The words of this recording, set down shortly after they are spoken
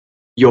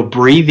your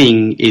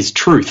breathing is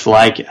truth.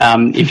 Like,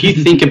 if you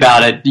think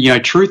about it,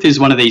 truth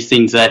is one of these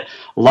things that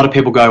a lot of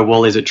people go,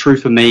 well, is it true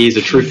for me? Is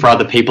it true for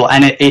other people?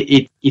 And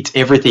it's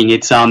everything.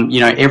 It's,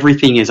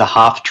 everything is a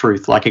half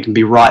truth. Like, it can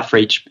be right for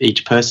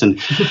each person.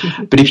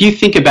 But if you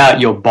think about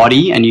your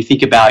body and you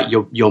think about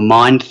your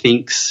mind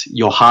thinks,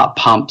 your heart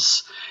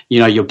pumps,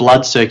 your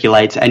blood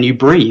circulates, and you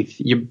breathe.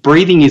 Your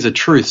breathing is a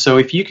truth. So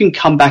if you can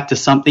come back to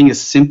something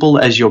as simple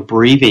as your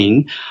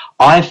breathing,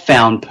 I've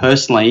found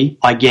personally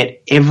I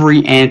get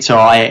every answer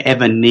I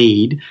ever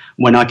need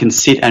when I can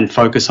sit and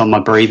focus on my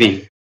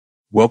breathing.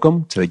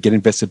 Welcome to the Get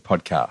Invested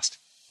podcast,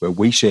 where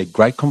we share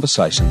great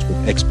conversations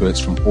with experts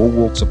from all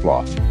walks of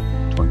life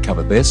to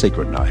uncover their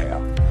secret know-how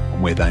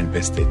on where they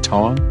invest their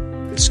time,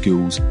 their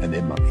skills and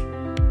their money,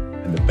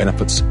 and the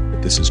benefits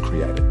that this has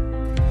created.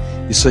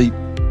 You see,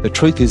 the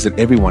truth is that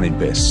everyone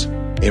invests.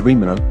 Every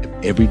minute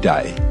of every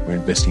day, we're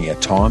investing our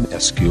time, our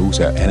skills,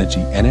 our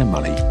energy, and our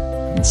money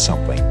in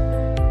something.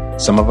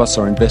 Some of us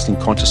are investing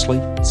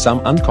consciously, some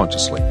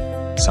unconsciously,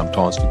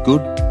 sometimes for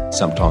good,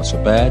 sometimes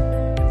for bad,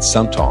 and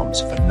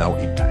sometimes for no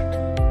impact.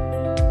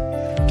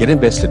 Get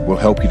Invested will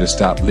help you to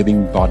start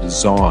living by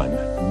design,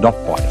 not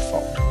by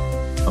default.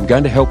 I'm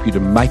going to help you to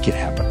make it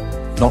happen,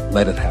 not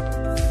let it happen.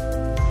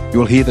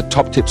 You'll hear the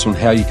top tips on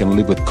how you can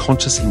live with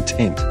conscious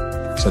intent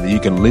so that you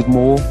can live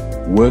more,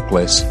 work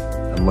less,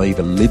 and leave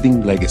a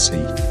living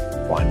legacy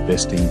by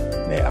investing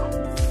now.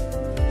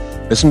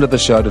 Listen to the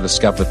show to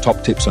discover the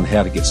top tips on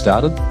how to get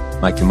started,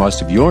 make the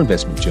most of your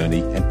investment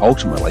journey, and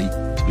ultimately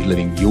to be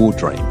living your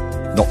dream,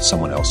 not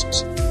someone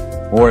else's.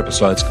 More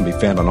episodes can be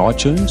found on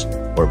iTunes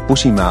or at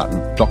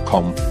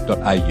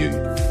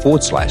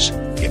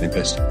bushymartin.com.au/get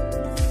invested.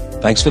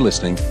 Thanks for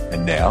listening,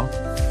 and now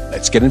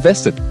let's get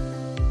invested.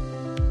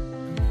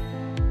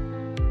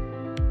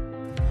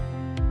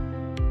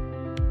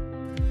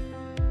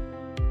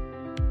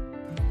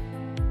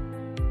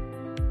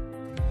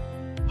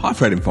 Hi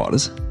Freedom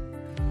Fighters.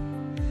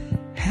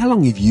 How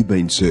long have you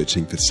been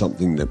searching for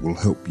something that will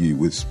help you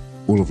with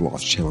all of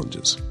life's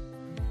challenges?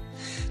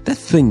 That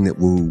thing that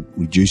will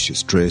reduce your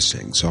stress,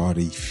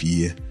 anxiety,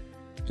 fear,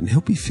 and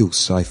help you feel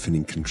safe and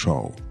in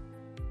control.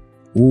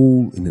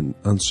 All in an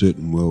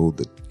uncertain world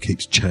that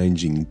keeps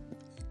changing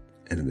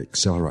at an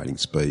accelerating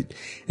speed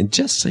and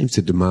just seems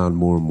to demand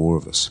more and more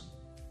of us.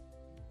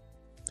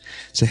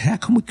 So how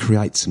can we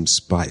create some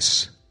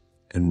space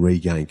and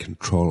regain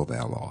control of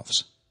our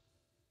lives?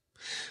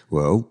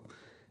 Well,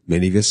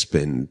 many of us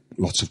spend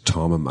lots of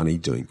time and money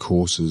doing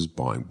courses,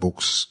 buying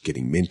books,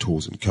 getting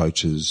mentors and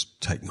coaches,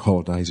 taking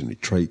holidays and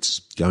retreats,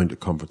 going to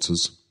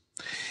conferences.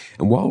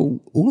 And while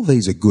all of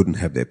these are good and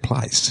have their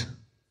place,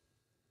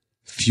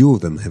 few of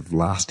them have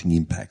lasting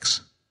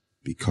impacts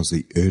because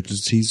the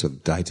urgencies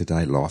of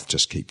day-to-day life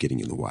just keep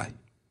getting in the way.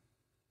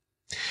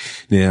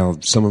 Now,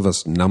 some of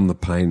us numb the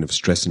pain of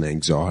stress and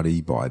anxiety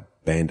by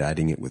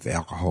band-aiding it with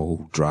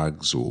alcohol,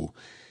 drugs, or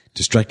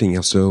distracting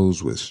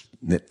ourselves with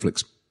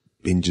Netflix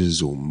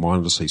binges or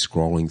mindlessly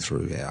scrolling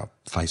through our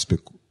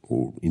Facebook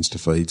or Insta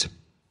feeds.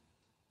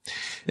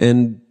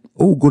 And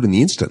all good in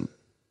the instant,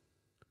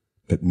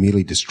 but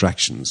merely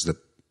distractions that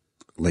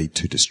lead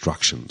to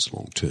destructions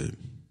long term.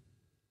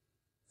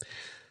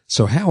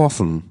 So how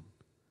often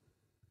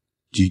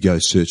do you go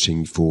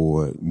searching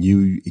for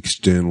new,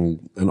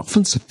 external, and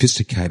often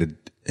sophisticated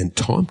and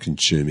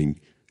time-consuming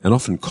and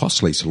often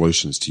costly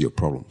solutions to your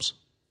problems,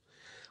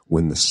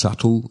 when the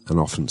subtle and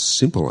often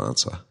simple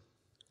answer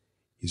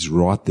is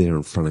right there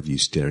in front of you,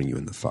 staring you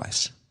in the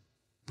face?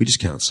 We just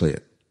can't see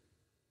it.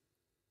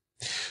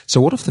 So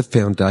what if the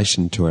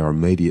foundation to our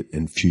immediate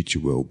and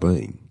future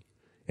well-being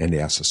and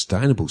our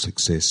sustainable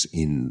success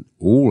in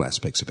all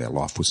aspects of our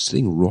life was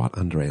sitting right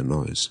under our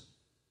nose?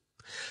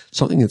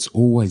 Something that's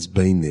always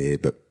been there,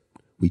 but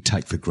we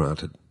take for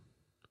granted.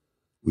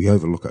 We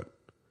overlook it,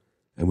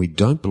 and we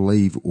don't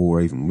believe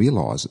or even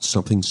realise that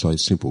something so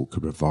simple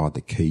could provide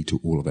the key to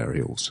all of our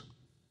ills.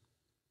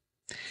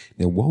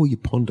 Now, while you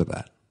ponder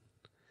that,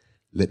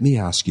 let me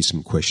ask you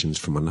some questions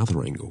from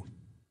another angle.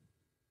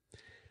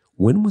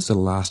 When was the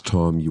last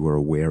time you were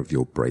aware of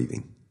your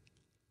breathing?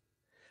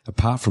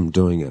 Apart from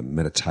doing a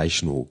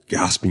meditation or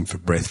gasping for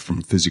breath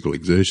from physical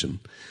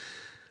exertion,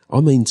 I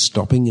mean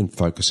stopping and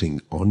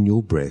focusing on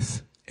your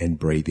breath and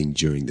breathing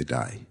during the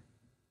day.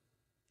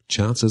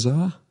 Chances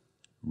are,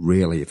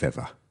 rarely if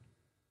ever.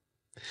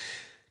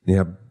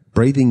 Now,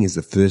 breathing is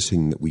the first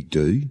thing that we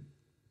do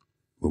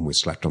when we're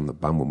slapped on the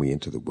bum when we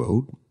enter the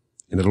world,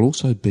 and it'll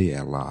also be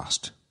our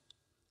last.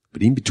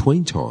 But in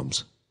between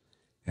times,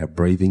 our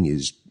breathing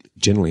is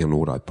generally on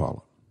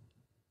autopilot.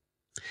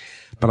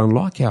 But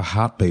unlike our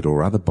heartbeat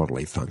or other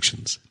bodily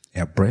functions,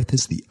 our breath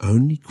is the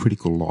only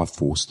critical life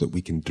force that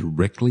we can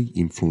directly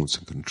influence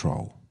and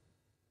control.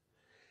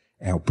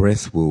 Our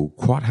breath will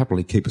quite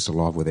happily keep us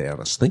alive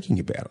without us thinking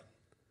about it.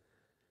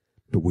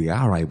 But we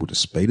are able to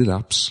speed it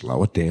up,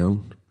 slow it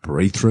down,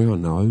 breathe through our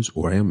nose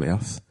or our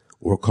mouth,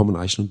 or a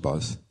combination of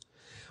both.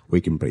 We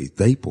can breathe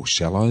deep or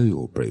shallow,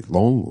 or breathe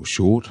long or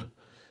short.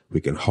 We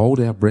can hold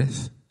our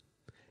breath,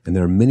 and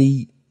there are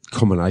many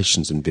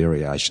combinations and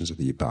variations of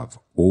the above,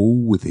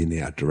 all within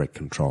our direct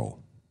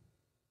control.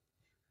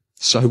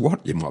 So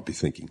what, you might be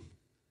thinking?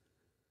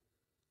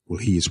 Well,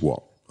 here's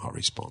what, I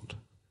respond.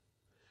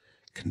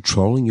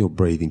 Controlling your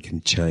breathing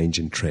can change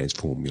and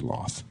transform your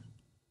life.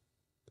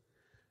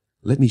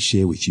 Let me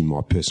share with you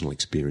my personal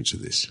experience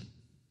of this.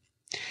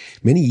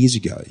 Many years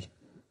ago,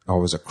 I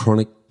was a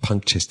chronic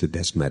punk-chested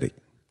asthmatic.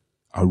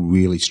 I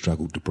really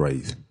struggled to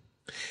breathe,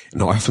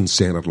 and I often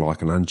sounded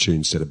like an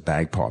untuned set of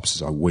bagpipes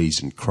as I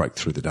wheezed and croaked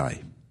through the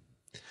day.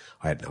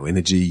 I had no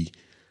energy,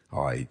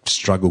 I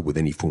struggled with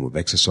any form of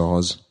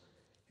exercise,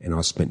 and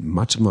I spent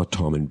much of my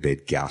time in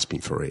bed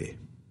gasping for air.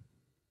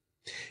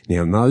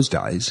 Now, in those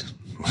days,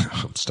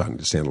 I'm starting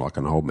to sound like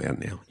an old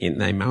man now. In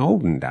them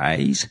olden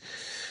days,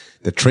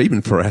 the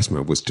treatment for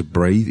asthma was to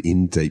breathe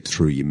in deep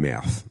through your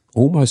mouth,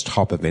 almost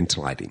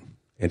hyperventilating,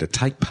 and to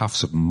take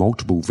puffs of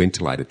multiple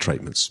ventilator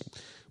treatments,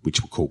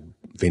 which were called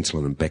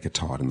Ventolin and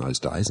Becotide in those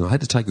days, and I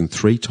had to take them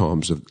 3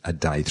 times a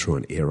day through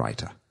an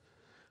aerator.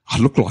 I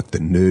looked like the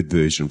nerd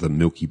version of the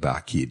Milky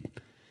Bar Kid,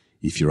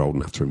 if you're old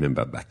enough to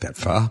remember back that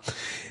far,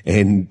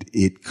 and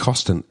it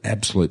cost an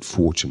absolute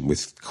fortune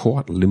with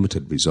quite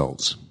limited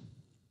results.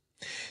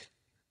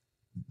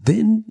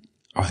 Then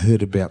I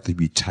heard about the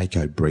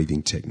Buteyko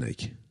breathing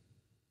technique,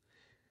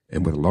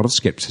 and with a lot of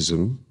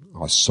scepticism,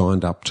 I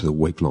signed up to the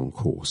week-long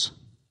course.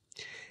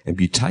 And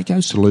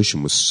Buteyko's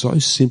solution was so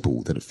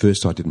simple that at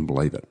first I didn't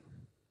believe it.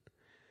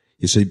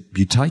 You see,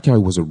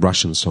 Buteyko was a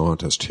Russian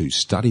scientist who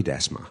studied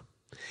asthma,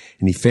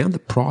 and he found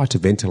that prior to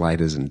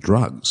ventilators and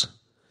drugs,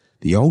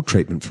 the old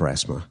treatment for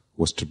asthma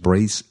was to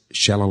breathe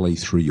shallowly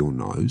through your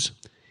nose,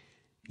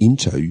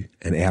 into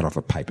and out of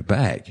a paper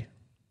bag.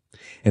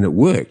 And it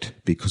worked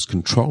because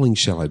controlling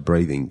shallow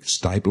breathing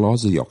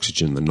stabilised the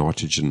oxygen, the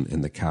nitrogen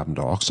and the carbon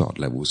dioxide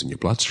levels in your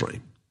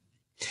bloodstream.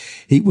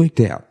 He worked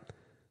out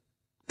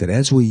that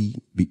as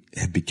we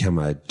have become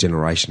a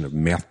generation of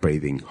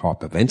mouth-breathing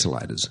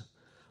hyperventilators,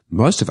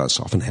 most of us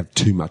often have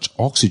too much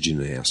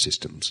oxygen in our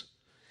systems,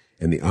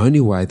 and the only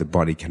way the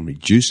body can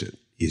reduce it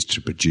is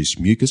to produce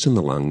mucus in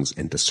the lungs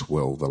and to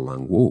swell the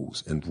lung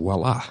walls, and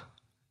voila,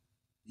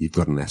 you've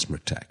got an asthma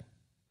attack.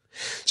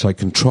 So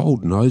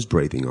controlled nose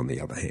breathing, on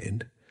the other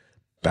hand,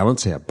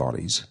 balances our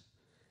bodies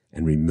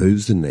and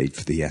removes the need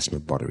for the asthma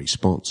body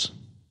response.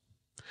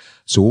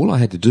 So all I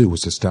had to do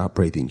was to start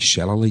breathing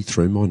shallowly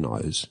through my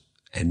nose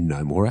and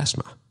no more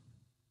asthma.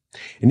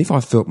 And if I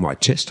felt my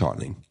chest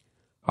tightening,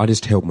 I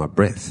just held my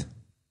breath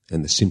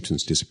and the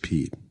symptoms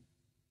disappeared.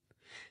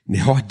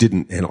 Now I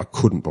didn't and I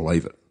couldn't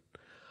believe it.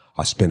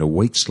 I spent a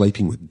week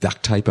sleeping with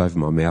duct tape over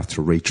my mouth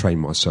to retrain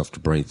myself to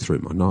breathe through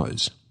my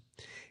nose.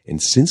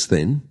 And since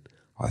then,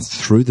 I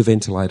threw the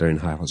ventilator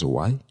inhalers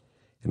away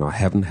and I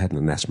haven't had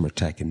an asthma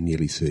attack in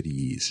nearly 30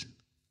 years.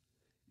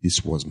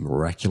 This was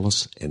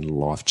miraculous and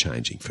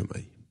life-changing for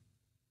me.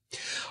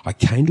 I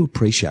came to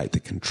appreciate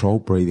that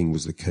controlled breathing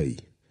was the key,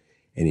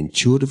 and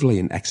intuitively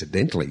and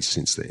accidentally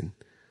since then,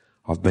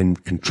 I've been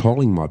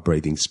controlling my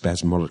breathing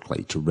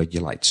spasmodically to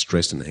regulate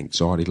stress and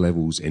anxiety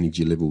levels,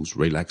 energy levels,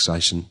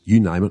 relaxation,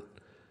 you name it,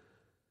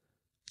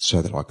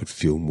 so that I could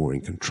feel more in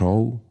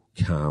control,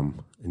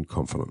 calm and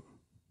confident.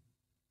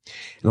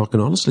 And I can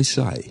honestly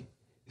say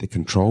that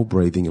controlled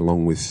breathing,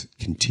 along with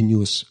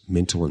continuous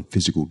mental and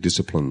physical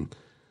discipline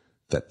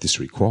that this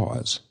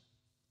requires,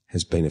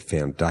 has been a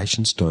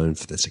foundation stone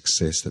for the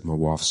success that my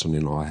wife Sonia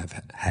and I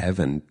have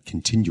and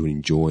continue to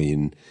enjoy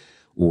in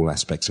all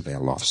aspects of our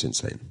life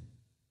since then.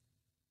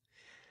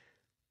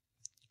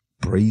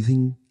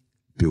 Breathing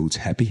builds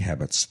happy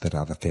habits that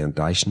are the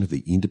foundation of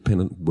the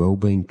independent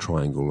well-being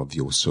triangle of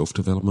your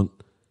self-development,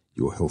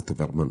 your health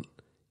development,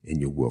 and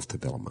your wealth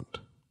development.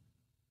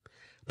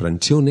 But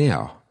until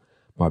now,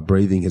 my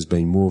breathing has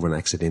been more of an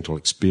accidental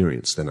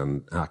experience than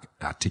an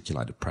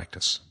articulated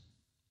practice.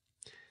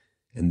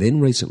 And then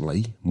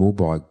recently, more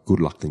by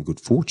good luck than good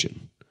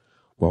fortune,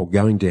 while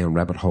going down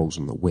rabbit holes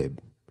on the web,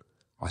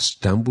 I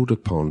stumbled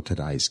upon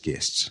today's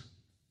guests.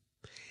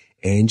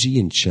 Angie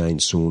and Shane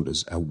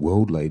Saunders are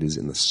world leaders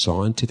in the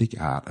scientific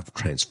art of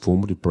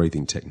transformative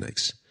breathing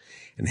techniques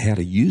and how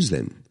to use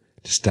them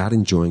to start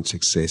enjoying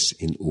success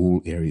in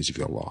all areas of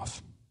your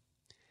life.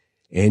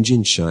 Angie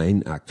and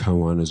Shane are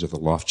co-owners of the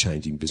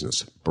life-changing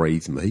business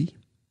Breathe Me.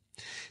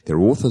 They're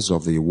authors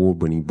of the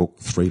award-winning book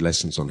 3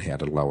 Lessons on How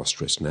to Lower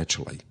Stress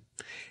Naturally,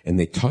 and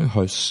they're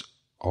co-hosts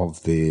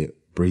of their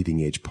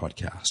Breathing Edge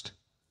podcast.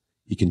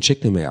 You can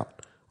check them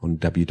out on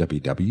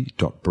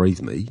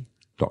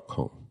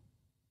www.breatheme.com.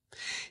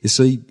 You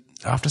see,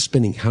 after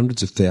spending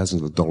hundreds of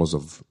thousands of dollars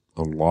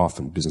on life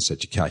and business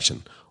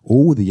education,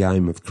 all with the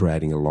aim of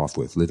creating a life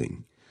worth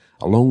living,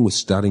 along with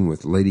studying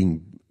with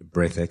leading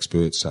breath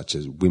experts such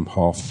as Wim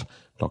Hof,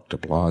 Dr.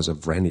 Blaser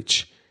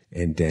Vranich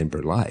and Dan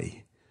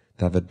Brule,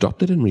 they've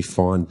adopted and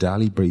refined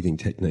daily breathing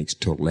techniques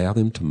to allow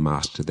them to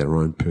master their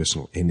own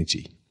personal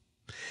energy.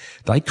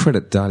 They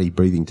credit daily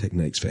breathing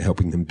techniques for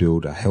helping them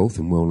build a health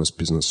and wellness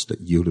business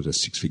that yielded a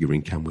 6-figure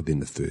income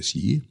within the first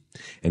year.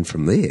 And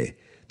from there,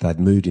 they've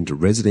moved into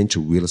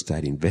residential real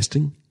estate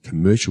investing,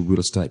 commercial real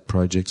estate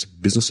projects,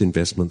 business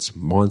investments,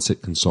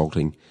 mindset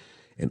consulting,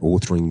 and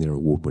authoring their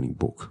award-winning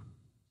book.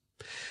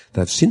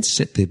 They've since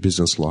set their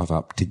business life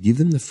up to give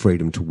them the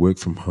freedom to work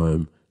from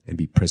home and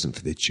be present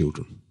for their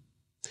children.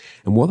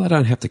 And while they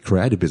don't have to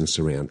create a business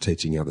around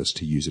teaching others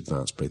to use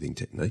advanced breathing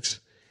techniques,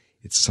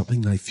 it's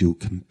something they feel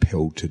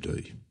compelled to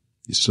do.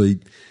 You see,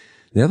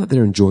 now that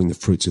they're enjoying the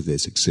fruits of their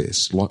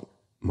success, like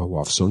my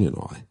wife Sonia and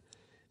I,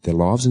 their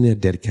lives are now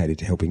dedicated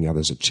to helping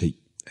others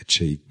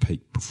achieve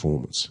peak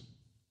performance.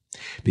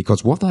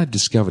 Because what they've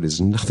discovered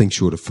is nothing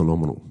short of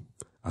phenomenal.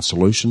 A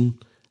solution,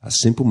 a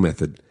simple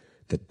method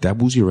that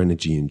doubles your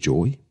energy and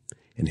joy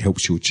and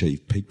helps you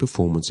achieve peak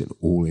performance in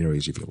all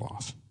areas of your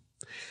life.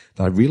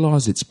 They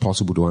realise it's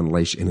possible to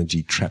unleash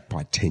energy trapped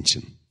by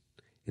tension.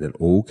 And it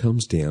all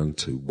comes down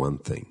to one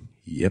thing.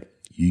 Yep,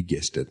 you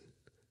guessed it.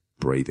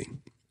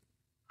 Breathing.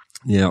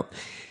 Now,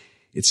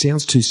 it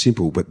sounds too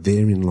simple, but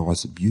therein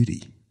lies the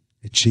beauty.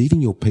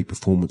 Achieving your peak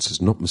performance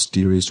is not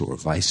mysterious or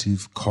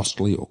evasive,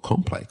 costly or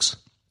complex.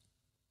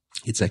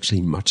 It's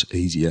actually much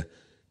easier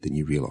than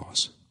you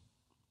realise.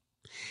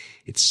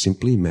 It's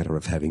simply a matter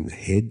of having the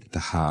head, the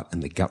heart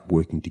and the gut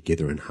working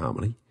together in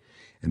harmony,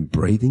 and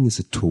breathing is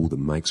the tool that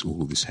makes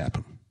all of this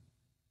happen.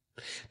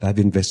 They've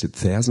invested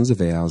thousands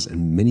of hours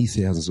and many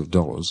thousands of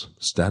dollars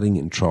studying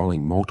and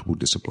trialling multiple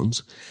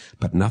disciplines,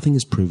 but nothing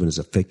is proven as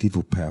effective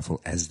or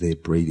powerful as their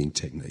breathing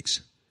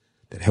techniques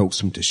that helps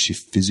them to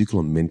shift physical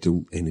and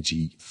mental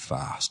energy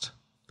fast.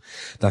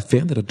 They've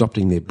found that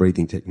adopting their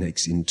breathing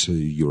techniques into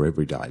your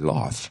everyday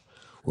life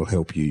will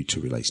help you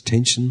to release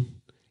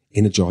tension,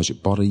 energise your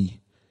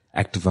body,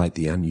 activate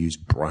the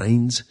unused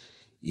brains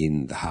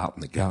in the heart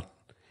and the gut,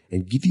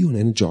 and give you an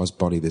energised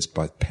body that's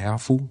both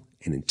powerful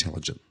and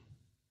intelligent.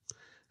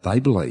 They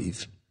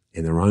believe,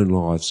 and their own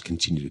lives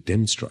continue to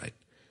demonstrate,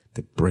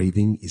 that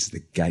breathing is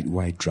the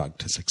gateway drug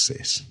to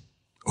success,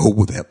 all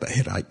without the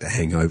headache, the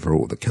hangover,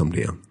 or the come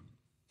down.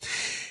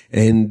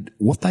 And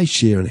what they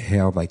share and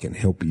how they can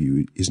help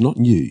you is not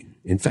new.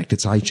 In fact,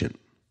 it's ancient,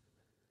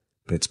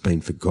 but it's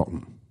been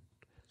forgotten.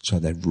 So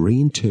they've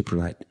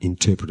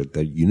interpreted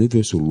the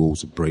universal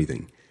laws of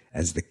breathing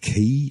as the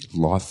key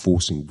life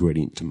force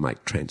ingredient to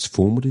make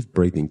transformative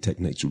breathing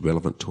techniques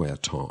relevant to our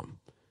time,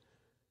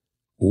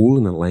 all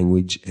in a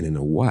language and in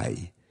a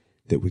way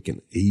that we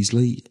can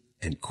easily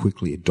and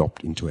quickly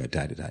adopt into our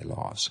day-to-day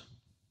lives.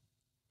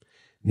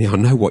 Now, I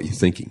know what you're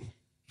thinking.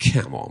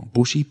 Come on,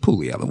 Bushy, pull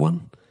the other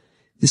one.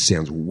 This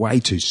sounds way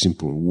too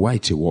simple and way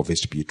too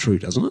obvious to be true,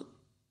 doesn't it?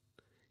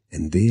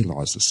 And there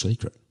lies the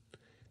secret.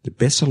 The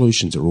best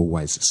solutions are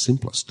always the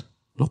simplest,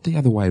 not the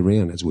other way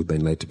around as we've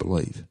been led to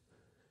believe.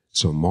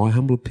 So in my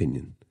humble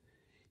opinion,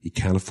 you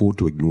can't afford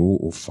to ignore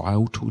or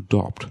fail to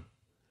adopt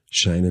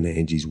Shane and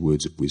Angie's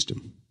words of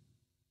wisdom.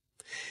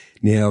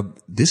 Now,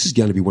 this is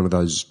going to be one of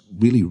those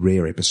really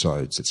rare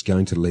episodes that's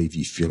going to leave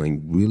you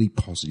feeling really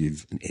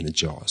positive and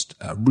energised,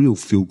 a real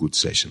feel-good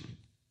session.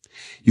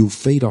 You'll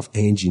feed off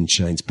Angie and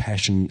Shane's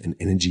passion and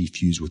energy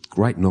fused with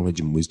great knowledge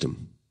and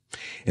wisdom.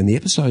 And the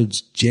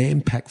episode's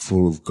jam-packed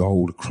full of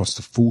gold across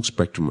the full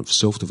spectrum of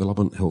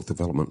self-development, health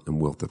development and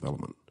wealth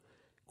development.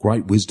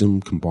 Great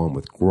wisdom combined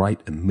with great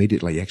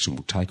immediately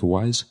actionable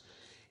takeaways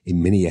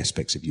in many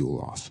aspects of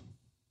your life.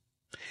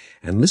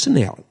 And listen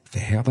out for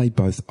how they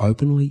both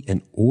openly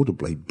and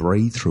audibly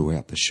breathe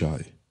throughout the show.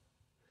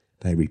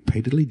 They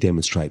repeatedly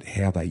demonstrate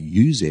how they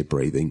use their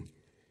breathing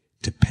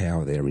to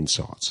power their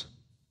insights.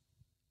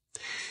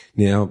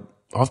 Now,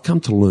 I've come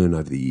to learn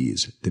over the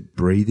years that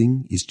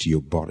breathing is to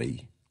your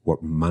body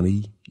what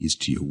money is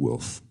to your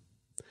wealth.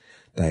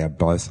 They are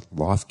both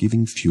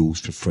life-giving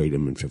fuels for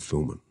freedom and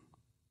fulfillment.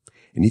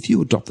 And if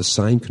you adopt the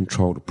same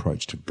controlled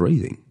approach to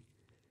breathing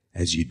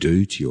as you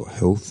do to your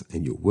health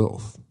and your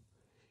wealth,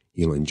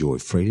 you'll enjoy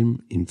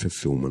freedom and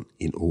fulfillment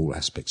in all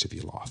aspects of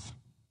your life.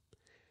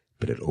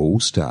 But it all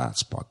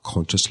starts by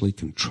consciously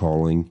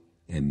controlling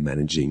and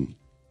managing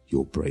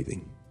your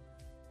breathing.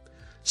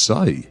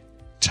 So,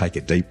 take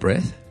a deep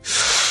breath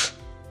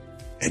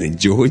and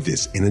enjoy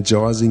this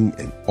energising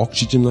and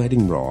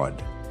oxygenating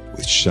ride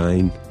with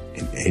Shane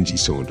and Angie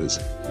Saunders.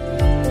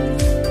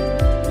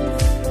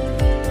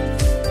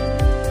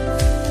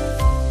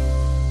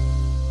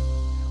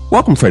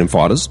 Welcome, Freedom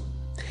Fighters.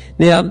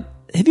 Now,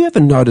 have you ever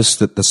noticed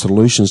that the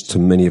solutions to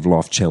many of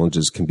life's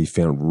challenges can be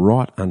found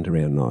right under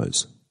our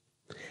nose?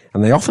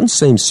 And they often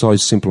seem so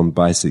simple and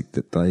basic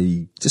that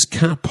they just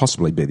can't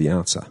possibly be the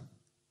answer.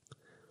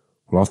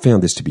 Well, I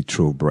found this to be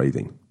true of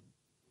breathing.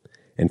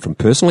 And from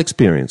personal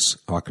experience,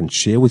 I can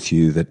share with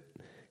you that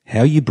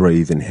how you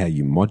breathe and how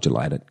you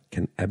modulate it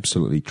can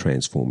absolutely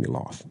transform your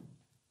life.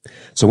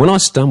 So when I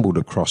stumbled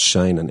across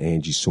Shane and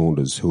Angie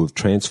Saunders, who have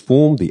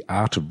transformed the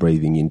art of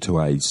breathing into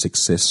a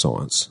success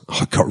science,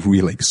 I got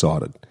really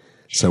excited.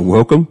 So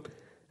welcome,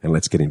 and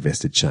let's get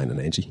invested, Shane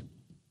and Angie.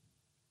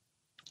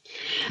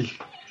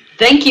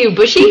 Thank you,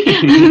 Bushy.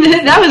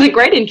 That was a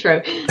great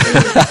intro.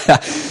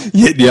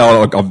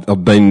 Yeah,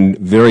 I've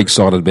been very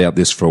excited about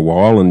this for a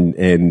while,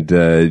 and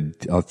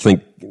I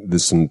think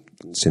there's some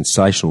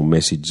sensational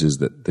messages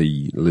that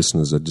the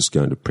listeners are just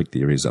going to prick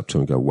their ears up to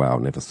and go, wow, I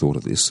never thought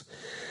of this.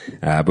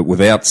 But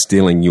without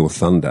stealing your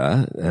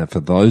thunder, for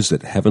those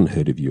that haven't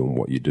heard of you and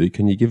what you do,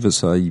 can you give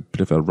us a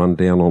bit of a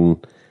rundown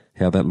on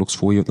how that looks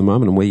for you at the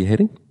moment and where you're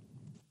heading?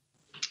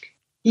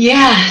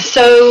 Yeah,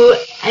 so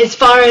as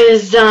far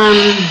as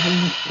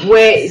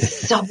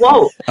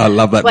whoa. I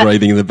love that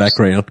breathing in the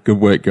background. Good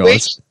work,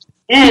 guys.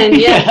 And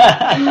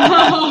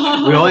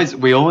yeah.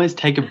 we always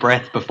take a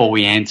breath before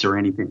we answer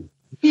anything.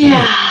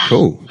 Yeah.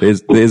 Cool.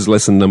 There's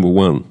lesson number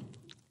 1.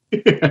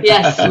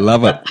 Yes. I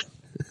love it.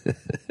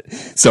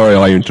 Sorry,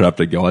 I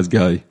interrupted, guys.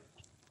 Go.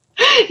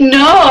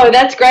 No,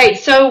 that's great.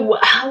 So,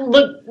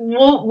 look,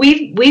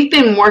 we've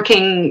been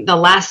working the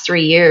last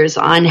 3 years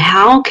on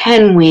how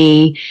can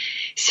we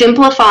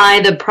simplify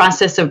the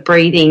process of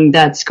breathing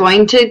that's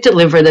going to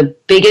deliver the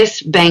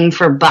biggest bang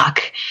for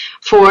buck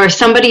for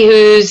somebody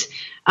who's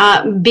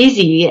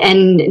busy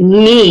and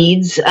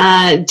needs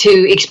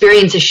to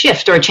experience a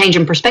shift or a change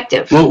in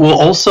perspective. Well,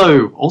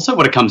 also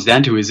what it comes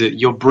down to is that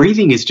your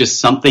breathing is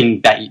just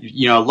something that,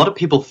 a lot of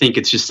people think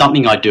it's just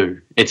something I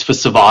do. It's for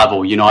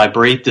survival. I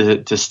breathe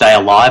to stay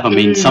alive. I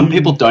mean, some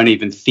people don't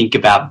even think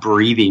about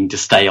breathing to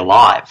stay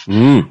alive.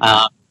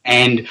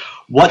 And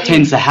what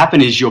tends to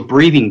happen is your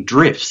breathing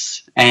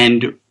drifts.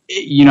 And,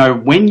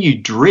 when you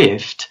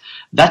drift,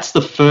 that's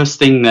the first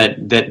thing that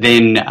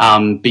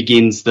then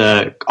begins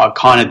the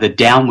kind of the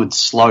downward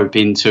slope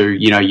into,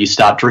 you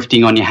start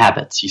drifting on your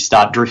habits, you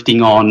start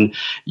drifting on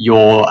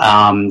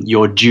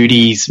your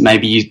duties,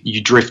 maybe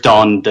you drift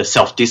on the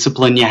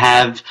self-discipline you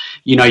have,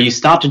 you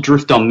start to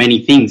drift on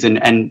many things,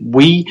 and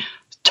we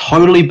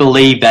totally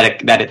believe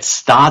that it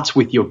starts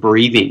with your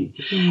breathing.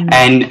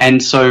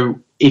 And so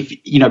if,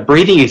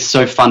 breathing is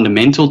so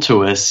fundamental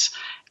to us.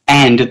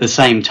 And at the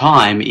same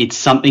time, it's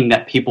something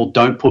that people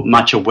don't put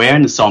much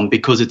awareness on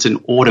because it's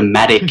an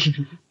automatic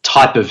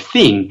type of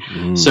thing.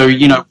 So,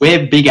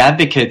 we're big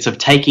advocates of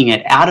taking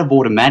it out of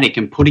automatic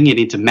and putting it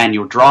into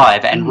manual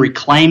drive and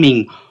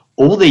reclaiming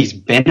all these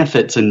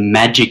benefits and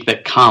magic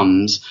that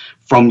comes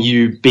from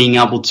you being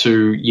able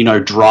to,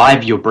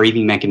 drive your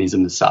breathing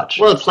mechanism as such.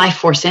 Well, it's life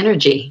force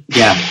energy.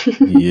 Yeah.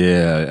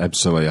 Yeah,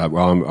 absolutely.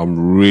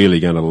 I'm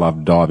really going to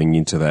love diving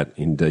into that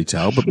in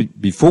detail.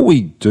 But before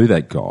we do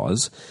that,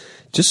 guys,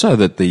 just so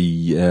that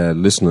the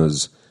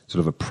listeners sort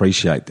of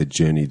appreciate the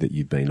journey that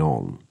you've been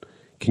on,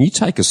 can you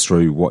take us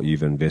through what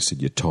you've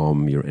invested your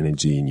time, your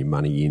energy and your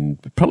money in,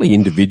 probably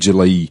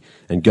individually,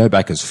 and go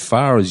back as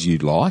far as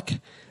you'd like,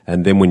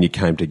 and then when you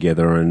came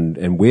together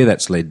and where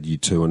that's led you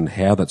to and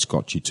how that's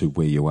got you to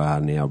where you are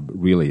now,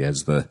 really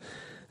as the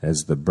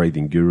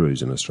breathing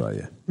gurus in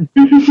Australia?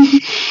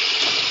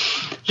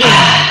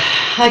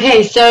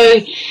 Okay, so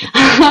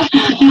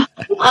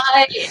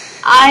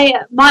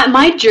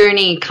my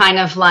journey kind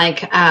of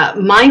like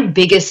my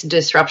biggest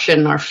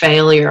disruption or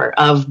failure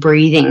of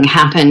breathing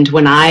happened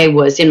when I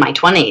was in my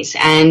 20s,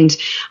 and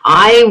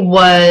I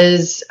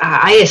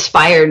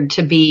aspired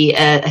to be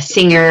a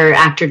singer,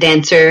 actor,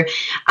 dancer.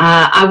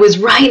 I was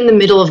right in the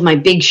middle of my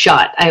big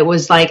shot. I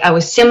was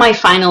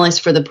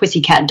semi-finalist for the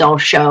Pussycat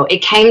Dolls show.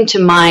 It came to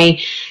my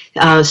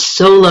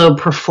solo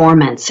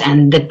performance,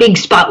 and the big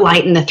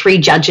spotlight and the 3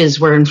 judges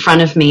were in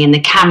front of me and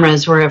the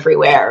cameras were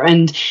everywhere,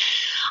 and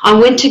I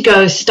went to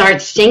go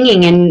start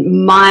singing,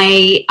 and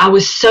I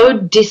was so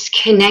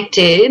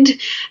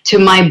disconnected to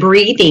my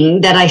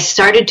breathing that I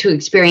started to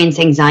experience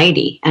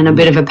anxiety and a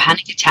bit of a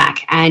panic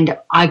attack, and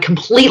I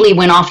completely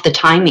went off the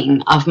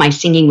timing of my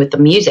singing with the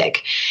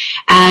music,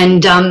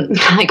 and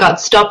I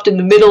got stopped in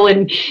the middle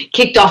and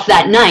kicked off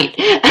that night.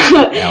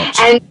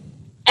 Ouch.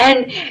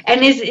 And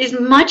as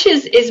much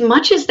as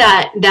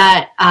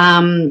that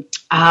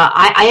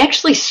I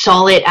actually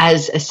saw it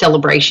as a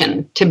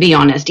celebration, to be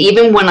honest.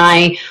 Even when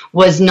I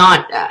was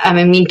not,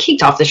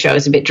 kicked off the show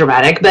is a bit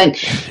dramatic, but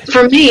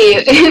for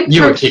me,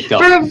 you were kicked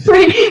off. For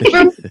me,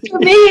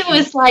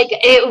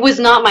 it was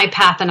not my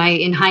path. And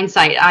in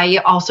hindsight, I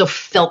also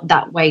felt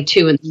that way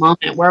too in the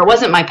moment where it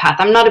wasn't my path.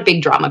 I'm not a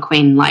big drama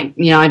queen.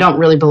 I don't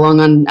really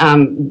belong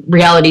on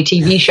reality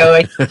TV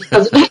show.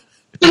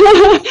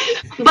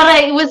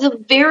 But it was a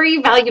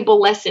very valuable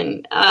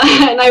lesson,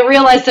 and I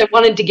realized I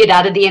wanted to get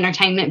out of the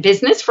entertainment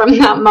business from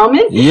that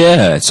moment.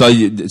 Yeah, so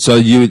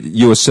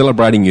you were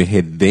celebrating your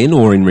head then,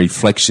 or in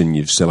reflection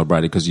you've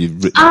celebrated because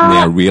you've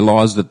now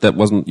realised that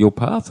wasn't your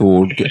path,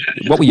 or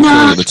what were you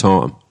feeling at the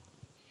time?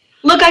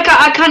 Look,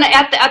 I kind of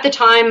at the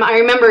time, I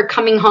remember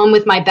coming home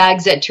with my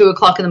bags at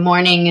 2:00 in the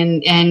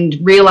morning and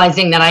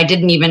realizing that I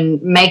didn't even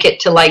make it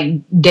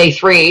to day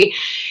 3.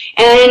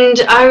 And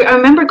I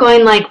remember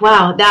going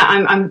wow,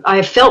 that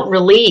I felt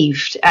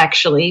relieved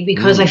actually,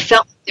 because I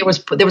felt there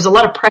was a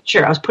lot of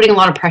pressure. I was putting a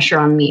lot of pressure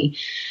on me.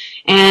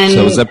 And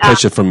so was that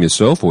pressure from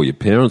yourself or your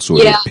parents or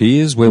your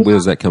peers? Where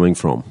was that coming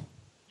from?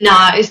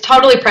 No, it's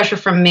totally pressure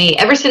from me.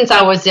 Ever since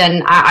I was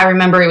I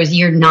remember it was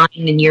year 9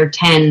 and year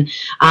 10,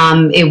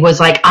 it was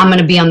I'm going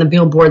to be on the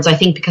billboards, I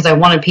think, because I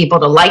wanted people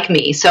to like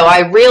me. So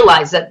I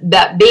realized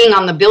that being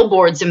on the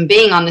billboards and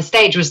being on the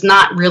stage was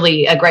not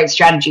really a great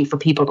strategy for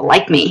people to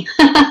like me.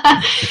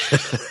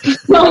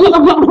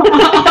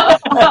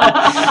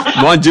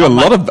 Mind you, a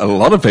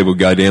lot of people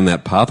go down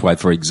that pathway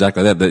for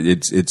exactly that.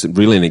 It's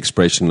really an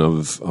expression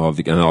of,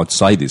 and I'd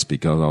say this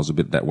because I was a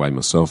bit that way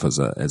myself as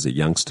a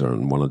youngster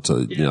and wanted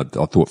to,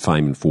 I thought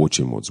fame and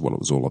fortune was what it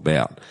was all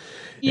about.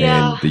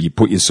 Yeah. And you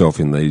put yourself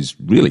in these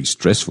really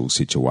stressful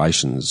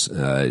situations,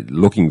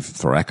 looking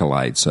for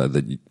accolades so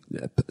that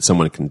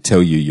someone can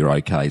tell you you're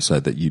okay, so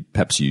that you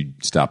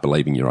start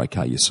believing you're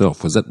okay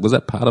yourself. Was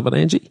that part of it,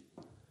 Angie?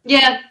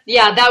 Yeah,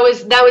 that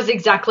was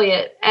exactly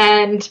it.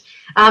 And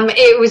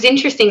it was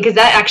interesting because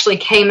that actually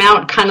came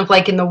out kind of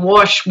like in the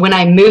wash when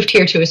I moved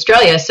here to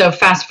Australia. So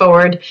fast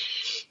forward,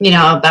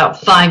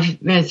 about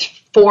 5 minutes,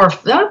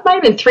 might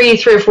have been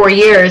 3 or 4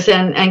 years,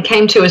 and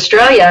came to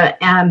Australia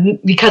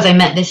because I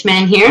met this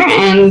man here,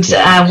 and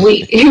I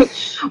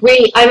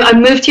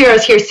moved here. I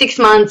was here 6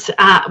 months.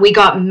 We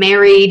got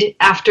married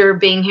after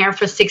being here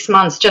for 6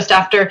 months, just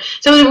after.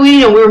 So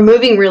we were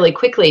moving really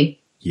quickly.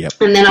 Yep.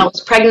 And then I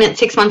was pregnant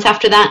 6 months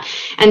after that.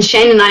 And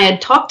Shane and I had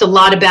talked a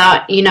lot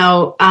about,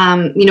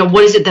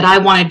 what is it that I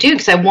want to do?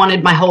 Because I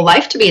wanted my whole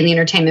life to be in the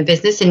entertainment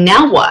business. And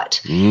now what?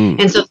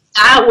 And so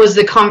that was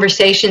the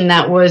conversation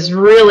that was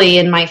really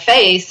in my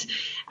face.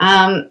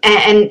 And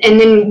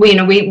then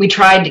we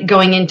tried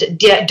going into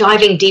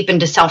diving deep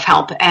into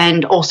self-help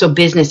and also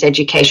business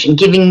education,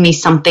 giving me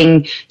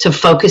something to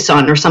focus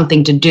on or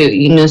something to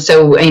do.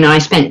 So I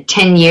spent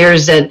 10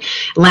 years at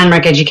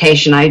Landmark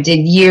Education. I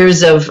did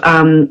years of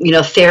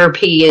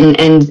therapy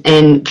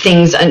and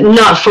things,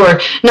 not for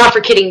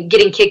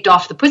getting kicked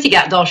off the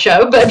Pussycat Doll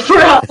show, but for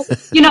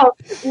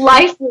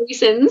life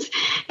reasons.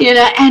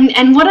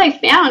 And what I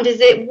found is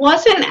it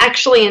wasn't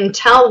actually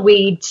until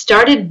we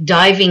started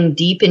diving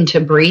deep into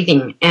breathing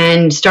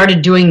and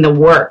started doing the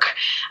work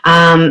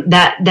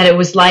that it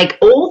was like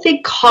all the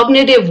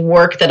cognitive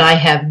work that I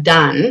have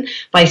done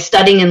by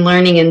studying and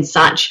learning and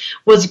such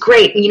was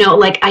great.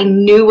 Like I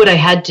knew what I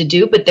had to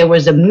do, but there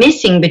was a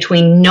missing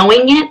between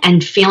knowing it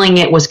and feeling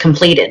it was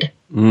completed.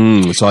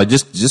 So I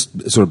just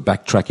sort of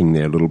backtracking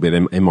there a little bit.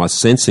 Am I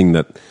sensing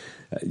that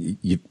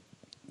you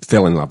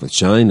fell in love with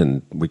Shane,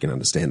 and we can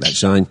understand that,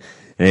 Shane,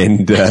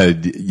 and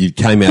you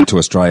came out to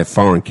Australia,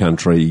 foreign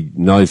country,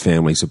 no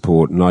family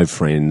support, no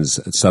friends.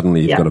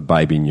 Suddenly you've got a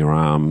baby in your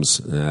arms,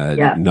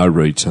 no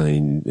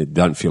routine,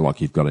 don't feel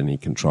like you've got any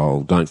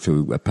control, don't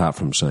feel, apart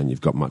from Shane,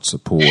 you've got much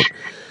support.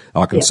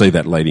 I can see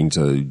that leading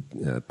to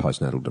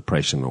postnatal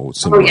depression or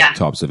similar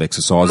types of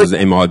exercises.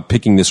 Am I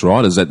picking this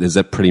right? Is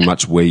that pretty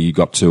much where you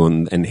got to,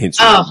 and hence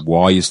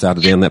why you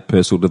started down that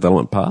personal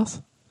development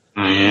path?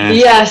 Yeah.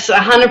 Yes,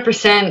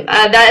 100%.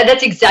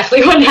 That's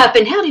exactly what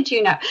happened. How did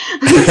you know?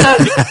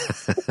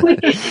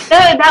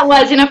 That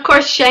was, and of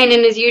course, Shane,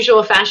 in his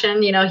usual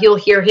fashion, he'll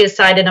hear his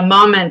side in a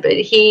moment, but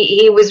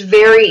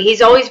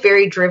he's always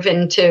very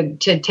driven to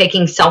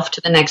taking self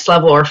to the next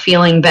level or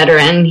feeling better,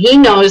 and he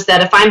knows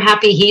that if I'm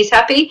happy, he's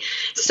happy.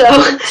 So,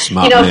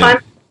 Smart if man.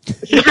 I'm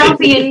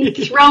grumpy and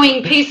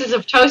throwing pieces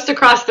of toast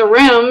across the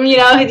room,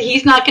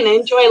 he's not going to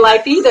enjoy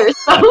life either.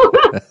 So.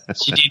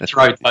 She did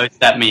throw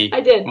toast at me. I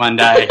did. One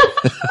day.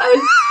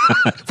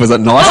 Was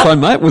it nice though,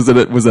 mate? Was it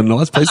a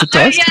nice piece of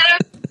toast? Yeah,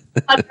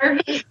 butter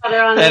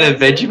on Had a it.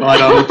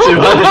 Vegemite on it too.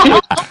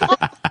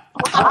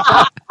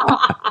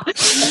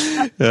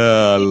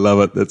 I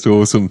love it. That's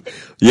awesome.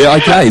 Yeah,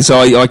 okay. So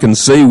I can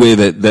see where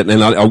that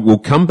and I will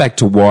come back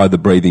to why the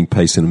breathing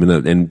piece in a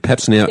minute, and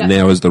perhaps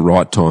now is the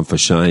right time for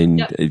Shane.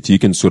 Yep. If you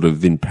can sort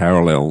of in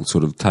parallel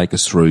sort of take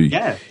us through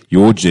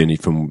your journey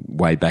from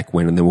way back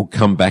when, and then we'll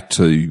come back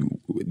to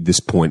this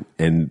point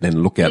and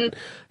then look at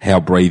how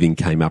breathing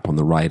came up on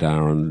the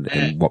radar and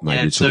what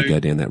made you sort of go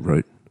down that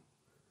route.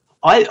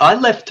 I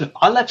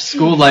left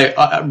school, like,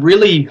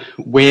 really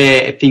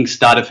where things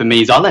started for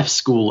me is I left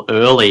school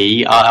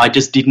early. I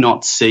just did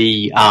not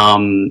see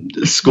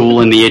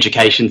school and the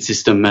education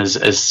system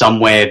as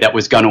somewhere that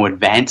was going to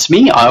advance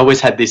me. I always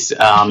had this,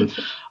 I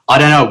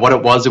don't know what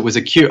it was. It was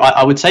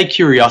I would say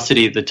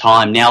curiosity at the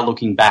time. Now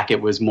looking back, it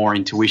was more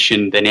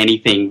intuition than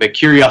anything, but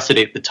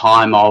curiosity at the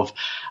time of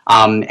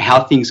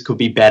how things could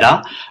be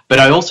better. But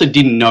I also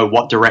didn't know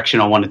what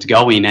direction I wanted to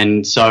go in.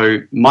 And so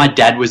my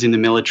dad was in the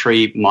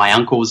military, my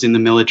uncle was in the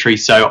military.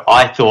 So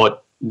I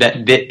thought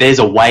that there's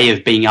a way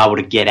of being able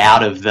to get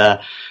out of the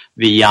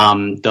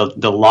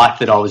life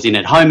that I was in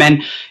at home.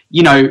 And,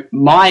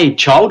 my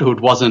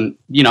childhood wasn't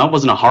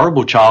a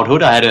horrible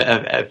childhood. I had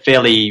a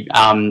fairly,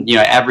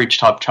 average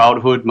type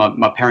childhood.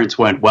 My parents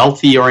weren't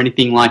wealthy or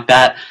anything like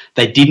that.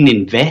 They didn't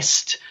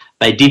invest.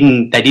 They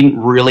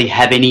didn't really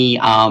have any,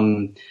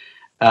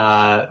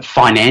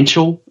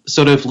 financial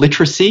sort of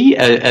literacy,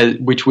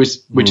 which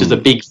is a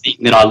big thing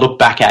that I look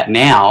back at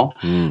now.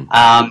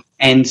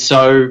 And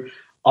so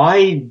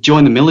I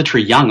joined the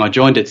military young. I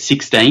joined at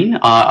 16.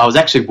 I was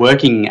actually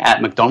working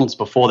at McDonald's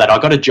before that. I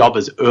got a job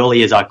as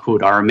early as I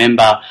could. I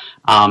remember,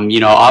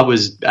 I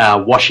was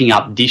washing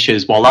up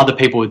dishes while other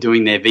people were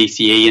doing their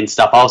VCE and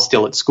stuff. I was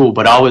still at school,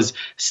 but I was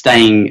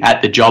staying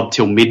at the job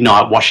till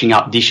midnight, washing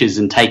up dishes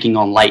and taking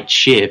on late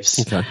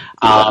shifts,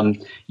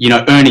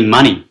 earning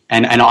money.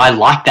 And I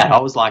liked that. I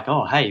was like,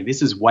 oh, hey,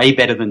 this is way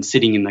better than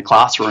sitting in the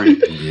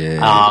classroom,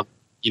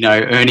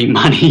 earning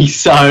money.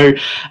 So,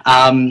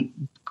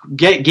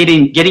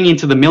 getting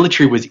into the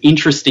military was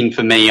interesting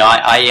for me.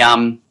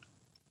 I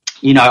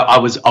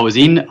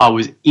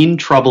was in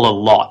trouble a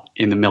lot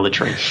in the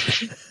military.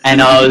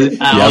 And I was... You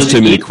asked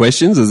too many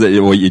questions? Is that,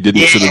 or you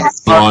didn't sort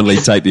of blindly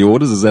take the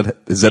orders? Is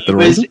that the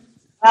reason?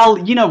 Well,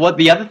 you know what?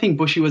 The other thing,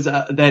 Bushy, was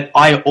that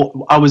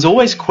I was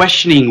always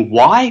questioning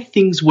why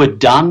things were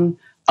done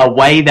a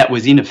way that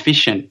was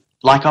inefficient.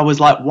 Like, I was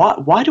like,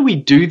 why do we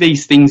do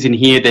these things in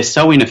here? They're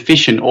so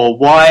inefficient. Or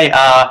why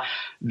are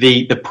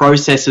the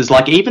processes,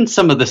 like even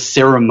some of the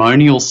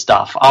ceremonial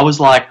stuff, I was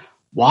like,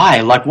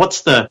 why? Like,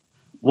 what's the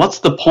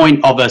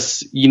point of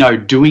us, you know,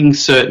 doing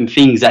certain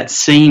things that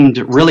seemed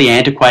really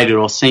antiquated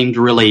or seemed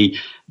really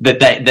that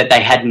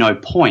they had no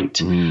point.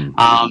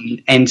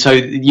 And so,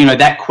 you know,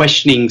 that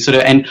questioning sort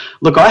of, and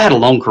look, I had a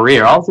long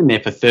career. I was in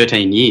there for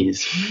 13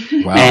 years.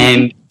 Wow.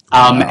 And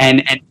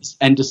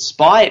and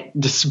despite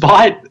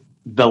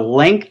the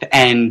length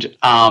and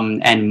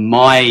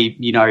my,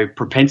 you know,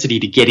 propensity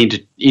to get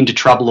into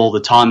trouble all the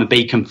time and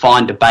be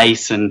confined to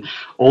base and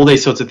all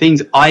these sorts of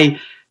things, I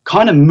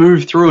kind of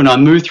moved through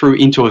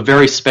into a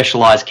very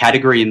specialized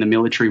category in the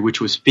military, which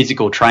was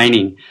physical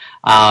training.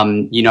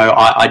 You know,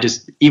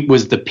 it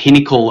was the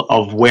pinnacle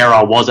of where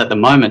I was at the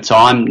moment. So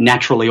I'm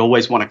naturally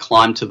always want to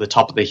climb to the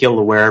top of the hill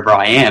or wherever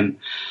I am,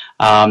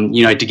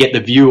 you know, to get the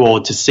view or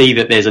to see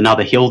that there's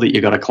another hill that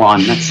you got to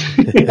climb.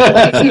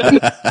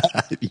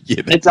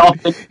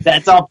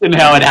 That's often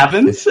how it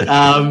happens.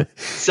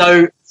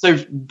 So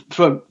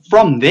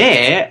from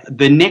there,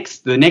 the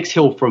next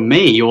hill from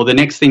me, or the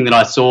next thing that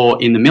I saw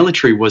in the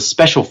military, was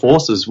special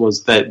forces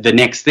was the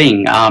next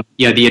thing.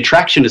 You know, the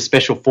attraction to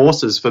special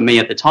forces for me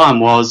at the time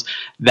was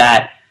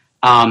that,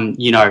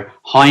 you know,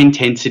 high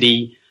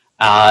intensity.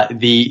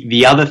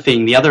 The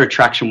other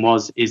attraction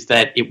is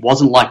that it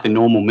wasn't like the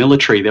normal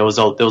military. There was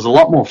a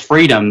lot more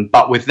freedom,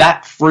 but with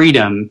that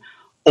freedom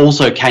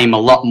also came a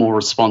lot more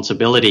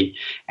responsibility.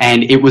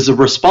 And it was a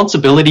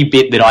responsibility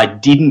bit that I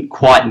didn't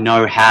quite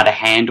know how to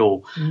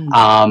handle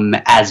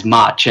as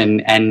much.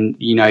 And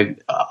you know,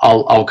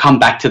 I'll come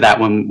back to that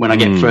when I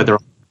get further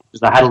on,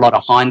 because I had a lot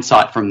of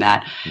hindsight from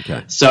that.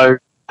 Okay. So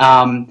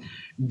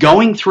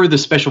going through the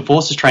Special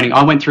Forces training,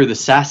 I went through the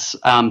SAS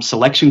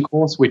selection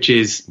course, which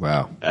is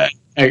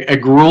a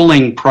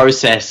grueling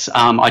process.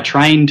 I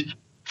trained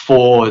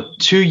for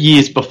 2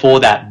 years before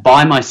that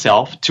by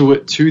myself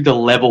to the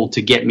level to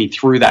get me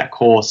through that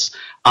course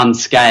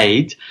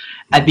unscathed.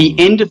 At the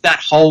end of that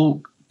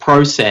whole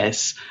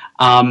process,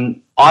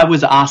 I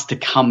was asked to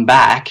come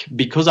back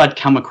because I'd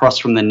come across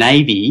from the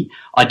Navy.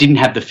 I didn't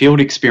have the field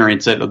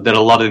experience that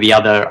a lot of the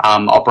other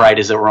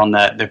operators that were on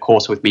the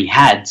course with me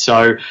had.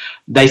 So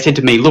they said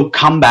to me, look,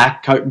 come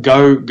back,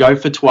 go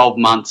for 12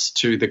 months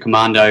to the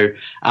commando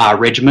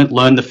regiment,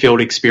 learn the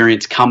field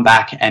experience, come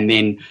back, and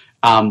then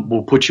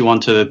we'll put you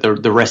onto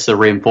the rest of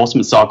the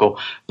reinforcement cycle.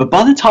 But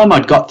by the time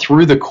I'd got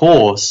through the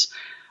course,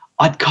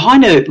 I'd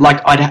kind of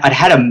like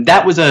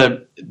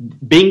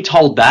being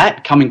told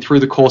that coming through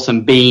the course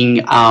and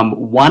being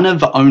one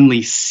of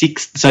only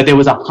 6. So there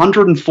was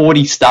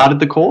 140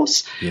 started the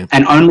course,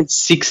 and only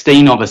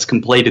 16 of us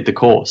completed the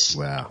course.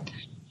 Wow.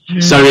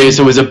 So it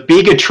was a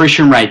big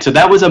attrition rate. So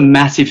that was a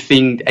massive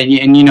thing.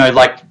 And you know,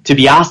 like, to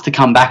be asked to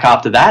come back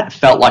after that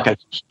felt like a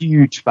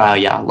huge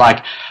failure.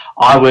 Like,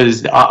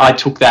 I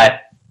took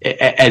that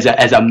as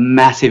a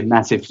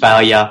massive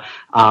failure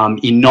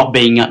in not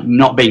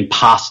being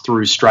passed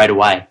through straight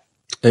away.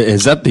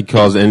 Is that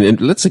because, and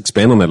let's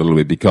expand on that a little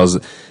bit, because,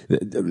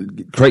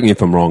 correct me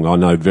if I'm wrong, I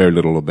know very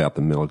little about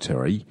the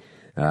military,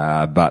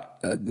 but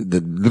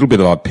the little bit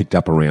that I picked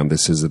up around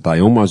this is that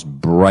they almost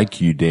break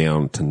you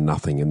down to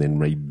nothing and then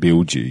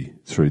rebuild you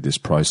through this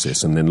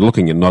process. And then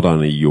looking at not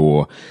only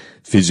your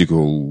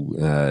physical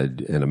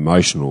and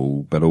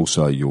emotional, but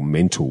also your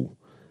mental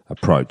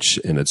approach.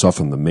 And it's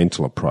often the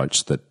mental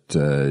approach that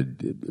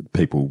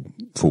people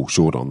fall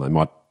short on. They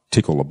might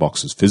tick all the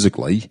boxes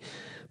physically,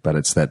 but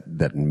it's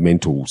that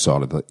mental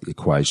side of the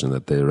equation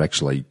that they're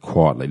actually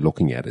quietly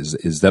looking at.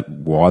 Is that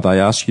why they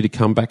ask you to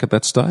come back at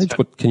that stage?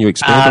 Can you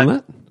expand on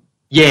that?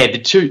 Yeah, the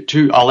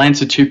two. I'll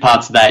answer two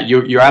parts of that.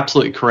 You're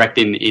absolutely correct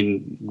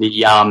in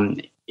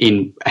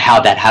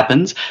how that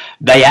happens.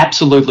 They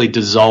absolutely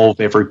dissolve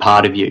every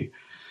part of you.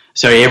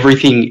 So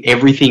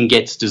everything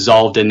gets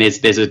dissolved, and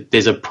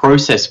there's a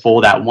process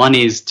for that. One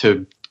is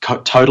to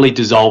totally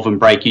dissolve and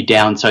break you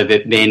down so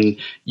that then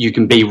you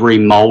can be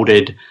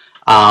remolded.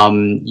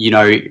 You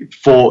know,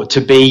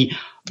 to be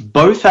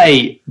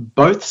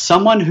both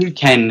someone who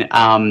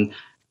can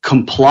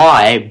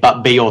comply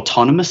but be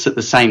autonomous at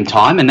the same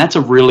time, and that's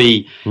a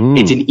really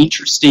it's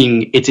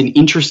an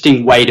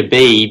interesting way to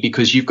be,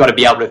 because you've got to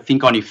be able to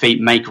think on your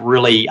feet, make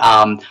really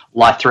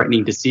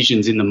life-threatening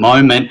decisions in the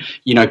moment.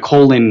 You know,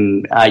 call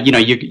in. You know,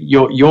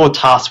 you're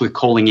tasked with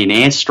calling in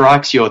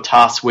airstrikes. You're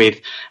tasked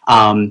with,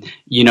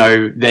 you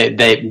know,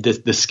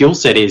 the skill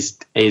set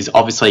is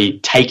obviously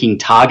taking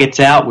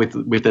targets out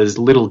with as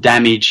little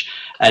damage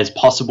as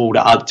possible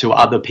to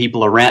other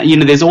people around. You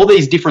know, there's all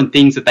these different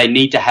things that they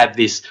need to have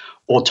this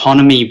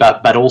autonomy,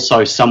 but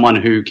also someone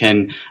who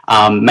can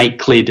make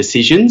clear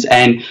decisions.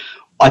 And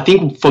I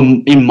think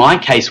in my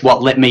case,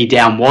 what let me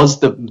down was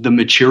the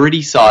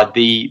maturity side,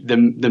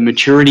 the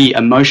maturity,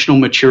 emotional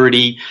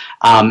maturity,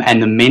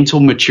 and the mental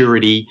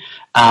maturity,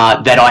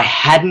 that I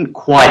hadn't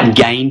quite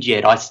gained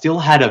yet. I still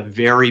had a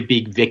very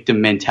big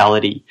victim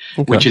mentality,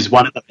 which is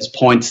one of those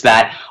points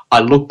that I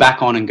look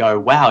back on and go,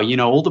 wow,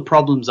 all the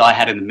problems I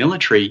had in the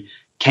military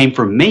came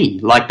from me.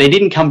 Like, they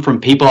didn't come from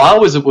people. I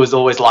was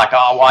always like,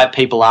 oh, why are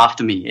people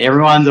after me?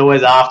 Everyone's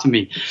always after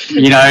me,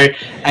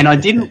 and I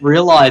didn't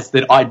realize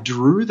that I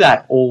drew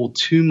that all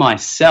to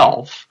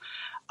myself,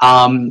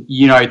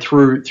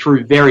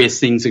 through various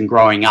things and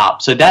growing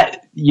up. So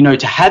that,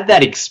 to have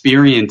that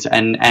experience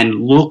and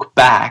look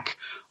back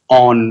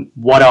on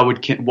what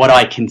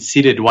I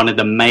considered one of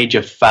the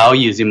major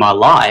failures in my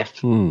life,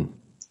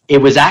 it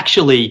was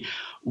actually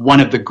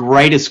one of the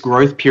greatest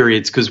growth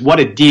periods, because what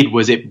it did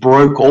was it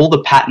broke all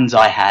the patterns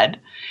I had.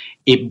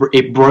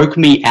 It broke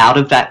me out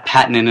of that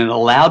pattern, and it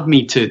allowed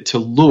me to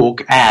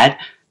look at,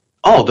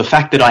 the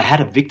fact that I had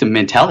a victim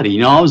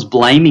mentality. I was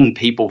blaming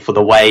people for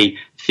the way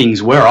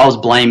things were. I was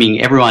blaming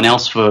everyone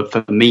else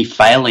for me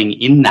failing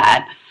in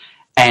that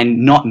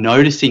and not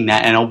noticing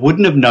that. And I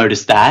wouldn't have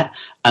noticed that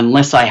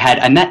unless I had,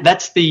 and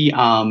that's the,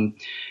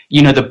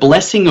 the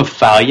blessing of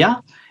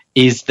failure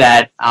is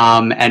that,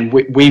 and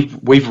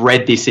we've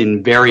read this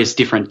in various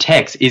different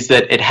texts, is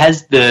that it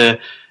has the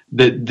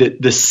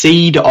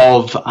seed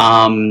of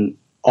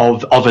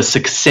a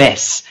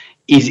success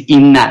is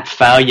in that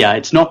failure.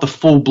 It's not the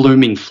full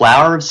blooming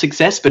flower of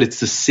success, but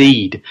it's the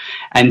seed.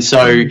 And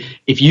so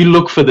if you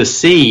look for the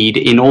seed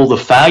in all the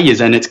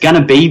failures, and it's going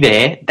to be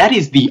there, that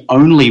is the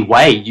only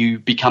way you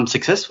become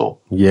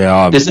successful.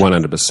 Yeah,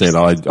 100%.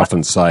 I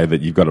often say that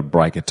you've got to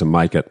break it to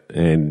make it.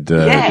 And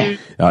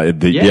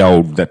the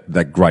old,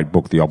 that great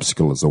book, The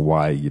Obstacle is the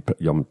Way,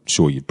 I'm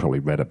sure you've probably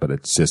read it, but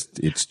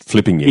it's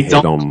flipping your head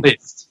on.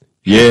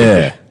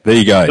 Yeah, there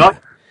you go.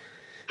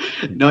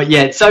 Not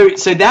yet. So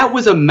that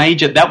was a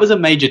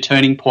major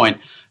turning point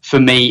for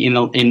me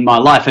in my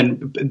life.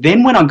 And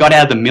then when I got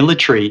out of the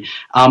military,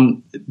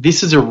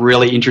 this is a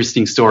really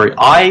interesting story.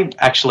 I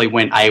actually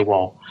went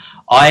AWOL.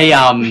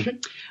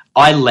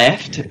 I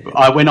left.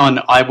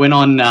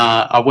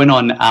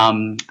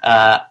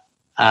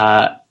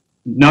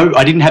 No,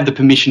 I didn't have the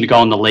permission to go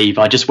on the leave.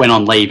 I just went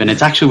on leave, and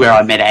it's actually where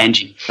I met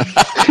Angie.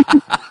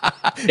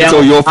 It's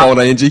all your fault,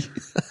 Angie.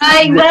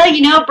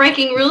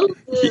 Breaking rules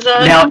is,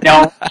 Now,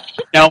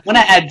 I want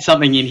to add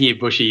something in here,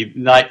 Bushy.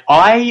 Like,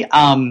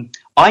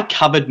 I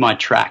covered my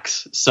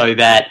tracks so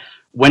that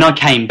when I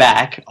came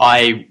back,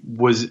 I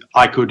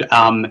could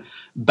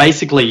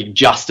basically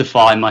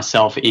justify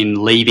myself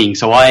in leaving.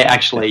 So I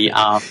actually,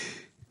 I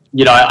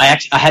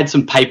had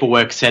some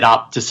paperwork set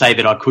up to say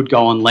that I could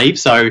go on leave.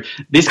 So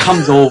this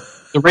comes all.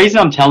 The reason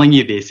I'm telling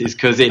you this is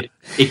because it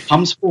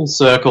comes full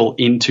circle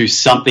into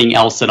something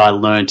else that I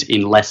learned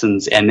in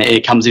lessons, and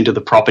it comes into the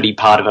property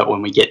part of it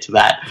when we get to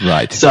that.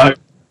 Right. So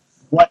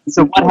what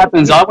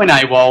happens? I went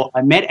AWOL.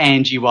 I met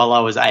Angie while I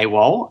was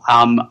AWOL.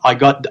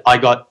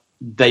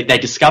 They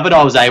discovered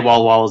I was AWOL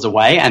while I was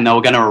away, and they were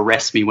going to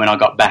arrest me when I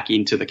got back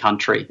into the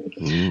country.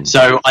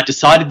 So I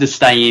decided to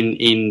stay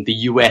in the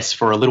US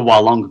for a little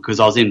while longer because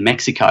I was in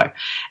Mexico,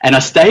 and I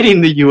stayed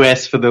in the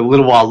US for the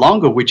little while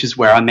longer, which is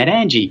where I met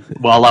Angie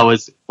while I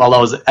was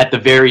at the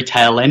very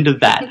tail end of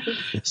that.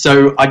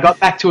 So I got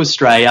back to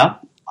Australia.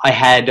 I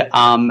had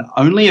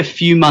only a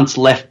few months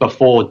left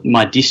before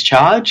my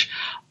discharge.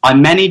 I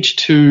managed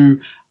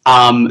to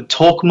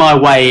talk my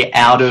way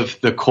out of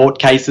the court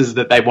cases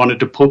that they wanted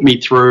to put me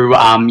through.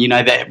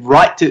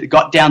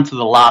 Got down to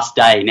the last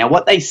day. Now,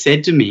 what they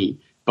said to me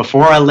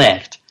before I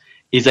left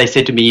is they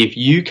said to me, if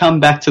you come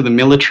back to the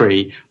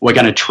military, we're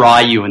going to try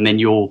you, and then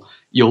you'll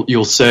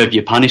serve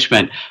your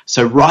punishment.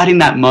 So right in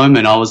that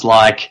moment, I was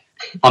like,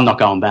 I'm not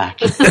going back.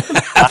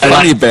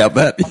 Funny about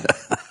that.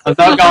 I'm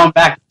not going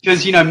back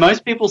because,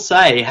 most people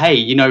say,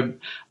 hey,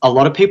 a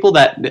lot of people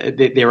that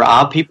there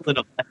are people that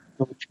are left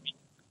the military,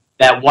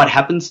 that what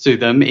happens to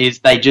them is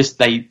they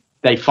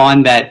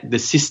find that the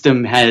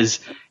system has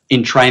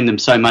entrained them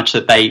so much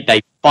that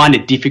they find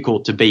it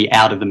difficult to be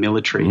out of the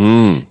military.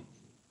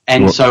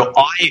 And so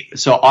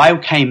I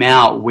came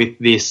out with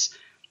this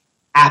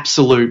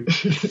absolute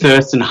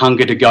thirst and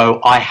hunger to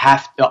go,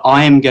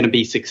 I am going to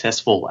be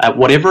successful at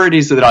whatever it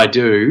is that I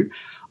do.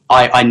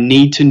 I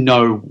need to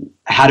know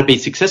how to be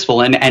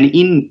successful. And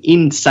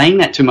in saying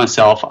that to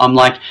myself, I'm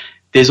like,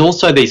 there's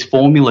also these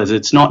formulas.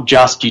 It's not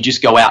just you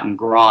just go out and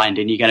grind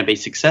and you're going to be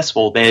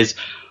successful. There's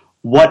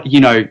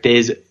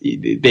there's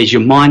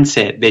your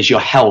mindset, there's your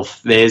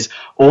health, there's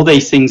all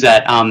these things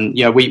that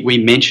we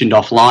mentioned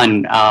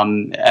offline,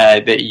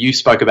 that you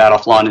spoke about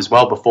offline as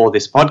well before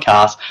this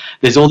podcast.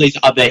 There's all these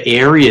other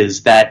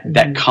areas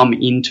that come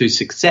into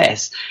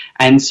success.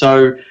 And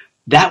so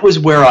that was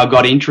where I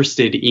got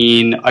interested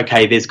in,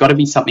 okay, there's got to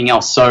be something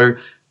else. So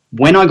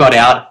when I got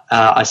out,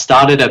 I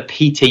started a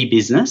PT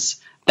business.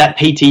 That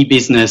PT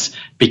business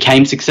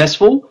became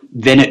successful,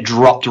 then it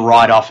dropped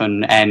right off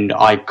and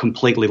I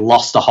completely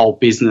lost the whole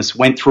business,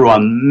 went through a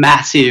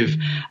massive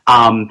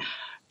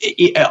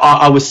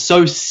I was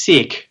so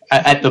sick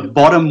at the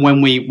bottom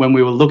when we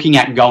were looking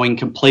at going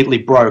completely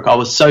broke. I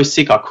was so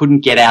sick I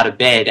couldn't get out of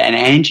bed, and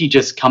Angie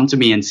just come to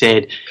me and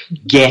said,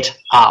 "Get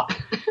up.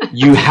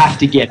 You have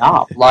to get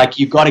up. Like,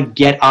 you've got to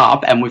get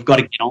up, and we've got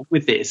to get on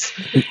with this."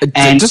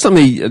 And just let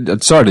me,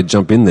 sorry to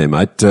jump in there,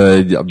 mate.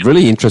 I'm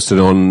really interested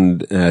on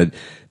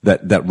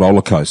that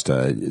roller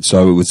coaster.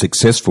 So it was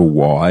successful.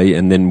 Why?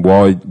 And then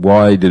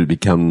why did it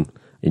become,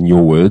 in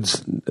your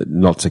words,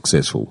 not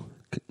successful?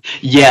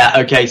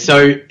 Yeah, okay.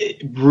 So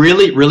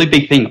really, really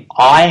big thing.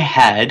 I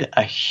had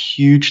a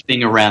huge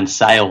thing around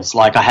sales.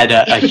 Like, I had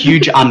a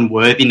huge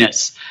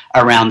unworthiness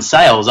around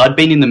sales. I'd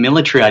been in the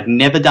military. I'd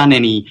never done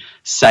any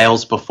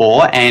sales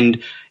before.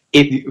 And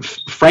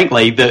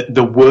frankly,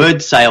 the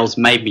word sales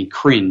made me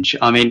cringe.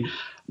 I mean,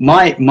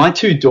 my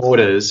two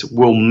daughters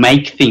will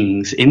make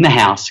things in the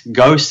house,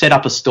 go set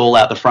up a stall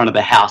out the front of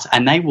the house,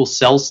 and they will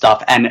sell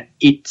stuff, and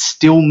it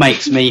still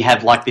makes me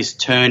have like this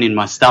turn in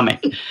my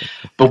stomach.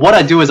 But what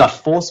I do is I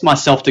force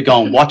myself to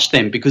go and watch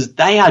them, because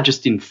they are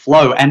just in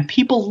flow, and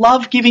people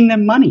love giving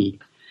them money.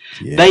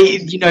 Yeah. They,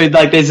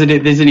 like there's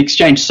an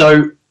exchange.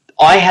 So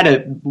I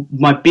had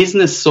my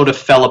business sort of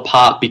fell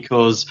apart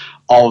because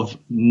of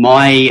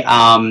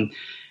my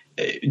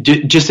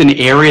just an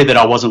area that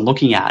I wasn't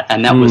looking at,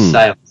 and that was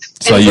sales.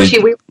 So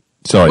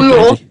we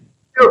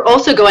were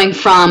also going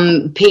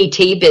from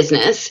PT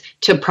business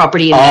to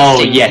property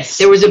investing. Oh, yes.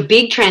 There was a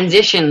big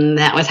transition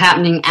that was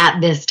happening at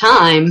this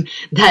time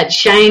that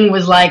Shane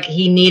was like,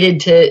 he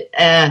needed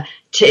to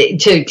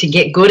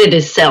get good at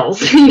his sales,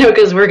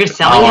 because we're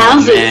selling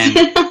houses.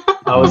 Man.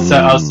 I was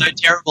so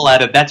terrible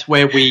at it. That's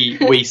where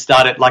we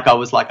started. Like, I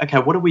was like, okay,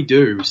 what do we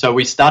do? So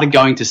we started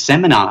going to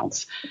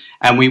seminars,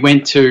 and we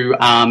went to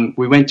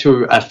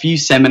a few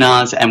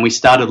seminars, and we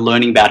started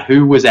learning about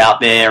who was out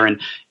there,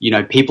 and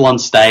people on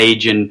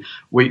stage, and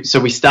we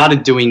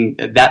started doing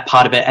that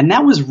part of it, and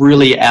that was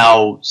really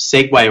our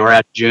segue or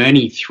our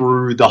journey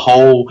through the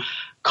whole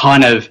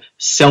kind of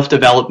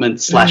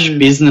self-development /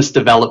 business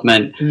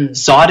development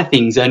side of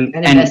things, and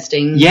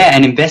investing. Yeah,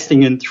 and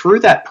investing. And through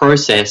that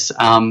process,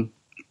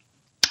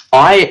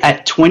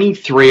 at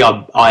 23,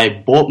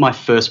 I bought my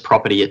first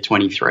property at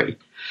 23.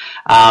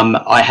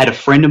 I had a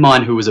friend of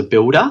mine who was a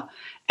builder,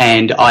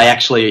 and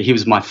he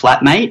was my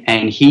flatmate,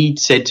 and he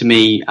said to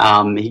me,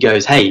 he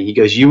goes,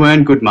 you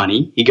earn good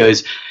money. He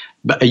goes,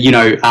 but,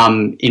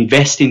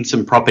 invest in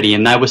some property.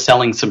 And they were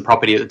selling some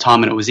property at the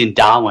time, and it was in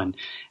Darwin.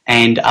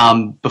 And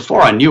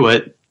before I knew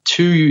it,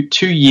 2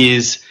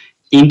 years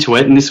into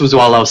it, and this was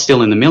while I was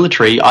still in the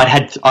military, I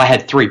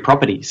had 3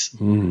 properties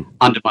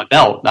under my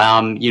belt,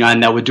 and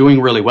they were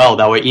doing really well.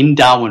 They were in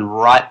Darwin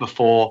right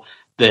before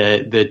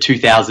the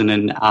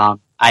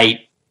 2008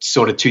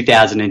 sort of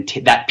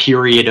 2010, that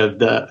period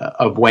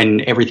of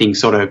when everything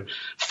sort of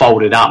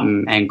folded up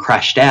and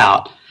crashed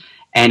out,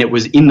 and it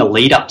was in the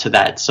lead up to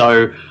that.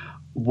 So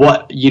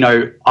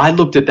I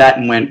looked at that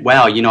and went,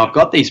 wow, I've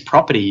got these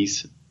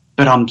properties,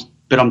 but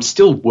I'm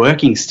still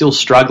working, still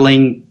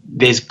struggling.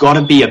 There's got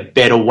to be a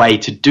better way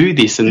to do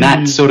this. And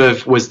that sort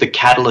of was the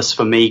catalyst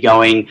for me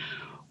going,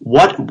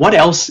 what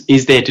else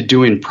is there to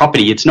do in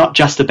property? It's not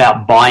just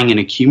about buying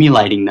and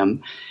accumulating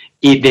them.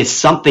 There's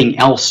something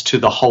else to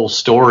the whole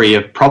story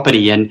of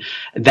property. And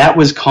that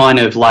was kind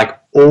of like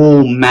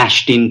all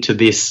mashed into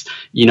this,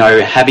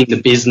 having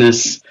the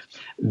business.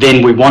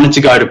 Then we wanted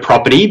to go to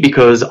property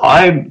because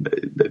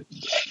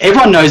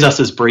everyone knows us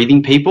as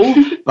breathing people.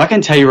 I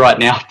can tell you right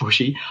now,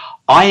 Bushy,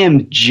 I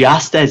am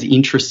just as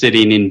interested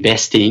in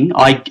investing.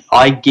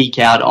 I geek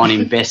out on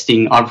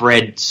investing. I've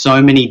read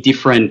so many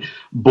different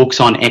books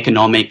on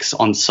economics,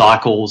 on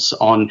cycles,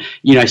 on,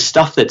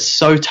 stuff that's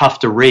so tough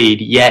to read,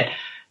 yet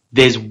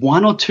there's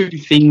 1 or 2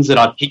 things that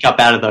I pick up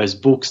out of those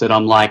books that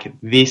I'm like,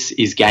 this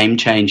is game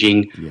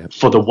changing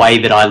for the way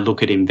that I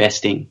look at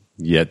investing.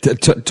 Yeah.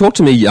 Talk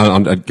to me,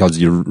 because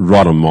you're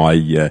right on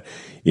my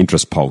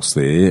interest pulse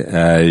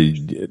there.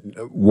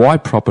 Why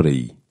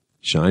property,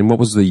 Shane? What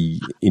was the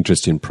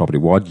interest in property?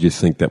 Why did you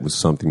think that was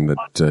something that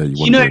you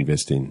wanted to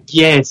invest in?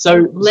 Yeah,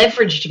 so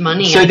leveraged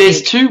money. So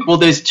there's two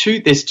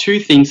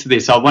things to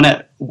this.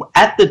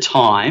 At the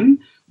time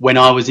when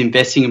I was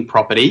investing in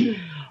property,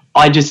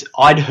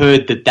 I'd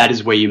heard that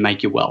is where you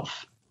make your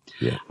wealth.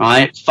 Yeah.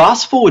 Right.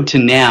 Fast forward to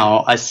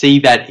now, I see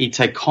that it's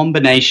a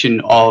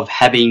combination of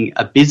having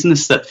a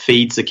business that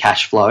feeds the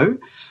cash flow.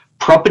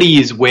 Property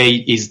is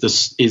really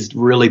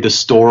the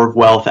store of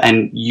wealth,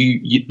 and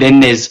then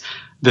there's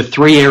the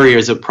 3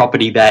 areas of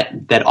property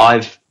that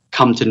I've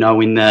come to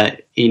know in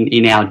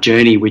our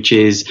journey, which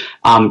is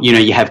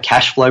you have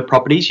cash flow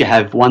properties, you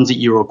have ones that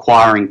you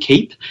acquire and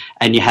keep,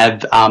 and you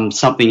have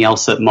something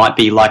else that might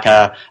be like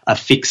a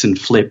fix and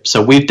flip.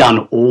 So we've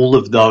done all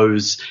of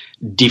those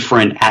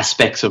different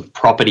aspects of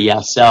property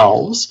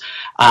ourselves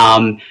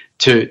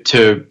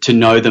to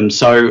know them.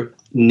 So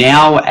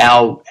now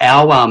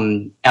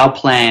our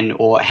plan,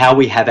 or how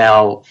we have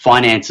our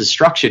finances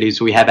structured,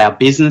 is we have our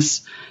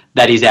business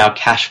that is our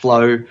cash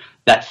flow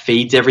that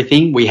feeds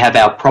everything. We have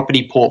our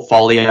property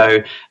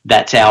portfolio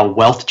that's our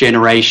wealth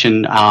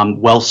generation,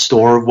 wealth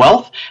store of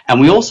wealth,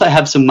 and we also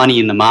have some money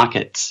in the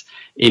markets.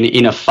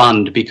 in a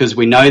fund, because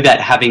we know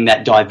that having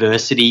that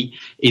diversity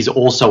is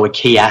also a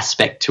key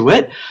aspect to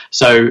it.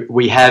 So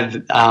we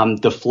have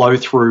the flow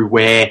through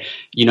where,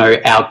 you know,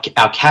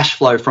 our cash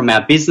flow from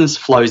our business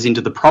flows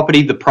into the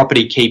property. The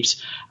property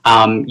keeps,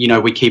 you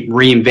know, we keep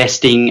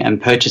reinvesting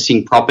and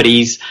purchasing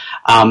properties.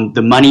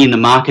 The money in the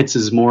markets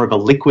is more of a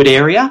liquid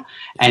area.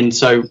 And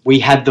so we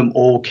have them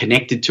all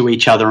connected to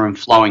each other and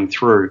flowing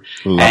through.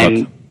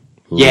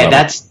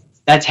 That's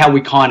how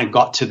we kind of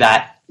got to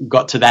that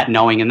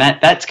knowing, and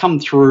that's come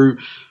through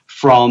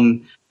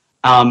from,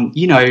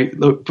 you know,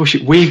 look,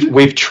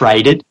 we've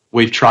traded,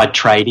 we've tried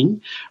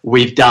trading,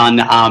 we've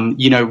done,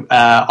 you know,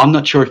 I'm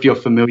not sure if you're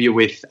familiar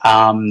with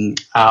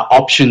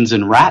options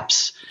and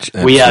wraps.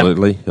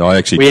 Absolutely. I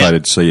actually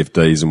traded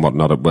CFDs and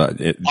whatnot, but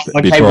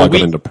before I got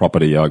into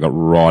property, I got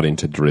right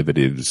into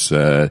derivatives,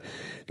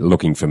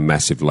 looking for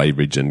massive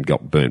leverage, and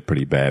got burnt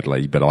pretty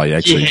badly. But I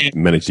actually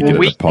managed to get a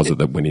deposit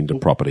that went into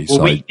property. Well,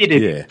 so we did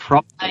it in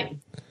property.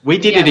 We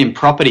did it in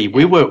property.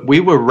 We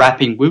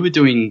were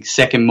doing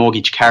second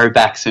mortgage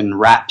carrybacks and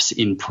wraps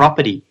in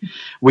property,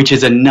 which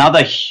is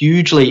another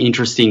hugely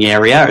interesting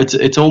area.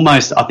 It's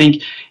almost, I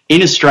think,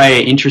 in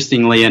Australia,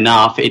 interestingly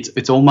enough,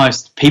 it's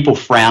almost, people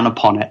frown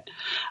upon it.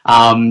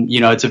 You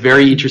know, it's a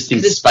very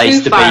interesting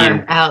space to be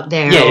in. Out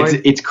there. Yeah,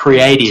 it's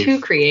creative. Too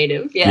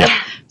creative. Yeah.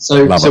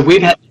 So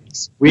we've had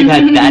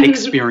that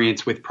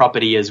experience with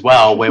property as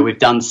well, where we've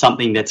done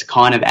something that's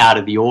kind of out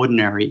of the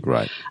ordinary.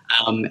 Right.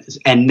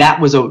 And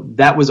that was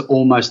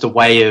almost a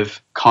way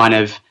of kind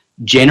of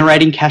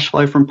generating cash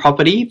flow from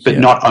property, but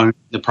not owning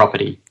the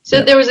property.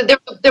 So there was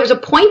a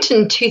point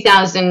in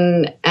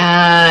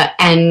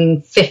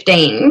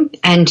 2015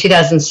 and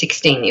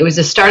 2016. It was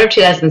the start of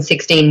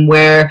 2016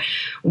 where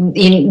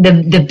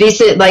the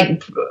business,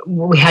 like,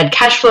 we had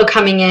cash flow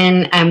coming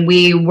in, and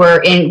we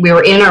were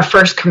in our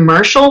first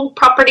commercial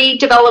property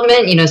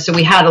development. You know, so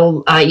we had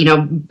you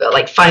know,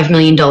 like $5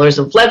 million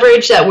of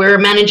leverage that we were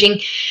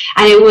managing,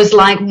 and it was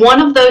like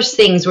one of those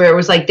things where it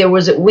was like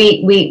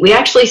we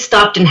actually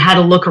stopped and had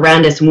a look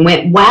around us and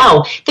went,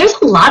 wow, there's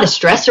a lot of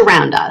stress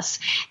around us.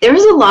 There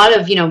was a lot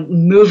of, you know,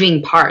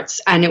 moving parts,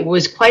 and it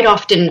was quite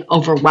often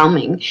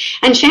overwhelming.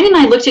 And Shane and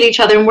I looked at each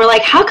other and we're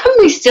like, how come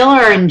we still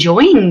are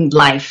enjoying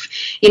life?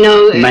 You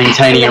know,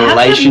 maintaining a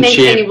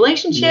relationship, you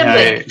know,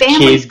 like,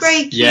 family's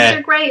great, kids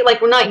are great. Like,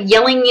 we're not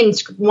yelling and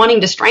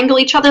wanting to strangle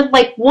each other.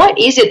 Like, what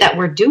is it that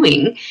we're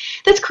doing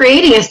that's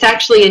creating us to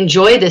actually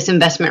enjoy this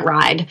investment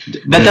ride?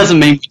 That doesn't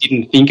mean we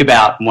didn't think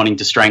about wanting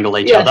to strangle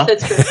each other.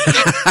 Yes,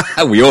 that's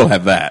true. We all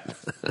have that.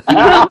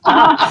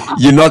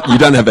 You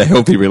don't have a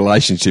healthy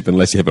relationship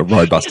unless you have a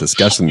robust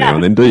discussion now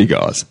and then, do you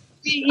guys?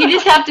 You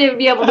just have to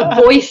be able to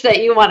voice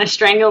that you want to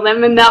strangle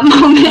them in that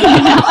moment. You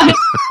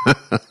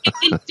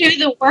know? Do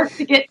the work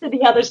to get to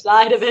the other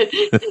side of it.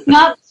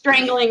 Not the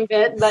strangling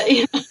bit, but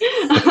you know.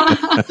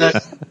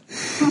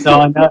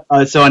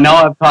 So I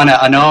know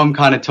I'm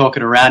kind of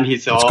talking around here.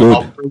 So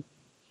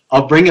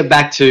I'll bring it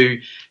back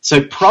to,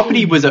 so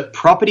property was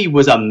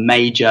a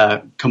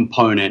major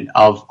component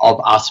of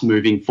us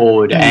moving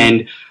forward.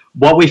 And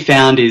what we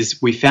found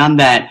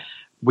that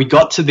we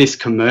got to this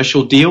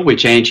commercial deal,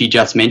 which Angie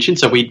just mentioned.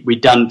 So we'd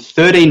done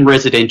 13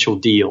 residential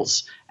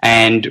deals,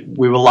 and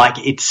we were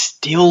like, it's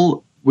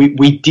still,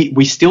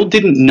 we still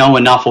didn't know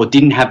enough, or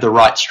didn't have the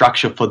right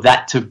structure for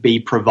that to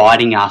be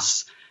providing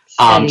us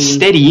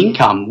steady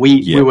income.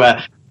 We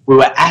were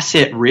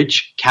asset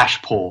rich, cash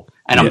poor,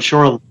 and I'm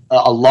sure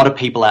a lot of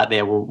people out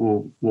there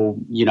will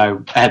you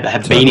know,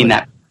 have been in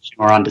that position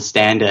or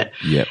understand it.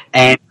 Yep.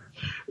 And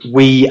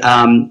we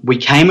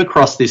came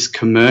across this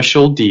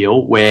commercial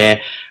deal where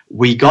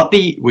we got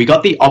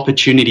the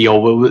opportunity,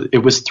 or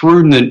it was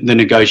through the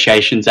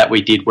negotiations that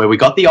we did, where we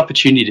got the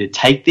opportunity to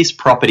take this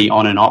property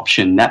on an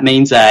option. That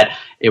means that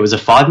it was a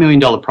 $5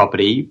 million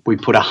property. We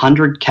put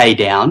 $100K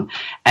down,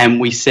 and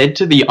we said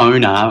to the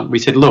owner, we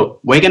said, look,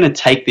 we're going to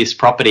take this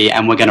property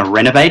and we're going to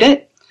renovate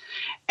it.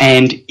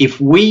 And if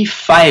we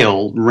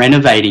fail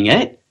renovating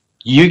it,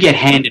 you get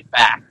handed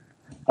back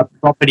a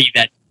property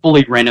that's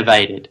fully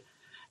renovated.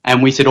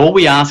 And we said, all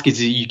we ask is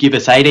that you give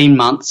us 18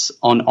 months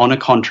on a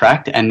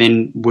contract, and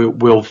then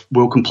we'll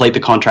complete the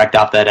contract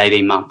after that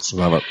 18 months.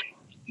 Love it.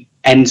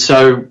 And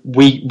so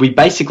we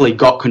basically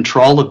got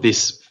control of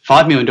this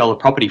 $5 million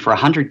property for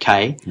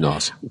 $100K.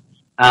 Nice.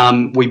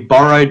 We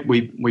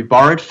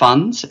borrowed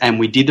funds, and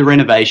we did the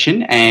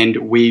renovation,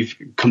 and we've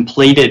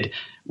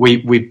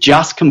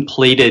just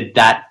completed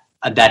that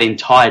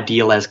entire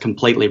deal as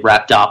completely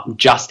wrapped up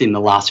just in the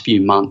last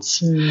few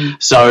months.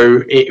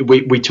 So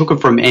we took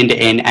it from end to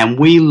end, and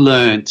we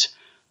learnt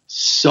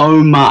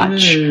so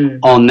much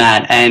on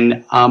that.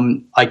 And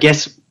I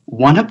guess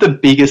one of the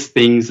biggest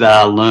things that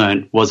I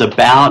learned was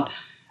about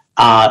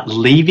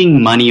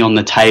leaving money on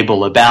the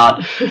table,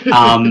 about,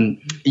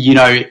 you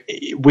know,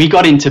 we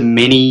got into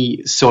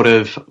many sort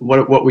of,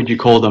 what would you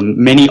call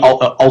them? Many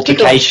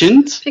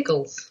altercations.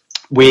 Pickles.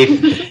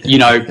 With, you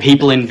know,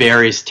 people in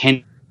various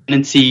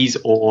tendencies,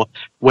 or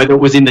whether it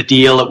was in the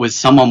deal, it was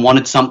someone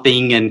wanted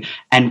something,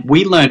 and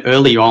we learned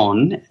early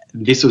on,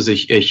 this was a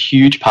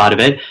huge part of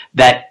it,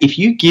 that if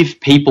you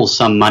give people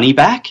some money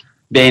back,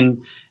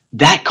 then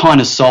that kind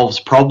of solves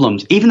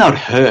problems, even though it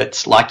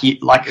hurts. Like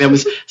there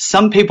was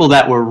some people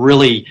that were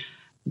really,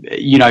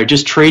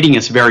 just treating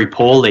us very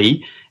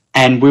poorly,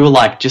 and we were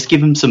like, just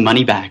give them some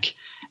money back.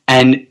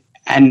 And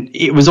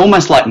it was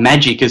almost like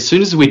magic. As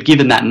soon as we'd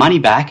given that money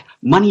back,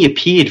 money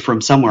appeared from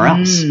somewhere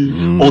else,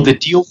 or the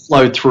deal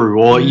flowed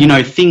through,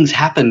 or, things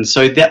happened.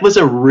 So that was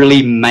a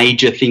really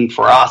major thing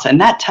for us.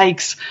 And that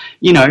takes,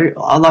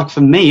 like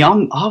for me, I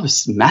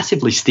was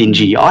massively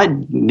stingy. I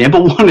never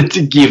wanted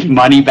to give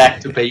money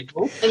back to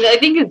people. And I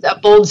think it's a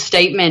bold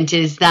statement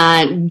is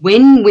that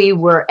when we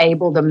were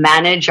able to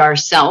manage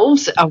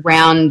ourselves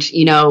around,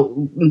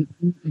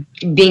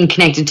 being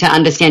connected to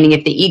understanding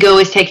if the ego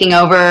is taking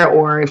over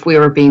or if we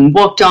were being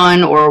walked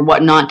on or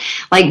whatnot,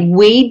 like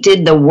we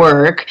did the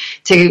work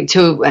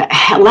to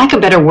lack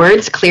of better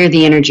words, clear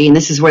the energy. And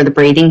this is where the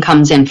breathing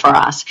comes in for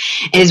us,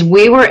 is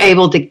we were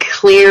able to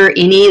clear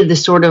any of the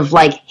sort of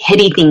like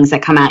heady things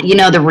that come out.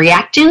 The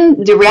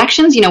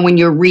reactions, when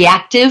you're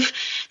reactive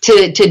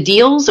to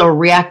deals or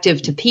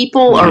reactive to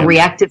people or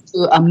reactive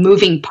to a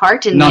moving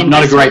part. In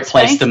not a great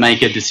place to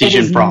make a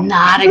decision from.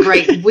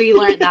 We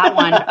learned that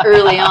one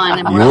early on,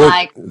 and we're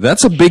like,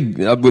 that's a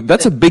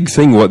big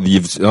thing. What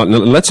you've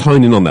let's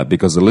hone in on that,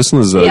 because the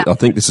listeners, I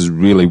think this is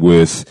really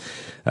worth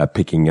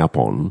picking up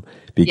on,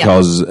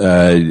 because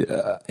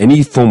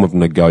any form of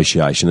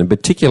negotiation, and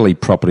particularly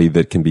property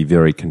that can be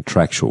very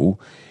contractual,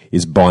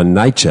 is by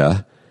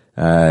nature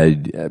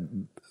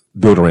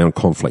built around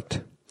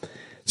conflict.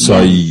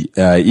 So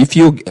if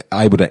you're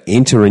able to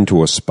enter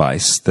into a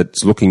space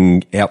that's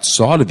looking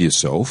outside of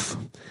yourself,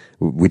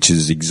 which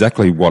is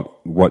exactly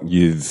what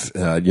you've,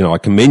 I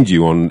commend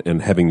you on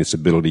and having this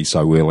ability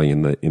so early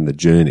in the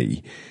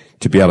journey,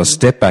 to be able to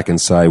step back and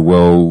say,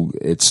 well,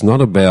 it's not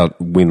about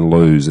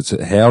win-lose. It's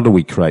how do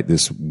we create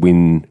this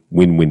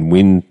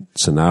win-win-win-win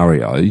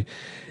scenario?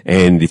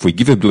 And if we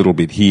give a little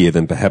bit here,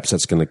 then perhaps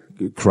that's going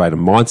to create a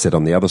mindset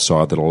on the other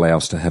side that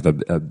allows us to have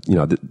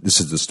this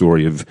is the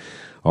story of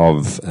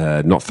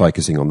not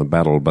focusing on the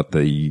battle, but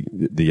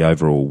the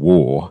overall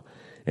war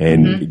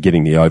and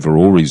getting the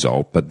overall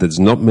result. But there's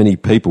not many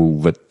people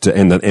that,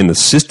 and the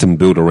system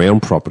built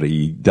around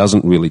property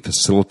doesn't really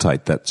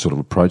facilitate that sort of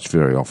approach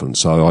very often.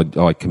 So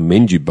I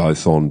commend you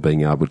both on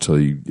being able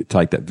to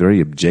take that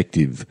very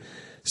objective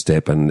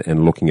step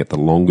and looking at the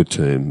longer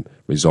term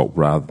result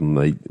rather than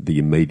the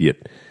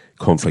immediate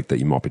conflict that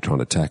you might be trying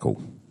to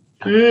tackle.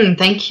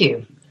 Thank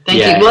you. Thank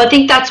you. Well, I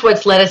think that's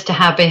what's led us to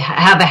have a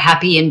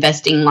happy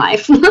investing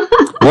life.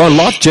 Well,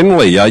 life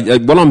generally,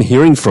 what I'm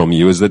hearing from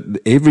you is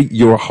that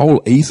your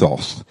whole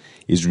ethos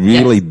is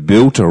really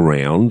built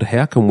around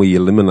how can we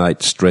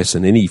eliminate stress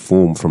in any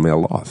form from our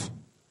life.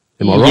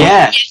 Am I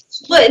right?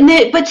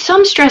 Yeah. But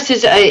some stress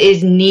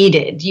is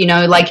needed.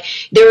 Like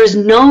there is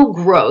no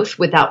growth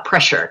without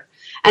pressure.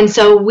 And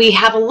so we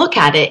have a look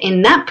at it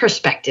in that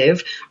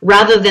perspective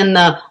rather than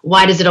the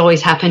why does it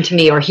always happen to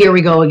me or here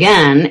we go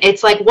again.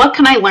 It's like, what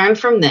can I learn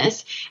from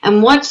this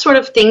and what sort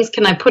of things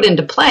can I put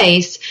into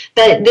place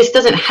that this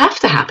doesn't have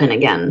to happen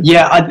again?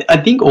 Yeah, I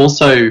think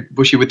also,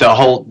 Bushy, with the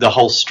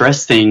whole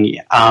stress thing,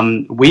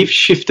 we've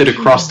shifted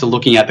across to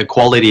looking at the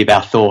quality of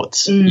our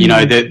thoughts.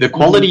 The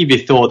quality of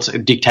your thoughts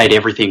dictate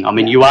everything. I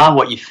mean, you are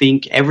what you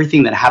think.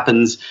 Everything that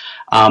happens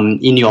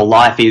in your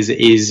life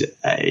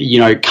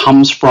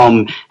comes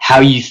from how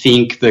you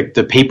think,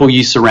 the people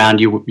you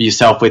surround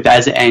yourself with.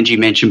 As Angie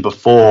mentioned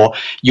before,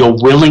 your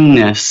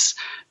willingness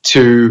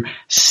to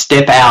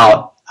step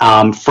out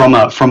from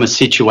a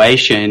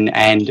situation,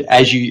 and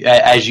as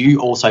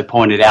you also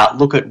pointed out,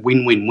 look at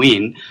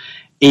win-win-win.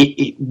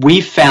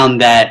 We've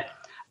found that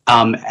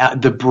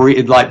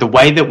the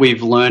way that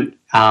we've learned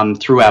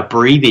through our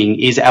breathing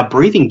is our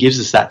breathing gives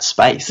us that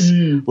space.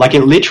 Like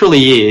it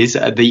literally is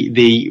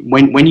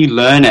when you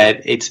learn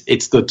it,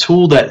 it's the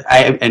tool that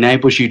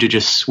enables you to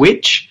just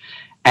switch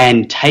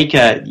and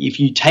if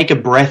you take a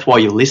breath while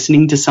you're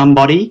listening to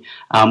somebody.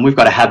 We've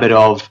got a habit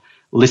of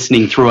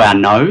listening through our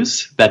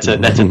nose. That's a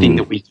thing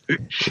that we do.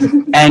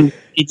 And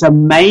it's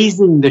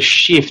amazing the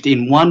shift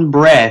in one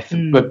breath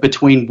but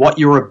between what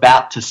you're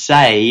about to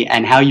say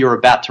and how you're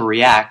about to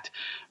react,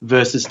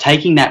 versus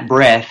taking that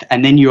breath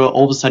and then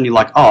all of a sudden you're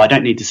like, oh, I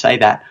don't need to say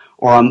that,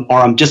 or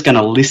I'm just going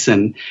to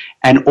listen,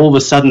 and all of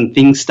a sudden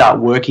things start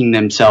working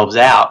themselves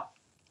out.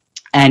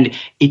 And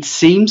it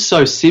seems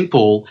so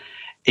simple.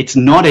 It's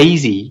not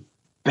easy,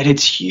 but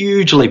it's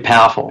hugely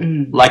powerful.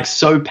 Like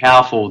so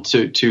powerful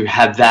to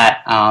have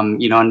that.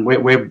 And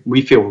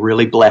we feel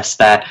really blessed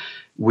that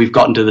we've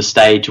gotten to the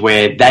stage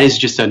where that is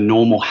just a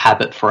normal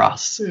habit for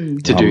us to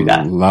do that.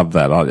 I love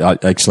that. I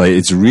actually,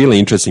 it's really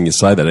interesting you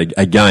say that.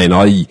 Again,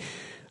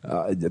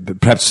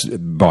 perhaps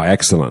by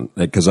accident,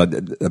 because a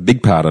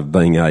big part of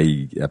being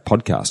a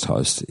podcast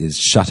host is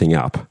shutting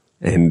up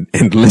and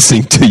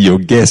listening to your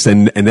guests.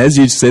 And as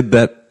you said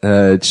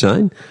that,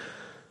 Shane,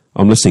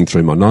 I'm listening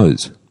through my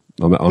nose.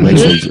 I'm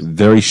actually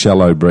very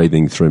shallow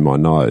breathing through my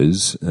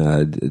nose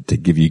to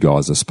give you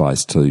guys a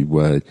space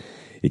to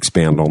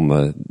expound on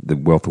the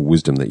wealth of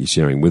wisdom that you're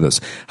sharing with us.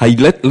 Hey,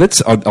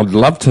 I'd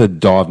love to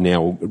dive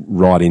now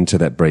right into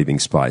that breathing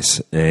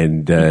space,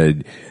 and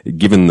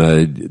given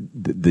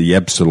the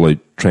absolute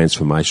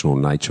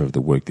transformational nature of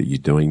the work that you're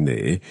doing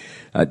there,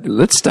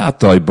 let's start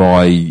though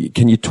by,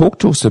 can you talk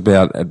to us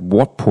about at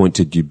what point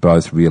did you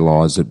both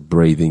realise that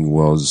breathing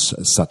was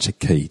such a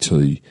key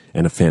to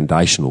and a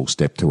foundational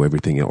step to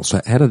everything else?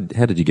 So how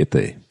did you get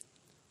there?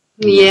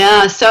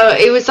 Yeah, so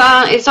it's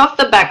off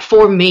the back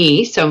for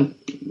me. So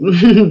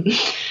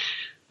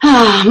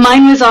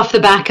mine was off the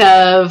back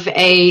of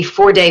a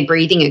 4-day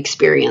breathing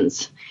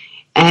experience.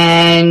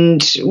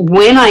 And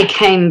when I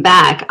came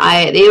back,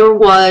 there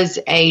was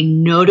a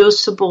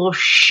noticeable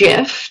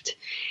shift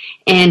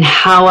in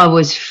how I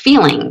was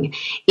feeling.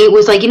 It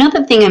was like,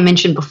 the thing I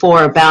mentioned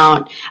before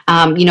about,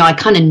 I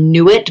kind of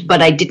knew it,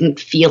 but I didn't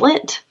feel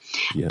it.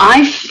 Yeah.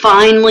 I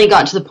finally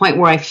got to the point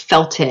where I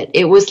felt it.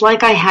 It was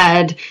like I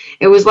had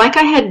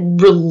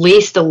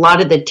released a lot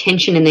of the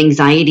tension and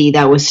anxiety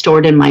that was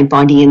stored in my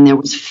body, and there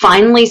was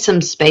finally some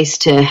space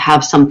to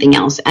have something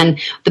else. And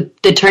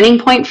the turning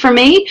point for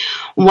me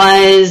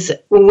was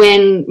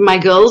when my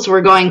girls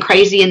were going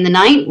crazy in the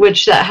night,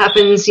 which that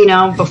happens,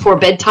 before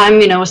bedtime,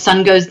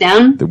 sun goes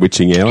down. The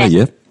witching hour,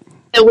 yeah.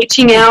 The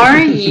witching hour,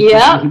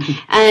 yeah,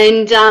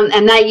 and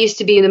that used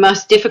to be the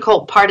most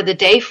difficult part of the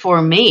day for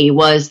me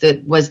was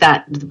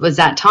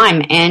that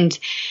time, and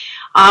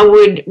I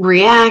would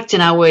react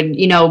and I would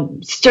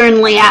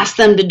sternly ask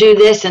them to do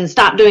this and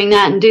stop doing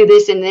that and do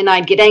this, and then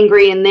I'd get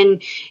angry, and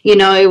then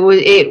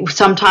it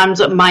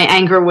sometimes my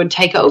anger would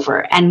take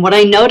over. And what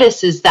I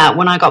noticed is that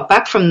when I got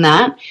back from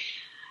that,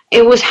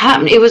 it was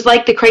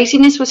like the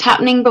craziness was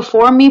happening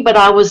before me, but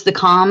I was the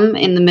calm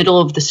in the middle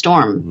of the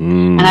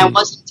storm, and I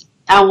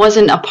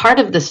wasn't a part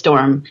of the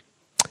storm.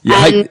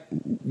 Yeah, hey,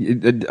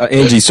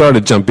 Angie, sorry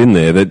to jump in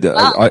there.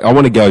 I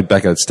want to go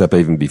back a step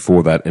even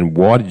before that. And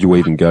why did you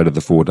even go to the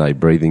 4-day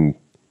breathing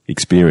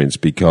experience?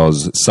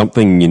 Because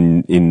something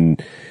in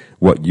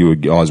what you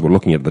guys were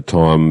looking at the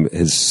time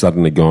has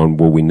suddenly gone,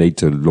 well, we need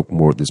to look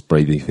more at this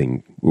breathing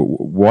thing.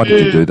 Why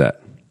did you do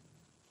that?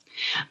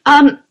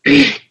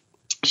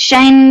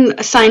 Shane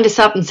signed us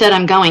up and said,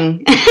 I'm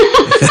going.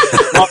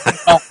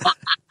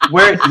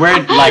 Where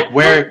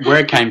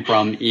it came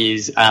from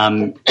is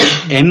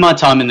in my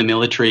time in the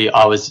military,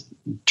 I was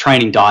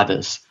training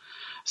divers.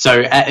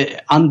 So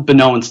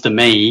unbeknownst to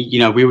me,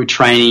 we were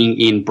training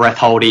in breath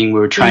holding, we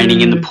were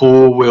training in the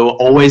pool, we were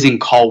always in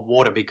cold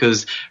water,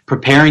 because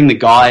preparing the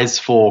guys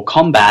for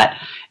combat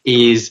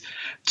is,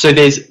 so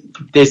there's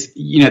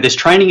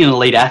training an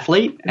elite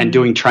athlete and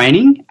doing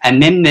training,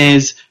 and then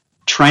there's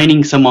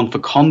training someone for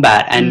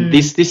combat, and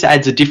this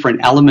adds a different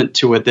element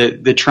to it.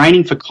 The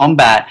training for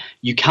combat,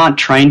 you can't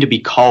train to be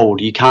cold,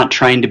 you can't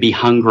train to be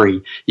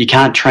hungry, you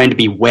can't train to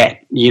be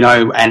wet,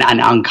 and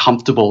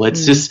uncomfortable.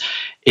 It's just,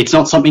 it's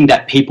not something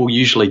that people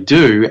usually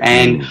do.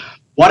 And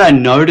what I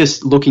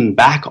noticed looking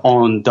back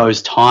on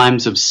those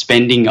times of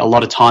spending a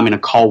lot of time in a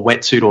cold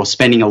wetsuit or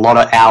spending a lot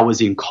of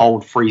hours in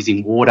cold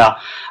freezing water,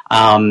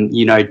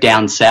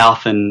 down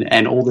south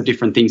and all the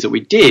different things that we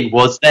did,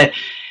 was that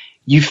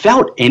you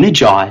felt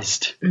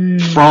energized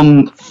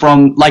from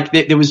like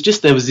there was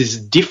this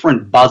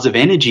different buzz of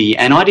energy,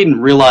 and I didn't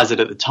realize it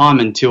at the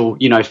time until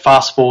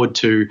fast forward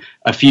to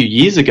a few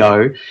years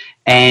ago,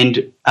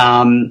 and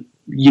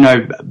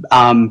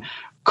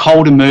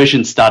cold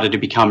immersion started to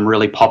become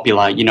really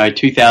popular.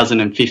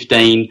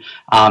 2015,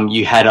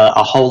 you had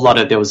a whole lot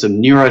of, there was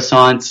some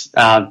neuroscience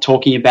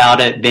talking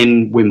about it.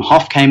 Then Wim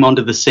Hof came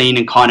onto the scene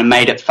and kind of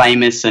made it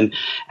famous, and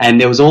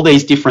there was all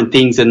these different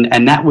things,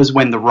 and that was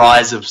when the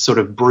rise of sort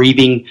of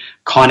breathing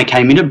kind of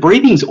came in.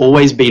 Breathing's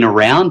always been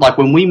around. Like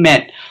when we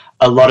met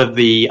a lot of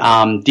the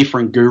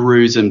different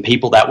gurus and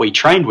people that we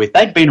trained with,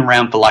 they'd been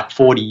around for like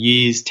 40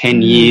 years,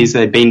 10 years.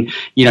 They'd been,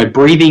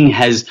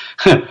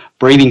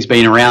 breathing's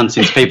been around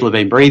since people have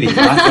been breathing,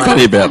 right?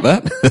 Funny about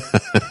that.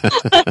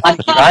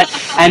 Right?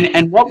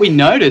 And what we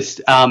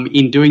noticed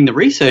in doing the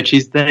research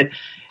is that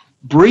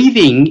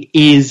breathing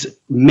is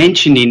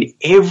mentioned in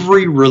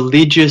every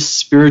religious,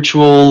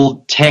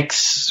 spiritual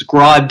text,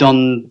 scribed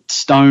on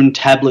stone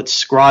tablets,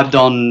 scribed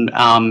on,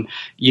 on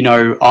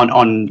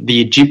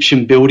the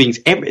Egyptian buildings.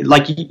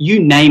 You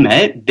name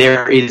it,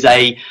 there's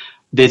a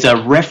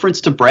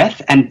reference to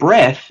breath, and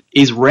breath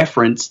is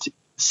referenced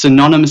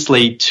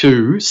synonymously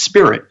to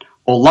spirit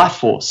or life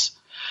force.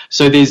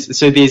 So there's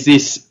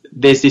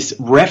this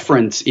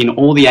reference in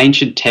all the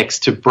ancient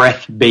texts to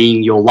breath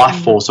being your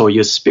life force or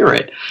your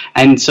spirit.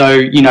 And so,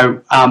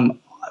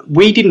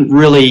 we didn't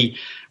really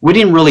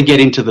get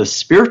into the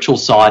spiritual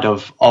side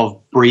of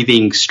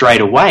breathing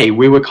straight away.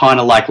 We were kind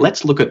of like,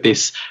 let's look at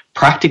this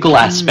practical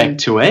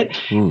aspect to it.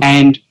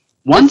 And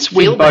once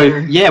we'd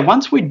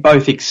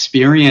both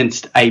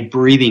experienced a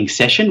breathing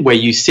session where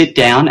you sit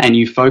down and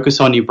you focus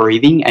on your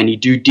breathing and you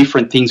do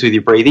different things with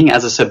your breathing,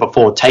 as I said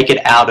before, take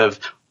it out of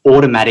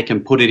automatic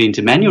and put it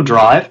into manual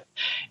drive,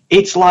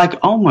 it's like,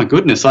 oh my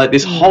goodness, like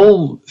this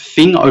whole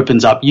thing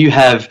opens up. You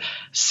have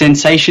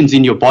sensations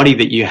in your body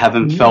that you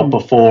haven't felt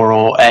before,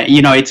 or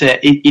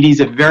it is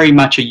a very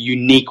much a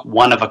unique,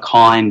 one of a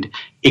kind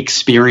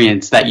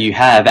experience that you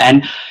have,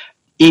 and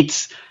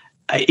it's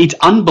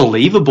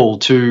unbelievable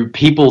to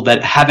people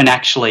that haven't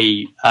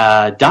actually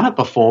done it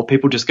before.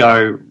 People just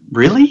go,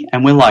 really?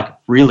 And we're like,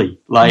 really?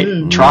 Like,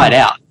 try it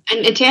out.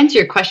 And to answer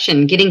your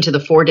question, getting to the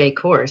 4-day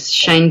course,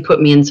 Shane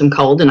put me in some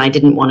cold, and I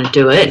didn't want to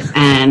do it.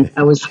 And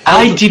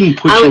I didn't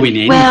put you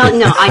in. Well,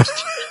 no,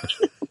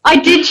 I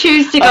did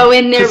choose to go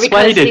in there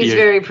because he's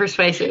very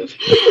persuasive.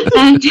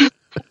 And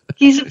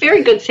he's a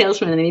very good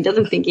salesman, and he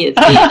doesn't think he is.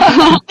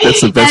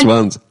 That's the best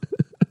ones.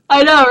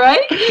 I know,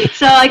 right?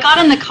 So I got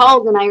in the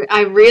cold, and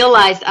I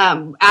realized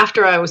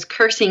after I was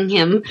cursing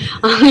him,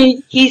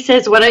 he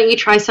says, why don't you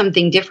try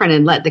something different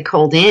and let the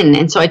cold in?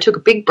 And so I took a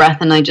big breath,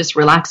 and I just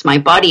relaxed my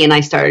body, and I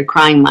started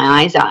crying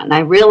my eyes out. And I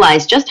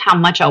realized just how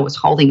much I was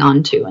holding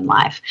on to in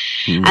life.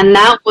 And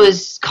that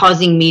was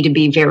causing me to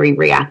be very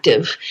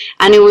reactive.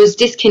 And it was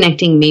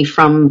disconnecting me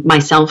from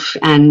myself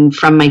and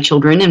from my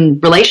children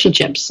and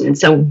relationships. And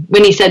so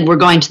when he said, we're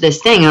going to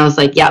this thing, I was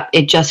like, yep,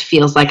 it just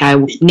feels like I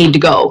need to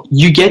go.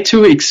 You get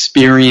to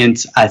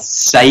experience a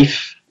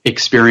safe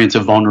experience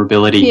of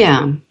vulnerability,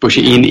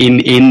 Bushy,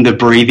 in the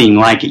breathing,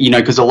 like,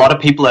 because a lot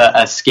of people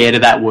are scared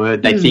of that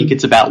word. They think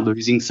it's about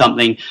losing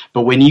something,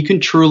 but when you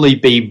can truly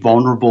be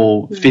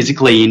vulnerable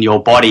physically in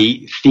your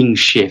body, things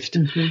shift,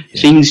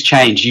 things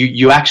change.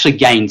 You actually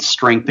gain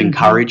strength and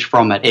courage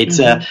from it. It's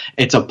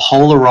a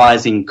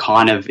polarizing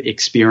kind of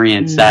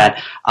experience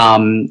that,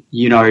 and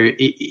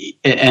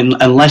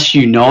unless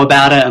you know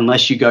about it,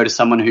 unless you go to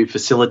someone who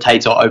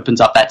facilitates or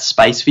opens up that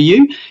space for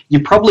you, you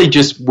probably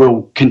just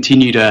will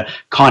continue to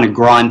kind of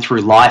grind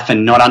through life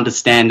and not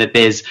understand that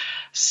there's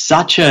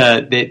such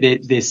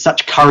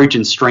courage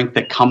and strength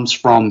that comes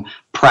from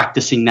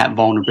practicing that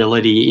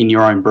vulnerability in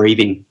your own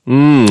breathing.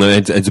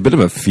 It's a bit of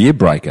a fear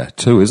breaker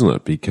too, isn't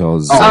it?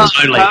 Because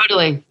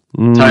totally.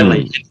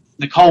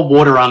 The cold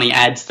water only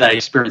adds that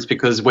experience,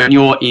 because when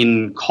you're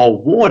in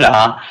cold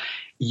water,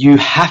 you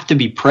have to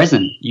be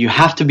present. You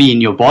have to be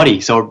in your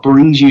body, so it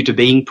brings you to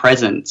being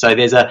present. So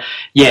there's a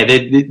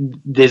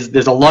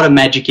lot of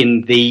magic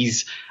in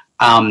these.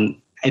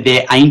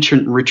 They're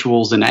ancient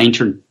rituals and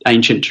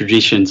ancient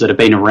traditions that have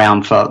been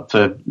around for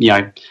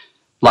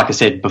like I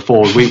said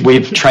before,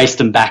 we've traced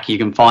them back. You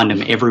can find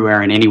them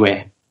everywhere and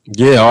anywhere.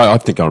 Yeah, I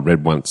think I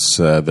read once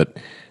that,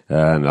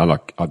 and I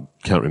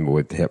can't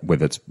remember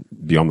whether it's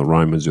beyond the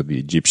Romans or the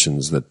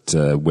Egyptians, that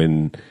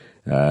when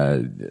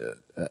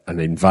an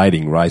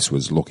invading race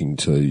was looking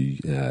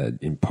to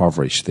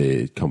impoverish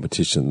their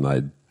competition,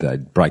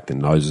 they'd break the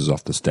noses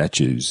off the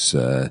statues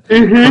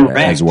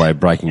as a way of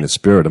breaking the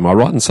spirit. Am I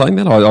right in saying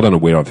that? I don't know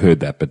where I've heard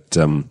that, but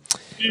and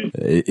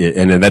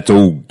that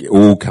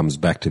all comes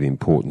back to the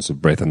importance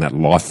of breath and that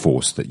life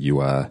force that you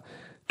are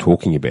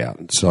talking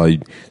about. So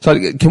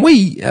can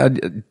we,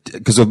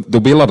 because there'll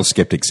be a lot of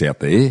skeptics out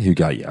there who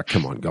go, yeah,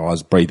 come on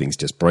guys, breathing's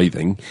just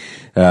breathing.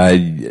 Are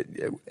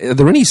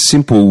there any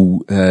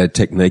simple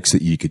techniques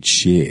that you could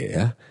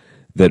share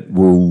that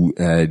will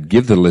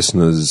give the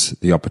listeners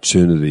the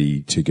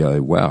opportunity to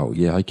go, wow,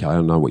 yeah, okay, I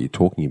know what you're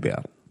talking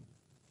about?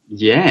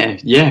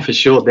 Yeah, for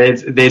sure.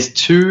 There's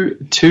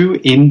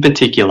two in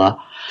particular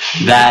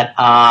that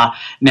are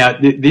now.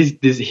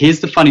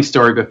 Here's the funny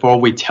story before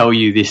we tell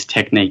you this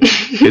technique,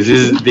 because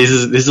this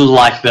is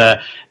like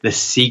the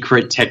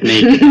secret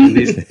technique. And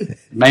this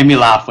made me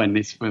laugh when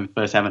it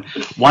first happened.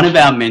 One of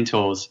our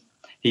mentors,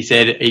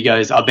 he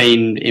goes, I've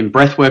been in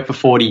breath work for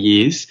 40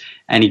 years,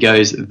 and he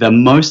goes, the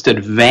most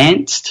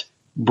advanced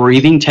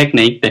breathing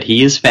technique that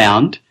he has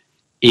found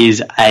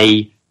is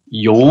a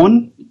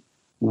yawn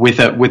with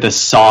a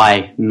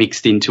sigh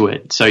mixed into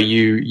it. So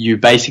you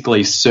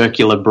basically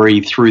circular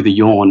breathe through the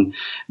yawn.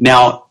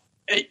 Now,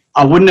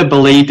 I wouldn't have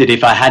believed it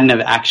if I hadn't have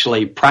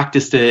actually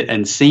practiced it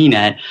and seen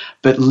it,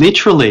 but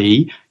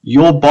literally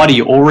your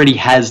body already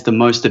has the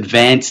most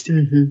advanced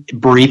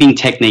breathing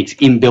techniques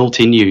inbuilt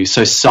in you.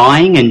 So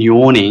sighing and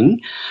yawning,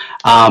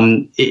 we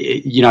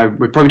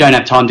probably don't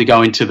have time to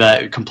go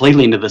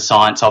completely into the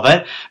science of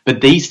it,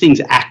 but these things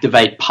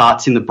activate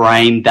parts in the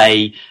brain.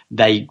 They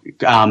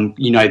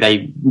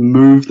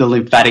move the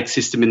lymphatic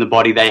system in the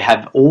body. They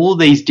have all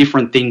these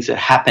different things that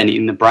happen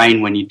in the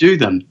brain when you do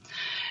them.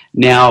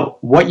 Now,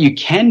 what you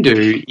can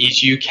do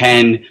is you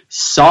can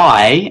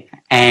sigh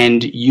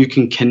and you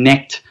can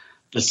connect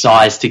the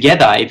sighs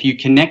together. If you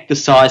connect the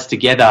sighs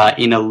together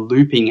in a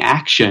looping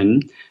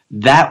action,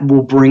 that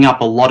will bring up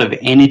a lot of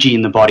energy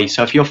in the body.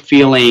 So if you're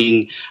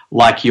feeling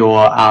like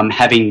you're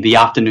having the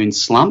afternoon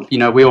slump,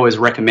 we always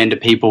recommend to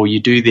people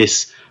you do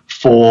this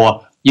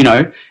for,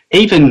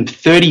 even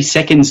 30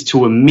 seconds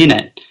to a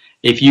minute.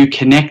 If you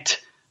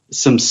connect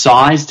some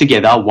sighs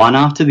together, one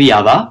after the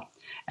other,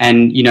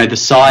 and, the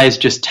sigh is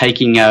just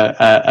taking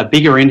a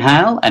bigger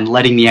inhale and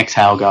letting the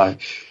exhale go.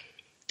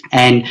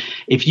 And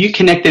if you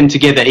connect them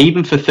together,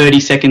 even for 30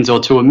 seconds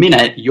or to a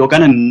minute, you're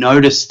going to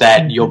notice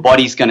that your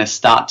body's going to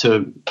start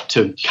to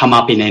come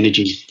up in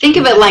energy. Think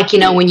of it like,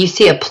 when you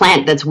see a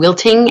plant that's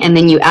wilting and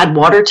then you add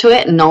water to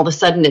it and all of a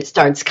sudden it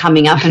starts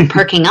coming up and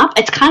perking up.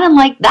 It's kind of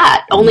like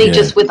that, only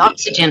just with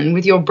oxygen,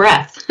 with your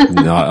breath.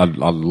 No, I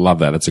love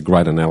that. It's a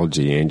great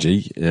analogy,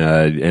 Angie.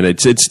 And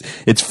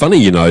it's funny,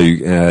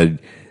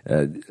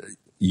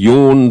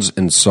 yawns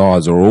and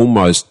sighs are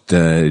almost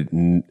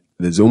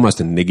there's almost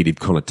a negative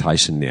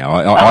connotation now.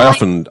 I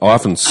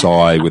often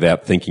sigh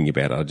without thinking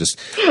about it. I just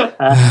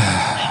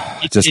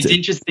it's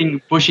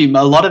interesting, Bushy.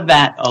 A lot of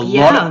that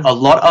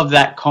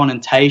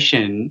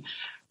connotation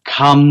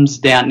comes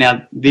down.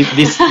 Now,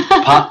 this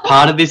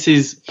part of this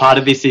is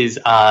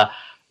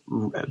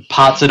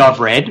parts that I've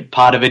read.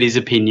 Part of it is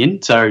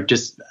opinion. So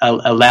just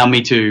allow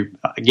me to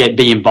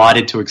be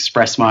invited to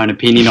express my own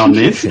opinion on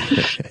this.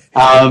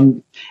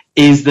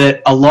 Is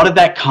that a lot of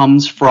that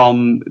comes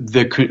from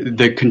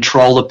the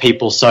control of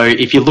people. So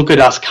if you look at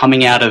us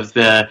coming out of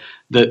the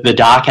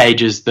dark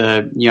ages,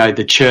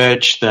 the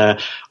church,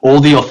 all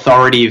the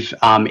authoritative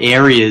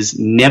areas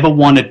never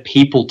wanted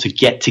people to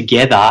get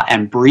together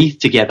and breathe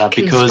together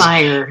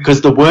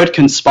because the word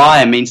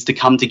conspire means to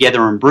come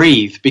together and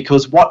breathe.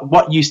 Because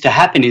what used to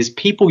happen is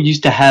people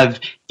used to have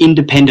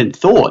independent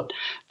thought.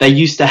 They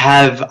used to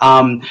have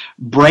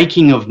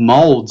breaking of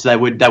molds. They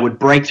would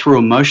break through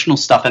emotional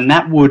stuff, and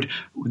that would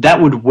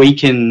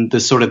weaken the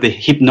sort of the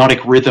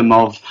hypnotic rhythm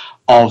of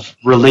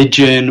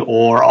religion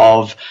or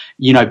of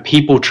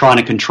people trying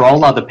to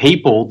control other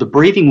people. The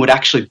breathing would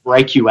actually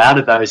break you out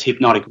of those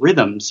hypnotic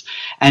rhythms,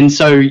 and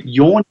so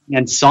yawning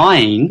and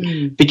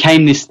sighing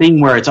became this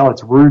thing where it's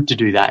rude to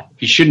do that.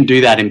 You shouldn't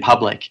do that in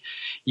public.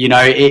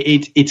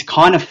 It's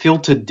kind of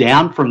filtered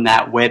down from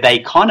that, where they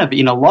kind of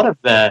in a lot of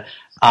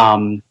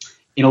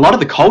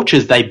the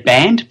cultures, they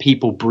banned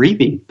people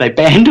breathing. They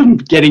banned them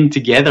getting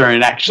together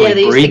and actually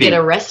breathing. Yeah, they used to get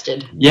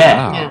arrested.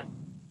 Yeah.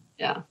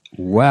 Yeah.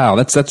 Wow,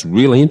 that's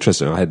really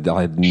interesting. I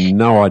had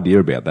no idea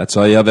about that.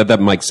 So yeah, that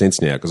makes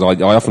sense now, because I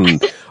often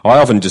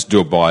just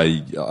do it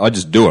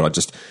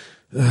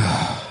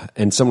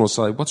and someone will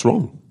say, "What's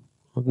wrong?"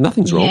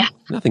 Nothing's wrong.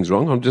 Nothing's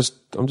wrong. I'm just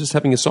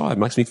having a sigh. It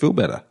makes me feel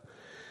better.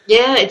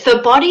 Yeah, it's the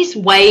body's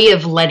way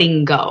of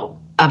letting go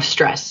of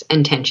stress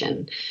and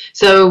tension.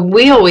 So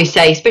we always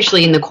say,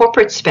 especially in the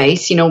corporate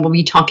space, we'll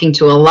be talking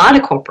to a lot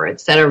of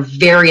corporates that are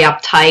very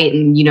uptight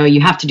and,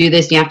 you have to do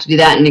this, and you have to do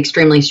that, and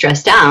extremely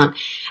stressed out.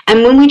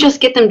 And when we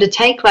just get them to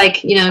take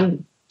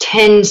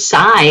 10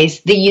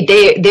 sighs,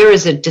 there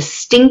is a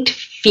distinct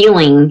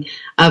feeling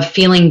of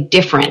feeling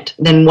different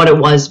than what it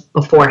was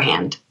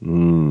beforehand.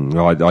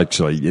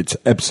 It's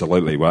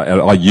absolutely.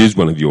 Well, I used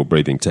one of your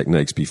breathing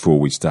techniques before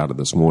we started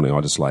this morning.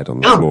 I just laid on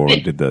the floor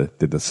and did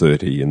the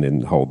 30 and then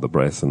hold the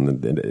breath,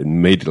 and then it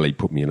immediately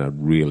put me in a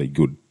really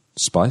good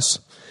space.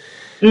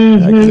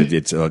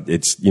 Let's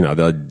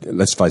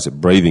face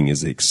it, breathing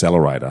is the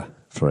accelerator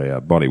for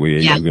our body.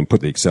 We can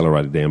put the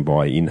accelerator down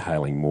by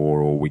inhaling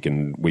more, or we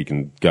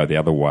can go the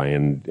other way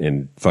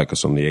and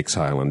focus on the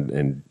exhale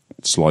and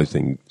slows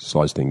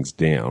things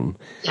down.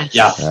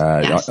 Yes.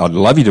 I'd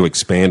love you to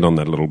expand on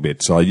that a little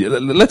bit. So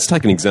let's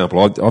take an example.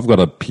 I've got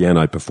a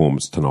piano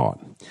performance tonight,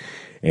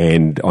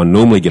 and I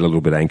normally get a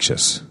little bit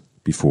anxious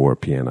before a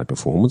piano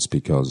performance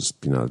because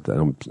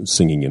I'm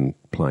singing and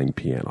playing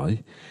piano.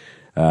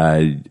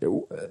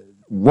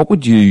 What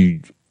would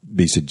you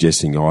be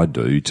suggesting I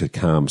do to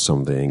calm some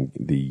of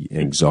the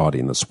anxiety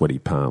and the sweaty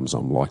palms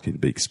I'm likely to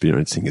be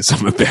experiencing as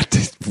I'm about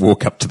to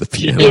walk up to the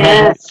piano?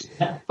 Yes.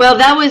 Well,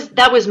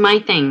 that was my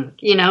thing,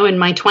 in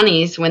my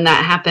 20s when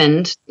that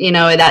happened,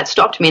 that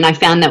stopped me. And I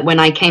found that when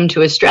I came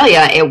to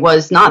Australia, it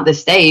was not the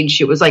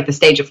stage, it was like the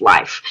stage of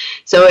life.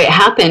 So it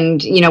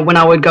happened, when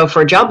I would go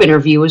for a job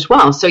interview as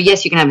well. So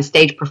yes, you can have a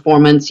stage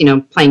performance,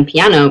 playing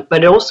piano,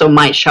 but it also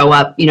might show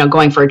up,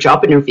 going for a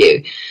job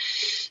interview.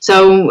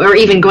 So, or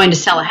even going to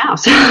sell a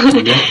house.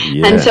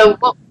 And so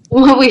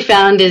what we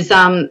found is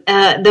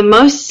the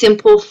most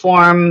simple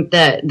form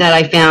that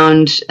I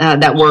found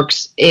that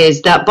works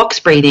is that box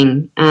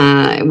breathing,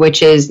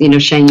 which is,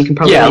 Shane, you can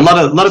probably a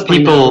lot of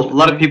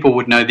people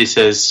would know this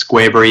as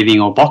square breathing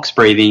or box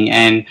breathing.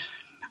 And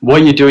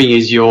what you're doing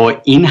is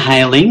you're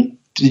inhaling.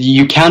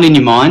 You count in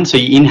your mind, so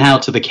you inhale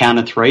to the count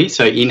of 3.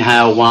 So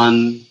inhale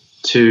 1,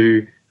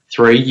 2,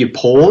 3. You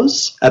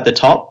pause at the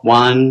top.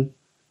 1,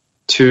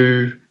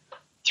 2,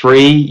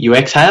 3, you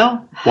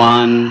exhale.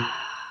 1,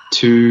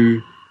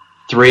 2,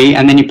 3,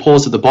 and then you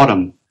pause at the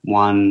bottom.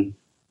 1,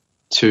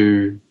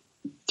 2,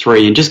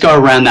 3, and just go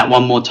around that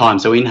one more time.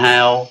 So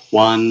inhale,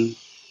 1,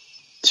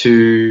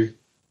 2,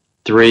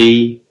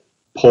 3,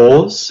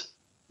 pause.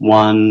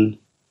 1,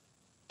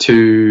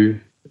 2,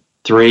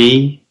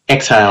 3,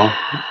 exhale.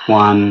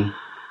 1,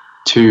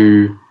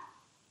 2,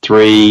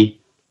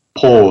 3,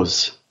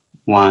 pause.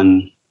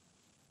 1,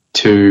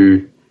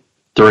 2,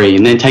 3,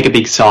 and then take a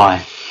big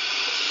sigh.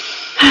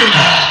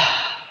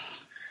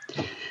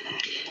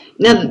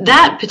 Now,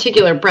 that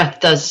particular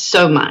breath does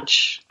so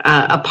much,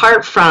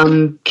 apart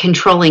from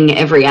controlling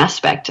every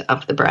aspect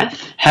of the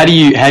breath. How do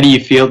you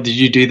feel? Did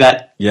you do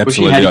that? Yeah,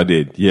 absolutely, I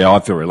did. Yeah, I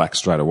feel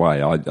relaxed straight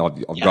away. I've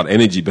got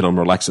energy, but I'm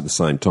relaxed at the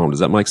same time. Does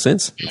that make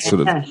sense? It's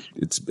sort of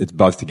it's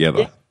both together.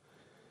 Yeah.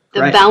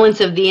 The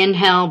balance of the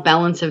inhale,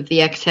 balance of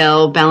the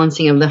exhale,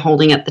 balancing of the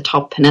holding at the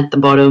top and at the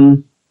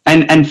bottom.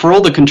 And for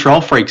all the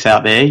control freaks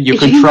out there, you're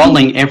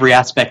controlling every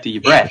aspect of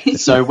your breath.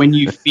 So when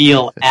you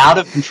feel out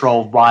of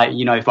control by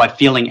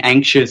feeling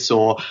anxious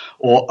or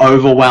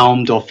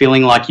overwhelmed or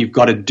feeling like you've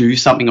got to do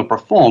something or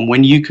perform,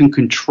 when you can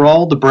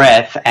control the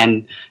breath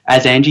and,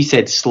 as Angie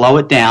said, slow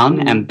it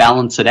down and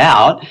balance it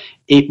out,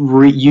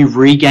 you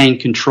regain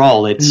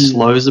control. It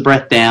slows the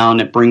breath down.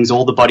 It brings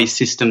all the body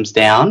systems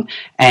down.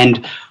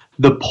 And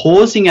the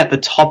pausing at the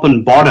top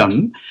and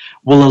bottom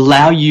will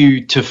allow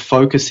you to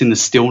focus in the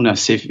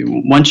stillness.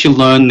 Once you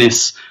learn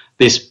this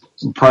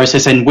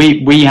process, and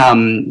we have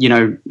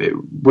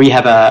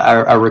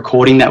a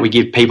recording that we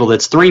give people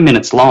that's 3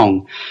 minutes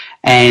long,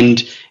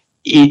 and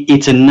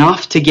it's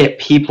enough to get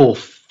people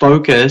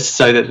focused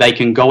so that they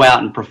can go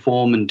out and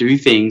perform and do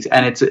things.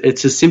 And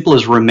it's as simple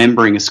as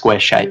remembering a square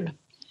shape.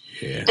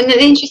 Yeah. And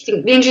the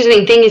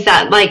interesting thing is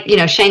that, like,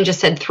 Shane just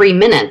said 3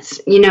 minutes.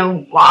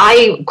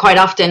 I quite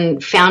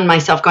often found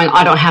myself going,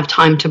 I don't have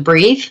time to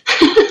breathe.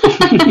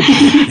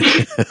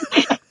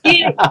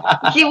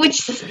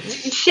 Which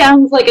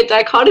sounds like a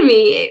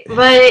dichotomy,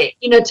 but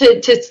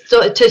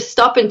to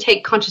stop and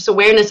take conscious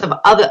awareness of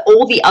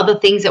all the other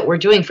things that we're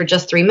doing for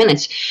just 3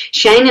 minutes.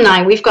 Shane and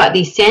I, we've got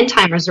these sand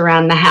timers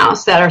around the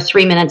house that are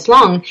 3 minutes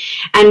long,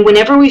 and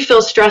whenever we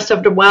feel stressed,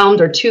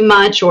 overwhelmed, or too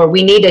much, or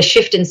we need a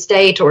shift in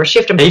state or a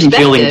shift in perspective, even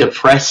feeling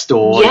depressed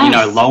or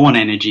low on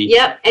energy.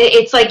 Yep,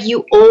 it's like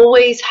you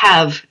always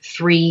have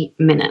 3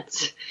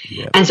 minutes.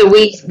 Yeah. And so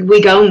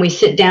we go and we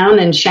sit down,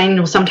 and Shane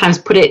will sometimes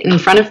put it in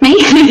front of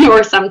me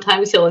or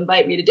sometimes he'll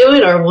invite me to do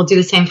it, or we'll do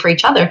the same for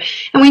each other.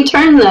 And we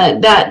turn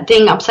that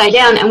thing upside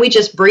down and we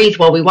just breathe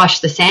while we wash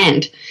the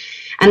sand.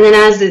 And then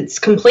as it's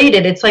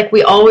completed, it's like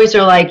we always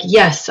are like,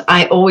 yes,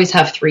 I always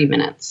have 3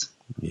 minutes.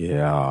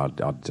 Yeah,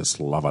 I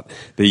just love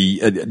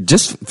it.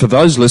 Just for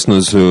those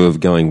listeners who are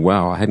going,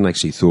 wow, I hadn't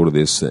actually thought of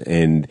this,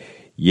 and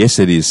yes,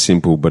 it is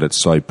simple, but it's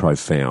so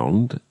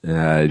profound.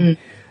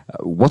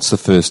 What's the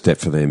first step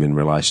for them in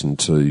relation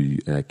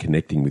to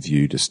connecting with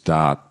you to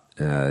start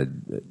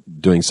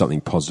doing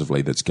something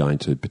positively that's going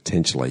to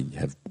potentially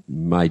have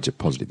major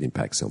positive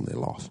impacts on their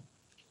life?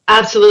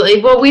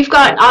 Absolutely. Well, we've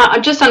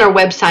got, just on our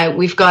website,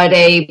 we've got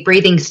a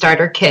breathing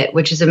starter kit,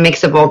 which is a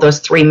mix of all those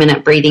 3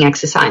 minute breathing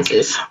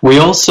exercises. We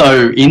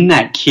also, in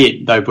that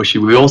kit though, Bushy,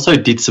 we also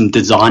did some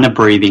designer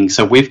breathing.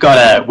 So we've got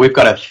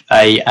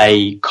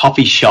a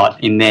coffee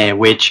shot in there,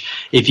 which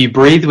if you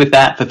breathe with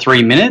that for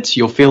 3 minutes,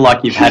 you'll feel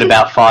like you've had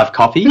about 5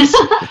 coffees.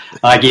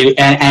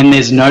 And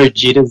there's no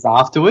jitters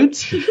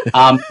afterwards.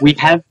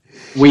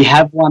 We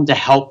have one to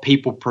help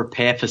people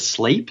prepare for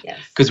sleep,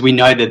 because we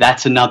know that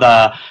that's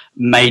another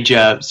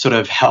major sort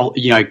of health,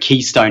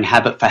 keystone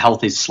habit for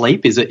health is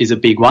sleep is a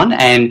big one,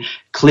 and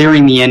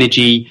clearing the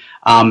energy,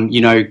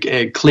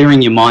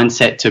 clearing your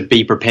mindset to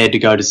be prepared to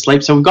go to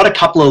sleep. So we've got a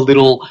couple of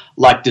little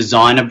like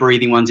designer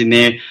breathing ones in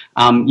there.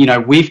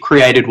 We've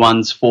created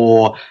ones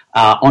for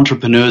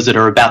entrepreneurs that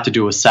are about to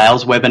do a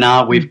sales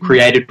webinar. We've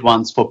created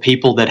ones for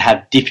people that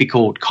have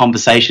difficult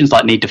conversations,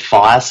 like need to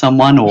fire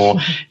someone or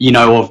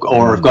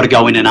have got to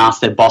go in and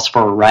ask their boss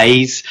for a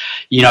raise,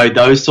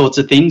 those sorts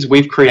of things.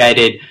 We've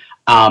created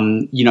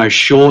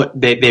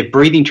they're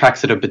breathing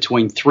tracks that are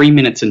between 3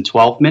 minutes and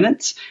 12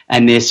 minutes,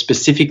 and they're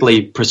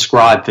specifically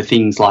prescribed for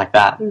things like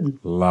that.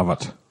 Love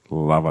it.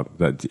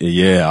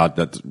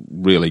 That's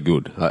really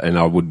good. And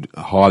I would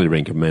highly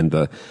recommend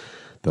the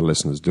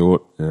listeners do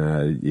it.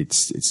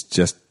 It's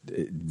just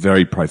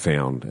very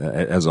profound.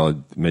 As I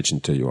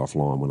mentioned to you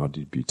offline when I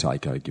did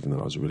Buteyko, given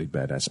that I was a really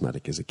bad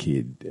asthmatic as a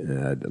kid,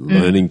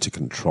 learning to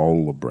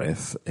control the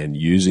breath and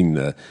using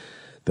the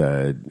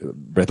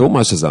breath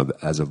almost as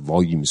a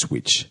volume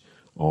switch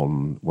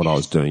on what I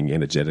was doing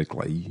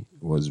energetically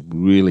was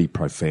really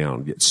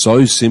profound. It's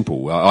so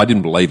simple. I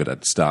didn't believe it to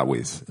start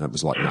with. It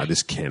was like, no,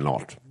 this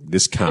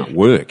can't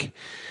work.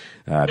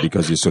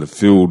 Because you're sort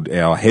of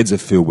our heads are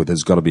filled with,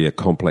 there's got to be a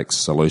complex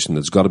solution.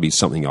 There's got to be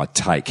something I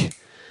take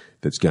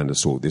that's going to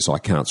sort this. I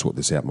can't sort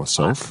this out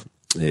myself.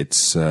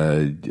 It's,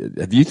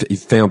 have you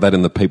found that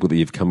in the people that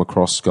you've come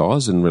across,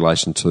 guys, in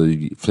relation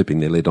to flipping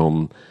their lid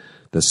on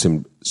the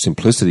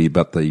simplicity,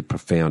 but the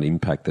profound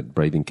impact that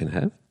breathing can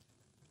have?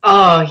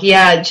 Oh,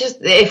 yeah. Just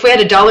if we had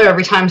 $1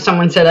 every time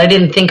someone said, I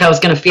didn't think I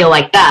was going to feel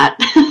like that.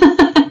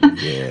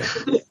 Yeah.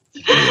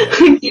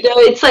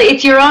 It's like,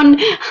 it's your own,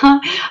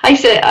 I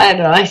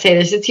say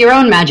this, it's your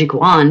own magic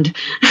wand.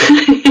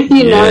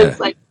 It's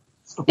like.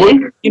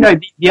 Well,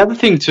 the other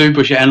thing too,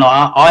 Bushy, and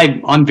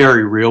I'm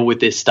very real with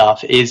this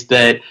stuff, is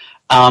that,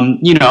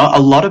 a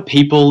lot of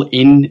people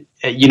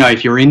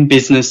if you're in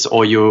business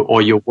or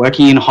you're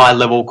working in a high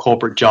level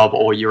corporate job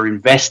or you're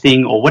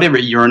investing or whatever,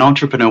 you're an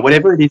entrepreneur,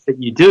 whatever it is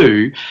that you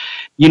do,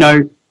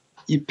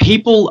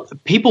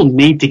 people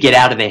need to get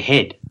out of their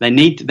head. They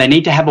need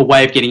to have a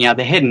way of getting out of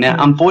their head. And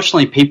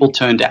unfortunately, people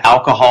turn to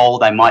alcohol.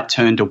 They might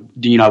turn to,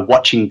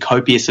 watching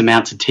copious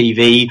amounts of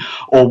TV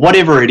or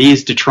whatever it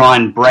is to try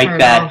and break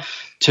that,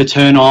 to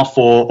turn off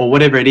or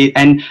whatever it is.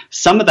 And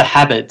some of the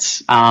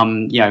habits,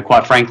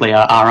 quite frankly,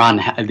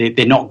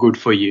 they're not good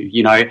for you.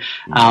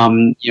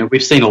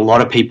 We've seen a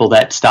lot of people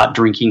that start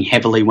drinking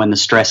heavily when the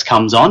stress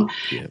comes on.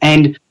 Yeah.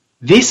 And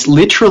this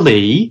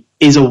literally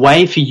is a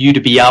way for you to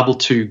be able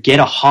to get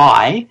a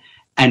high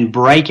and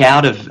break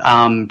out of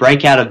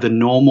the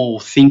normal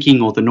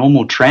thinking or the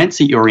normal trance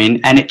that you're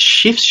in, and it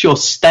shifts your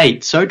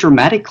state so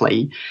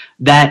dramatically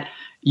that,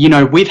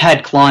 we've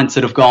had clients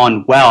that have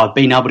gone, wow, I've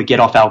been able to get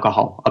off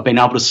alcohol. I've been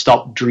able to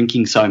stop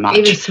drinking so much.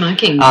 Even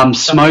smoking.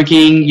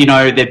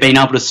 They've been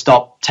able to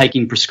stop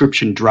taking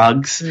prescription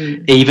drugs,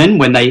 even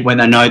when they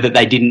know that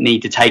they didn't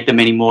need to take them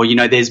anymore.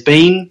 There's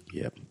been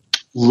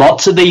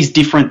lots of these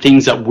different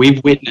things that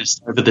we've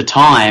witnessed over the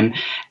time,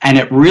 and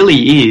it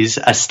really is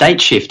a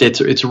state shift.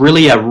 It's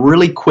really a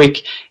really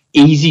quick,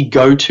 easy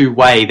go-to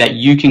way that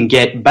you can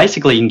get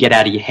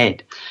out of your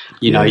head.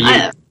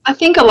 I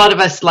think a lot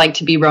of us like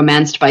to be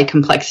romanced by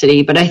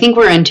complexity, but I think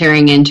we're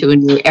entering into a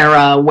new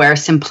era where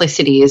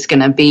simplicity is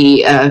going to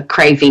be a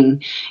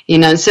craving.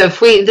 So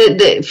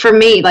if for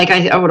me, like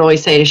I would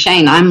always say to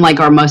Shane, I'm like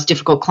our most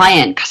difficult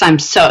client because I'm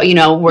so,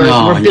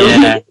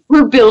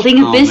 we're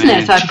building a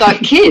business. Man. I've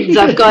got kids.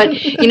 I've got,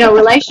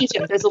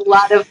 relationships. There's a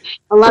lot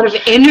of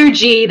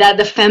energy that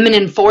the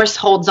feminine force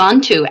holds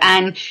on to,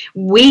 and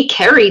we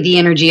carry the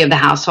energy of the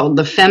household.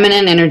 The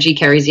feminine energy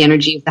carries the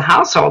energy of the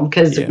household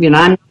because, when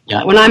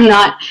I'm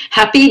not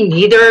happy,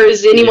 neither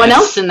is anyone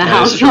else in the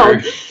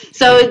household.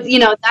 So,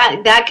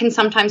 that can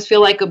sometimes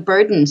feel like a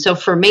burden. So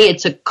for me,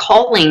 it's a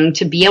calling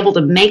to be able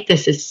to make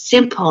this as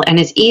simple and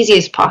as easy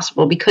as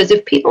possible, because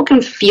if people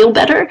can feel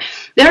better,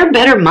 they're a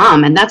better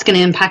mom, and that's going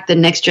to impact the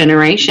next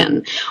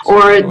generation.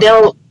 Or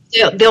they'll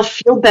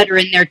feel better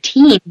in their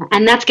team,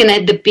 and that's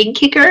the big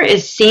kicker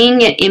is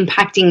seeing it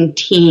impacting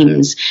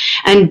teams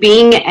and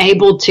being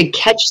able to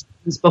catch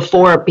things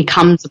before it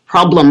becomes a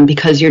problem,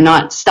 because you're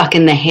not stuck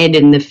in the head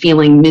and the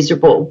feeling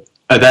miserable.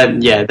 That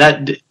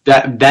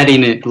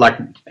in it, like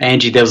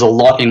Angie, there's a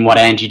lot in what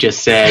Angie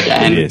just said,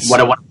 and what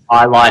I want to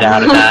highlight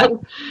out of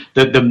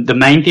that, the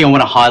main thing I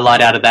want to highlight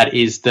out of that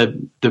is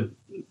the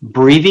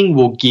breathing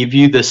will give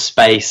you the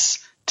space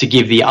to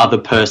give the other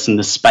person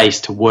the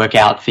space to work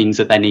out things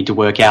that they need to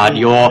work out.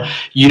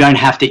 You don't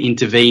have to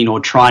intervene or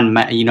try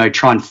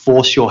and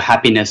force your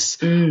happiness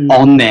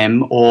on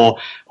them or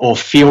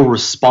feel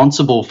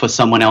responsible for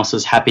someone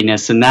else's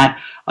happiness. And I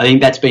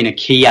think that's been a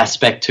key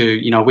aspect to,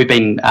 we've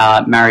been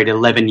married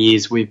 11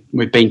 years. We've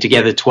been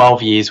together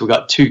 12 years. We've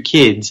got 2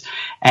 kids,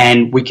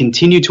 and we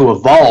continue to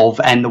evolve.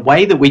 And the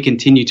way that we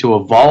continue to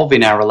evolve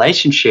in our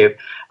relationship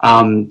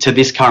to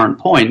this current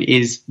point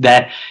is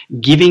that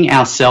giving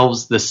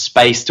ourselves the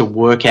space to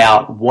work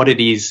out what it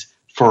is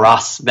for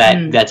us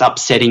that's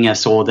upsetting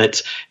us, or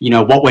that's,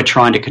 what we're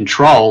trying to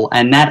control.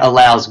 And that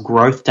allows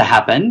growth to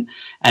happen.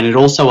 And it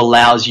also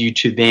allows you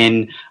to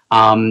then,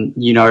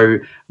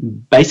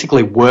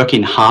 basically work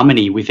in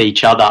harmony with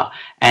each other.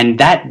 And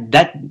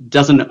that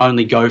doesn't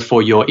only go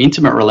for your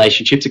intimate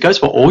relationships, it goes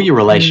for all your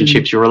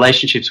relationships, your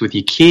relationships with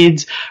your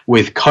kids,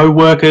 with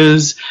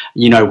co-workers,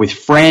 with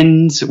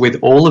friends, with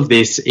all of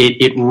this.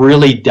 It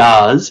really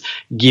does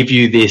give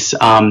you this,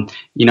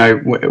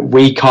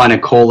 we kind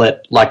of call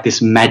it like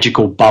this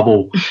magical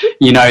bubble,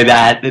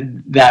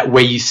 that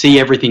where you see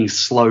everything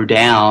slow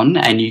down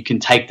and you can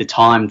take the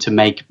time to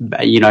make,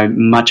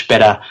 much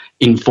better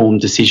informed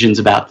decisions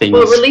about things.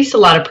 Well, it released a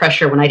lot of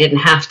pressure when I didn't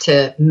have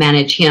to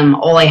manage him.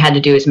 All I had to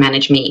do is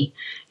manage me,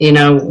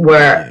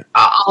 where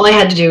all I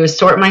had to do was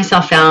sort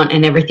myself out,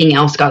 and everything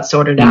else got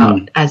sorted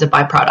out as a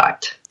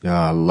byproduct.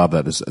 I love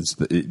that.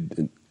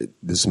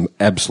 There's some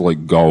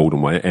absolute gold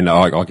in way, and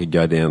I could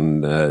go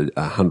down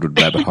 100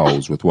 rabbit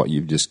holes with what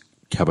you've just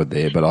covered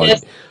there, but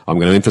I'm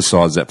going to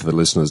emphasise that for the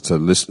listeners to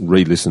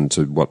re-listen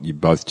to what you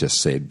both just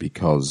said,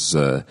 because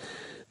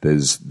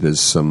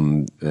there's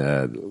some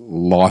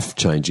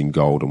life-changing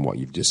gold in what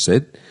you've just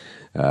said.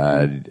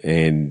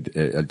 And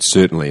it's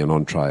certainly an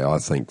entree, I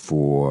think,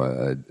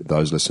 for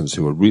those listeners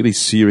who are really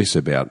serious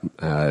about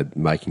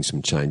making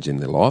some change in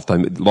their life.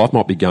 Life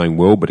might be going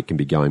well, but it can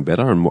be going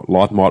better, and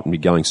life might be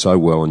going so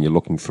well and you're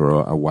looking for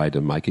a way to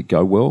make it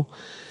go well.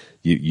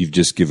 You've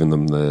just given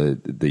them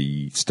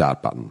the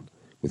start button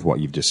with what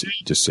you've just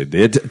said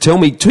there. Tell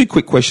me 2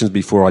 quick questions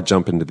before I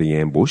jump into the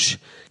ambush,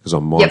 because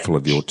I'm mindful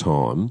of your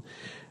time.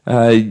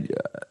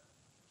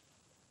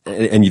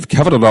 And you've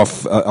covered it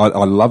off.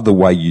 I love the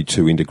way you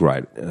two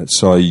integrate.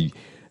 I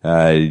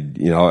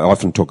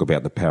often talk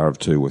about the power of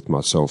 2 with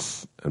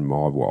myself and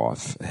my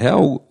wife.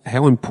 How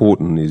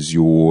important is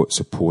your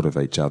support of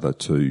each other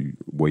to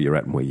where you're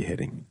at and where you're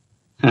heading?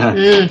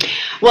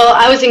 Well,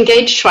 I was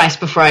engaged twice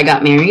before I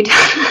got married.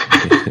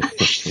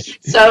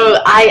 So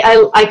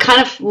I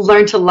kind of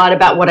learned a lot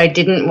about what I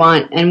didn't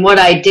want, and what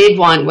I did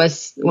want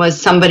was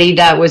somebody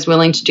that was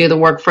willing to do the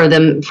work for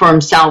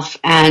himself,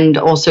 and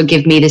also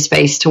give me the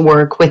space to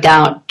work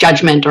without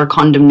judgment or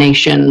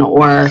condemnation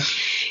or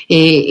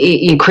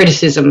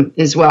criticism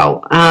as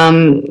well.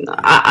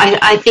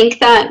 I think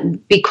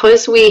that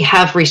because we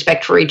have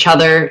respect for each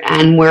other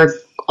and we're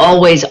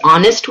always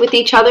honest with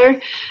each other,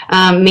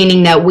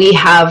 meaning that we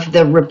have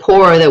the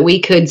rapport that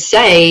we could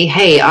say,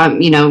 hey,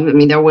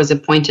 there was a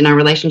point in our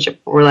relationship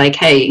where we're like,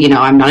 hey,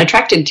 I'm not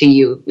attracted to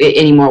you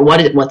anymore.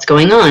 What's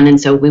going on? And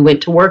so we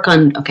went to work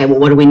on, okay, well,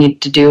 what do we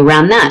need to do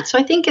around that? So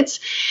I think it's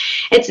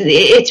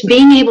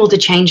being able to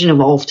change and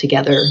evolve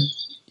together.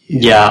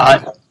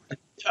 Yeah,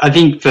 I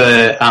think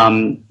for,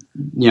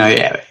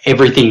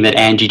 everything that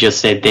Angie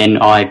just said,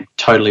 then I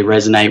totally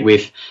resonate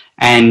with.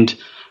 And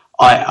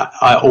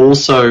I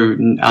also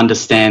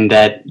understand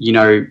that,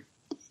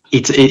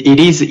 it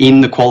is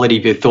in the quality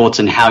of your thoughts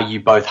and how you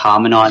both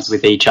harmonize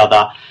with each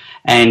other.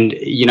 And,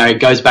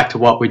 it goes back to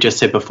what we just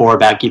said before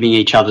about giving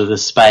each other the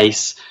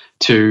space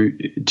to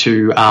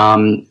do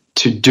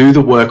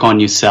the work on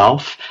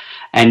yourself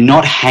and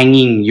not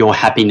hanging your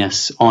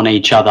happiness on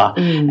each other.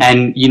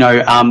 And,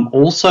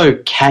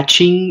 also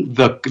catching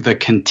the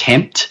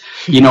contempt,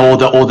 or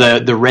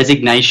the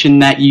resignation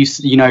that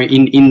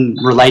in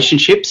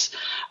relationships.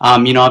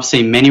 I've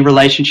seen many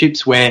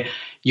relationships where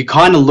you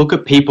kind of look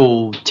at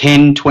people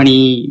 10,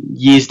 20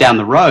 years down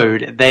the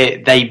road,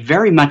 they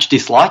very much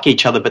dislike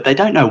each other, but they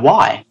don't know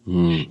why.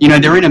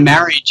 They're in a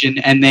marriage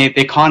and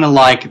they're kind of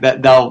like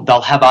that.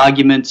 They'll have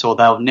arguments or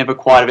they'll never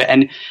quite,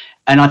 and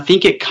I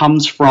think it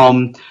comes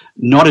from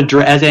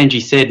as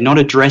Angie said, not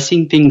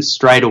addressing things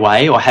straight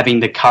away, or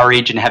having the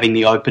courage and having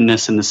the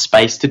openness and the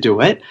space to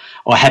do it,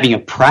 or having a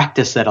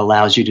practice that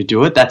allows you to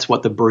do it. That's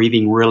what the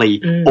breathing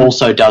really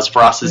also does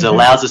for us, is it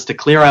allows us to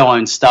clear our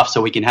own stuff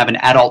so we can have an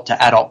adult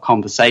to adult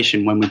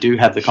conversation when we do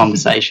have the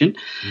conversation.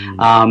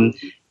 And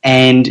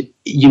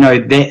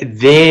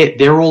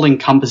they're all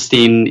encompassed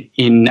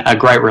in a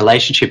great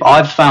relationship.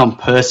 I've found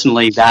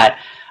personally that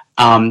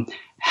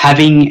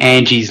having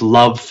Angie's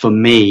love for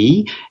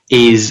me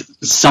is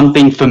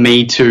something for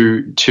me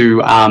to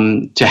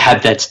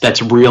have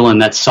that's real and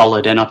that's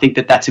solid. And I think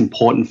that that's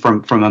important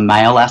from a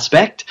male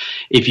aspect.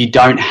 If you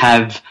don't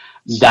have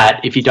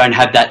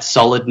that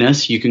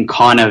solidness, you can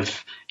kind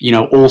of,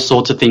 all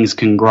sorts of things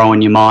can grow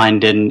in your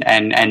mind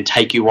and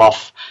take you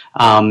off,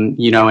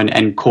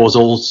 and cause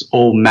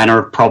all manner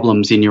of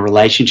problems in your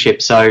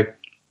relationship. So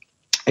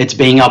it's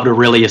being able to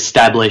really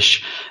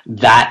establish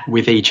that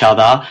with each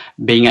other,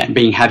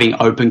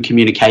 having open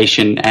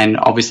communication, and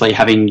obviously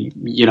having,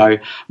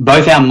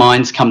 both our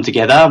minds come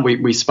together.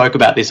 We spoke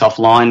about this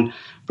offline,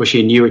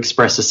 Bushy, and you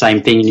expressed the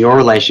same thing in your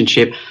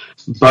relationship.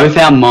 Both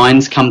our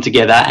minds come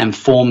together and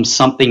form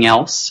something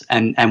else,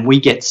 and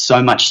we get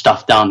so much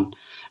stuff done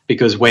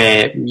because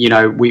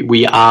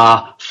we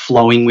are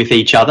flowing with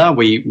each other.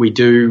 We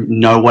do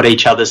know what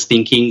each other's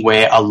thinking.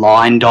 We're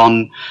aligned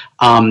on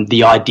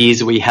the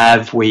ideas we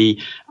have.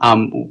 We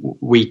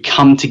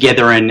come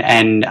together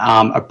and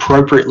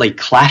appropriately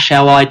clash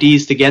our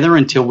ideas together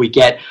until we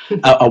get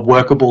a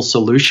workable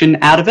solution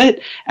out of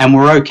it. And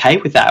we're okay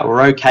with that.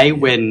 We're okay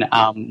when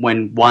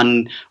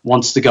one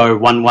wants to go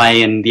one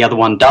way and the other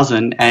one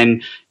doesn't.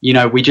 And,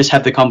 we just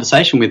have the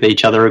conversation with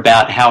each other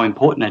about how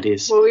important it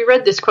is. Well, we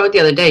read this quote the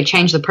other day,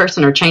 change the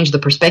person or change the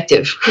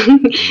perspective.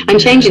 I'm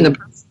changing the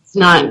person. It's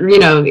not,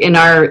 in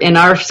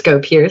our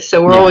scope here.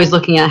 So we're always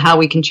looking at how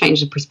we can change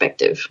the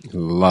perspective.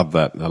 Love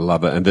that. I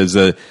love it. And there's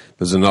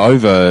an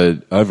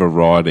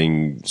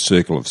overriding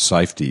circle of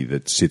safety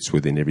that sits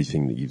within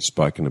everything that you've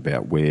spoken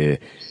about, where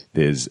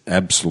there's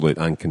absolute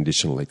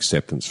unconditional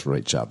acceptance for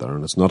each other.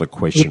 And it's not a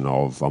question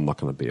of, I'm not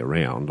going to be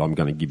around. I'm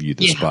going to give you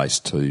the space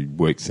to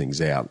work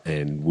things out,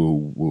 and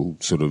we'll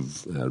sort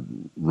of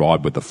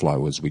ride with the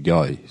flow as we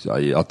go. So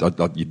you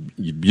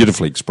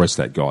beautifully expressed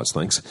that, guys.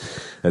 Thanks.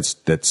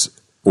 That's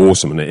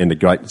awesome,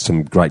 and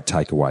some great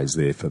takeaways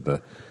there for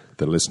the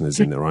listeners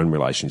in their own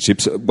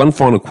relationships. One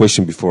final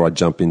question before I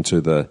jump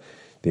into the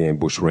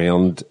ambush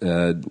round.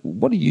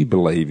 What do you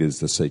believe is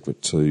the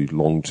secret to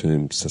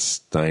long-term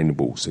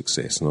sustainable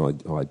success?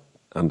 And I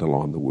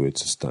underline the word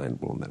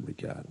sustainable in that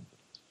regard.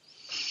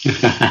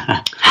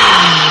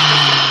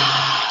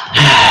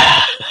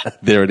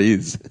 There it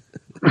is.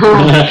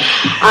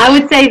 I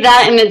would say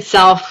that in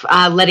itself,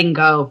 letting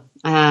go.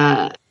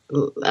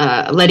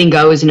 Letting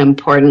go is an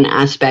important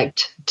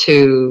aspect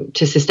to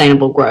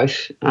sustainable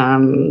growth.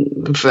 I'm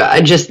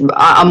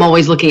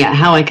always looking at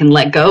how I can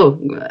let go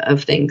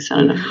of things. I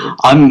don't know.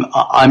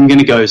 I'm going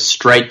to go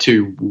straight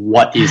to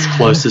what is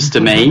closest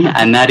to me,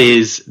 and that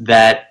is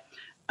that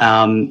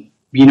your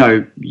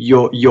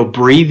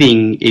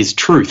breathing is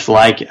truth.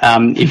 Like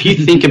if you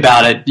think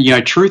about it,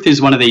 truth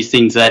is one of these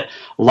things that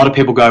a lot of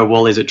people go,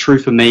 well, is it true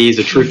for me? Is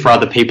it true for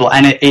other people?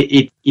 And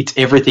it's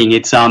everything.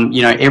 It's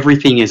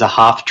everything is a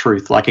half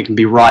truth. Like, it can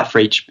be right for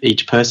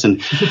each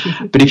person.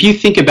 But if you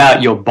think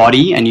about your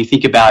body and you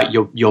think about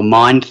your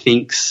mind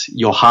thinks,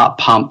 your heart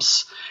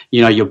pumps,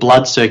 your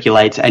blood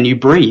circulates, and you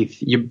breathe.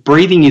 Your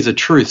breathing is a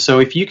truth. So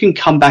if you can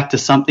come back to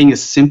something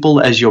as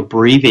simple as your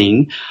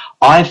breathing,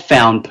 I've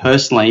found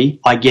personally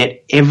I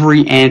get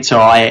every answer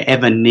I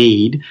ever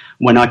need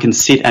when I can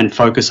sit and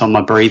focus on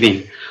my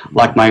breathing.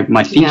 Like,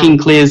 my thinking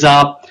clears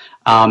up.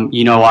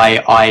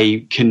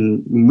 I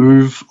can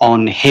move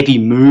on heavy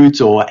moods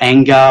or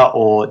anger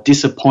or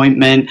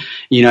disappointment.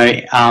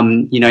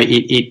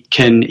 It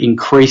can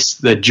increase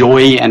the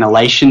joy and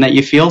elation that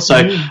you feel. So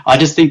I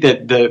just think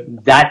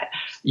that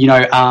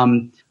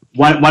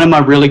one of my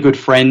really good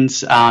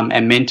friends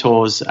and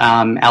mentors,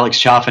 Alex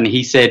Chaffin,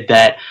 he said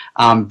that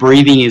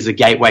breathing is a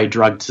gateway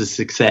drug to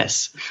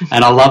success.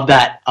 And I love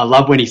that. I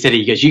love when he said it.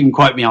 He goes, "You can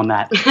quote me on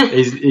that."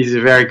 He's a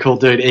very cool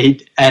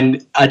dude.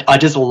 I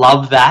just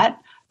love that.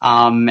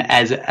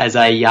 As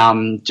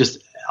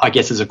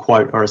a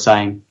quote or a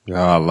saying. Oh,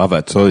 I love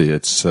it too.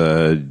 It's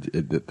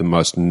the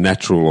most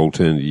natural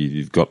alternative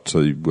you've got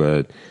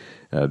to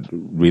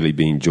really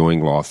be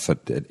enjoying life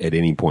at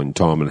any point in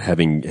time, and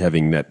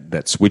having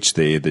that switch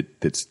there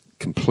that's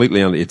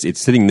completely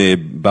it's sitting there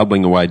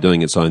bubbling away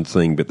doing its own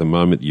thing, but the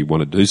moment you want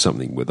to do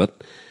something with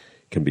it,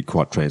 can be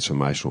quite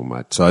transformational,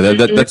 mate. So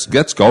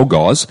that's gold,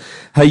 guys.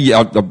 Hey,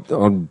 I'm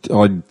going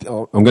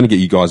to get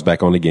you guys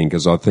back on again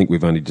because I think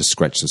we've only just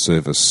scratched the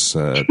surface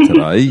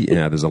today.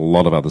 There's a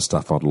lot of other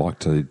stuff I'd like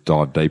to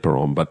dive deeper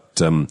on,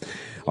 but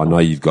I know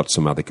you've got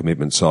some other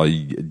commitments. So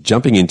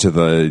jumping into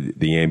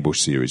the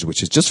Ambush series,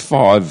 which is just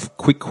 5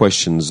 quick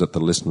questions that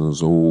the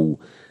listeners all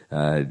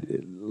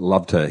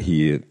love to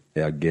hear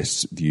our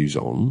guests' views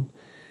on.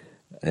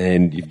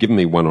 And you've given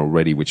me one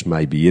already, which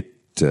may be it,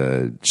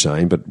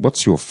 Shane, but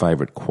what's your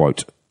favourite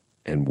quote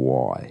and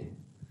why?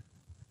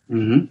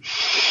 Mm-hmm.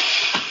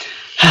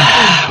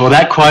 Well,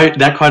 that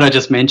quote I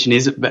just mentioned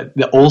is, but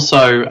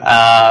also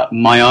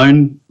my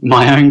own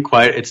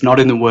quote. It's not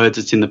in the words;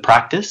 it's in the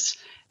practice.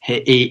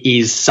 It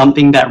is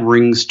something that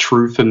rings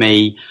true for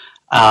me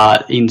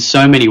in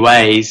so many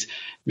ways,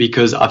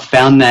 because I've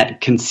found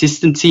that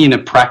consistency in a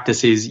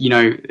practice is,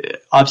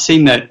 I've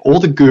seen that all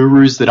the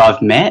gurus that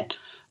I've met,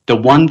 the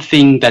one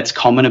thing that's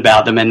common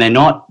about them, and they're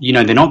not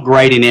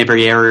great in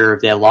every area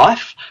of their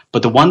life,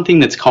 but the one thing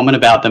that's common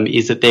about them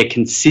is that they're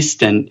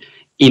consistent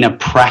in a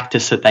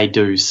practice that they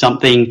do.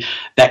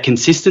 That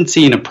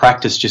consistency in a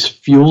practice just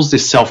fuels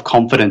this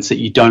self-confidence that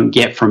you don't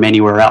get from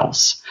anywhere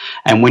else.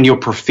 And when you're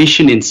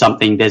proficient in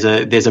something, there's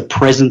a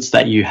presence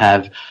that you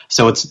have.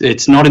 So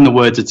it's not in the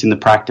words, it's in the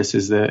practice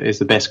is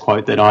the best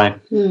quote that I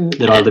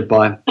live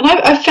by. And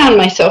I've found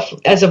myself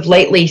as of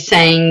lately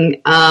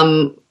saying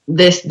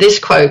this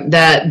quote,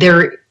 that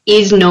there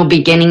is no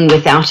beginning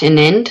without an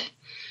end.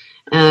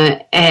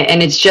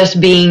 And it's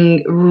just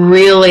being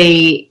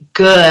really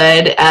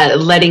good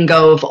at letting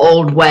go of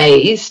old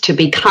ways to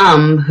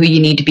become who you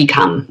need to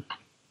become.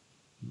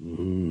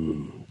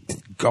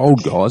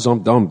 Gold, guys. I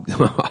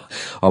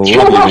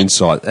love your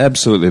insight.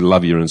 Absolutely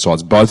love your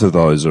insights. Both of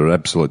those are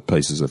absolute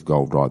pieces of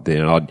gold right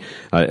there.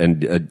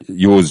 And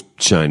yours,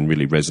 Shane,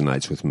 really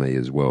resonates with me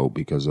as well,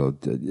 because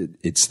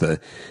it's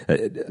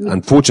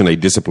unfortunately,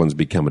 discipline's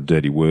become a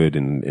dirty word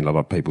in a lot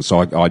of people. So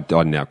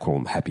I now call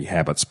them happy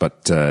habits,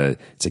 but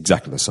it's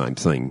exactly the same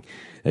thing.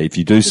 If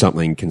you do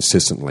something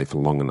consistently for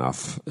long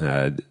enough,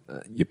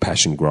 your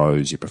passion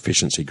grows, your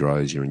proficiency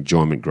grows, your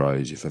enjoyment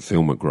grows, your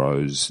fulfillment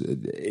grows.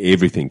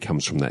 Everything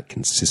comes from that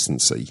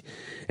consistency.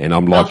 And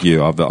I'm like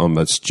you, I'm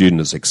a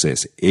student of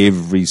success.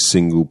 Every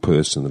single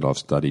person that I've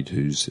studied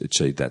who's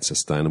achieved that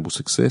sustainable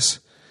success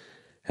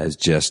has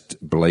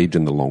just believed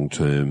in the long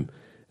term,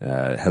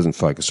 hasn't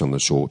focused on the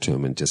short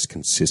term, and just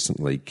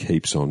consistently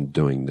keeps on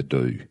doing the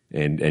do.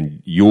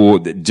 And you're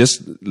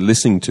just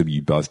listening to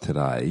you both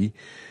today.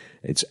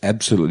 It's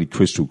absolutely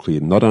crystal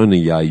clear. Not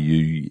only are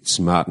you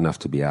smart enough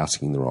to be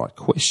asking the right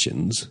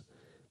questions,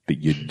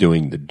 but you're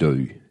doing the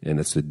do.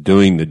 And it's the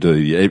doing the do.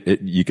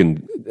 You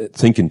can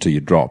think until you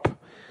drop,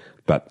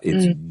 but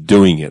it's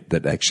doing it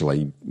that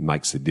actually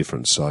makes the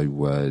difference. So,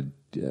 and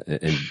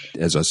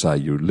as I say,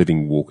 you're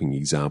living, walking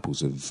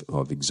examples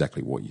of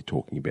exactly what you're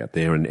talking about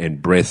there. And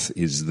breath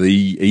is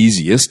the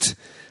easiest,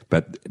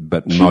 but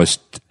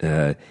most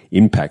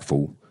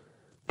impactful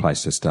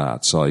place to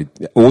start. So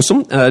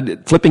awesome.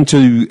 Flipping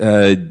to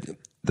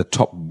the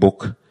top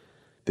book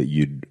that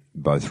you'd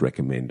both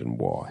recommend and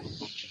why.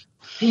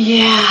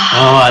 Yeah.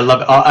 Oh, I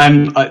love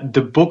it.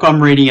 The book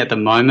I'm reading at the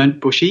moment,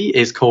 Bushy,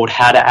 is called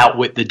How to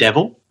Outwit the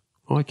Devil.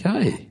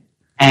 Okay.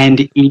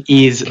 And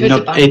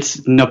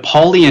it's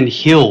Napoleon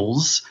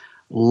Hill's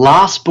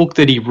last book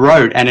that he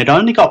wrote, and it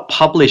only got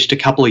published a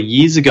couple of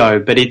years ago,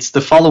 but it's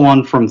the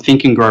follow-on from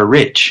Think and Grow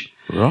Rich.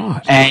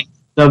 Right. And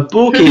the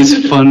book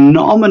is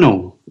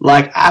phenomenal.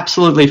 Like,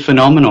 absolutely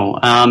phenomenal.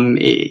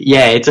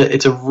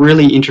 It's a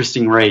really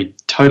interesting read.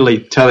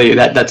 Totally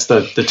that's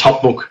the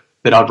top book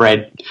that I've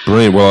read.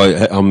 Brilliant. Well,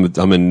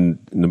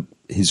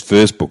 his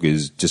first book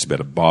is just about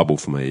a Bible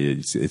for me.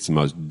 It's the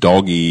most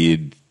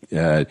dog-eared,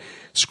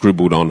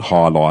 scribbled on,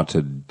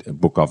 highlighted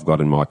book I've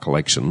got in my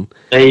collection.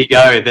 There you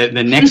go.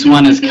 The next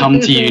one has come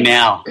to you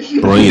now.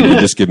 Brilliant. You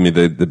just give me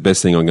the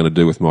best thing I'm going to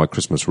do with my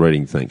Christmas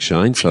reading. Thanks,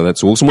 Shane. So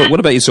that's awesome. What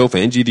about yourself,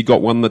 Angie? Have you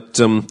got one that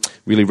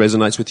really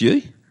resonates with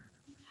you?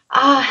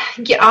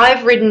 Yeah,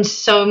 I've written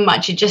so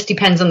much. It just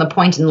depends on the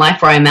point in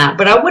life where I'm at.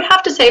 But I would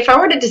have to say, if I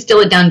were to distill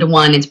it down to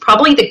one, it's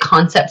probably the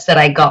concepts that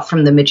I got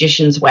from The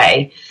Magician's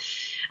Way.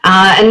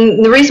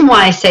 And the reason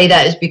why I say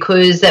that is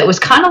because that was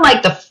kind of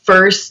like the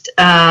first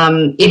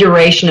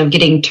iteration of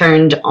getting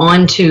turned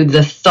onto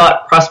the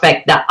thought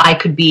prospect that I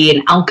could be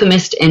an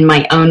alchemist in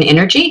my own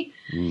energy,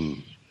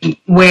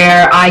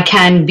 where I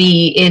can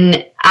be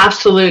in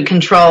absolute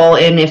control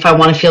in if I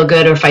want to feel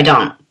good or if I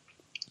don't.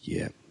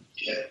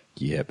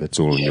 Yeah, that's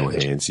all in your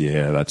hands.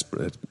 Yeah,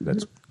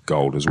 that's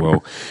gold as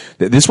well.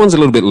 This one's a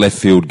little bit left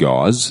field,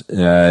 guys.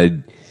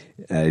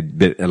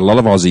 But a lot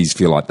of Aussies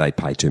feel like they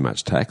pay too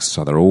much tax,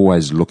 so they're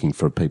always looking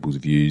for people's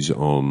views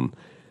on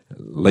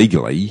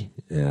legally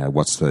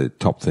what's the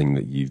top thing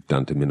that you've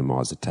done to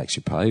minimise the tax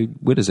you pay.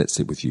 Where does that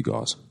sit with you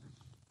guys?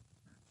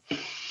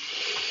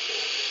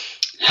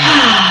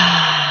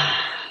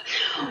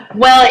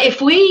 Well, if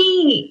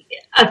we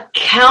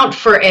account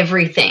for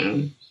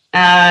everything,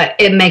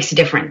 it makes a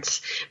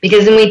difference,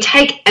 because then we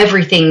take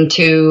everything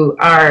to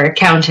our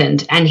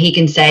accountant and he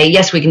can say,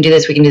 yes, we can do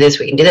this, we can do this,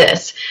 we can do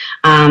this.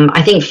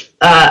 I think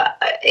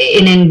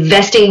in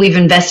investing, we've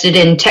invested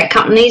in tech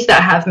companies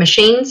that have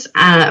machines.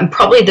 And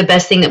probably the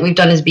best thing that we've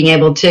done is being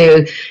able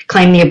to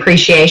claim the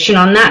appreciation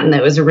on that. And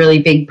that was a really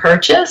big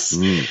purchase.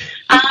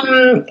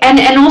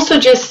 And also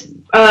just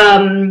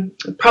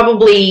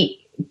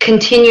probably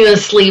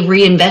continuously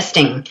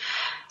reinvesting.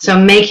 So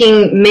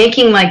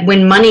making like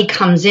when money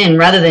comes in,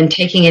 rather than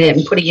taking it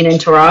and putting it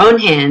into our own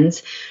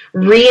hands,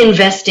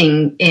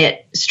 reinvesting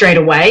it straight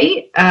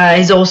away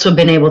has also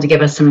been able to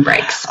give us some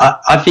breaks.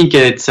 I think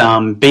it's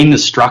been the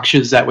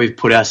structures that we've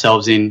put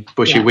ourselves in,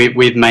 Bushy. Yeah.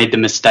 We've made the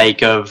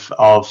mistake of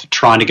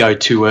trying to go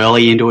too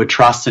early into a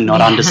trust and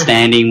not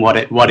understanding what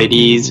it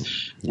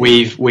is.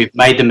 We've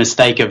made the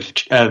mistake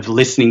of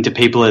listening to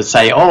people that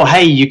say, oh,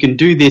 hey, you can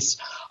do this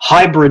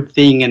hybrid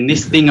thing and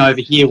this thing over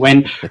here,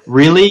 when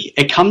really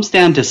it comes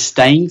down to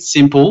staying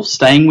simple,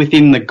 staying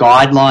within the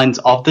guidelines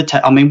of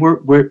the I mean,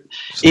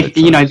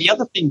 the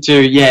other thing too,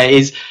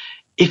 is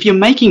if you're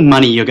making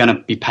money, you're going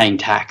to be paying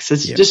tax.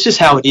 It's just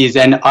how it is.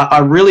 And I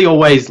really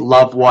always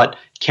love what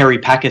Kerry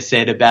Packer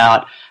said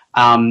about,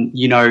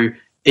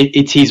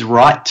 it's his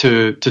right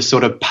to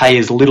sort of pay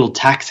as little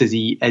tax as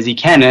he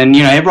can. And,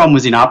 everyone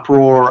was in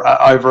uproar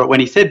over it when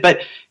he said,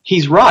 but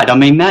he's right. I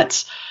mean,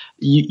 that's,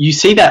 you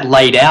see that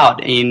laid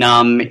out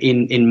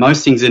in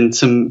most things, and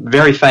some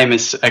very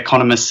famous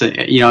economists,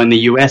 in the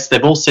US,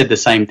 they've all said the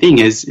same thing.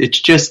 Is it's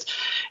just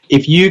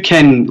if you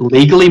can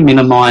legally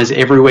minimize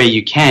everywhere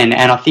you can,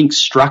 and I think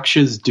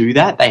structures do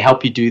that. They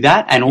help you do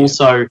that, and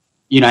also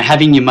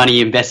having your money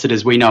invested,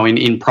 as we know,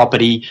 in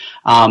property,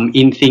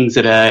 in things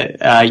that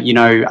are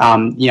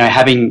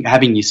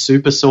having your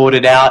super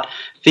sorted out,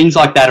 things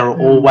like that are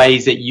all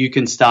ways that you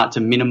can start to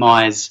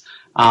minimize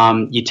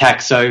your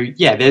tax. So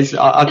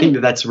I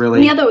think that's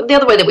really the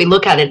other way that we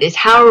look at it is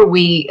how are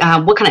we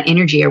what kind of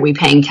energy are we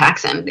paying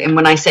tax in? And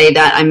when I say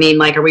that, I mean,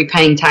 like, are we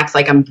paying tax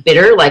like I'm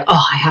bitter, like,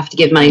 oh, I have to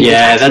give money to the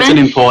tax that's man?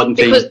 An important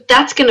thing, because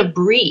that's going to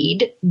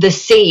breed the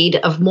seed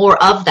of more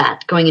of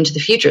that going into the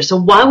future. So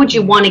why would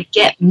you want to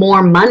get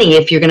more money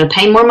if you're going to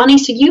pay more money?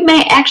 So you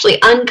may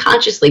actually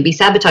unconsciously be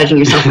sabotaging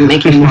yourself from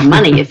making more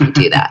money if you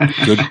do that.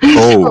 Good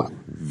call.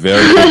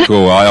 Very good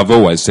call. I've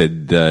always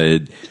said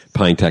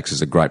paying tax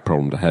is a great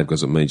problem to have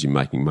because it means you're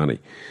making money.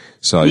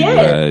 So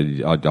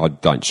I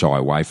don't shy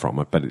away from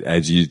it. But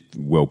as you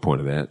well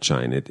pointed out,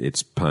 Shane,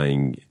 it's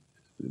paying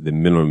the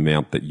minimum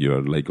amount that you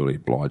are legally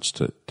obliged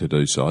to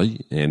do so.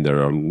 And there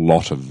are a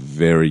lot of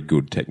very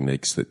good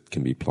techniques that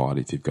can be applied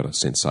if you've got a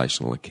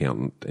sensational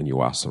accountant and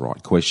you ask the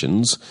right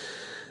questions.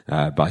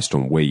 Based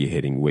on where you're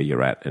heading, where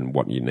you're at, and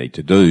what you need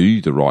to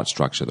do, the right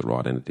structure, the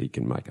right entity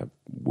can make a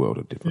world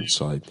of difference.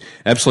 So,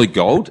 absolute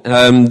gold.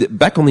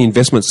 Back on the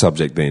investment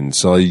subject then.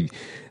 So,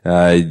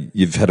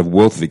 you've had a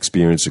wealth of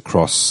experience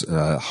across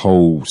a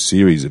whole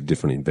series of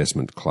different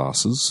investment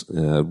classes.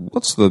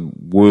 What's the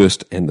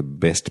worst and the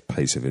best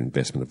piece of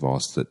investment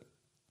advice that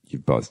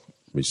you've both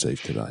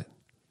received today?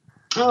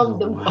 So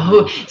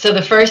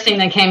the first thing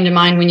that came to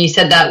mind when you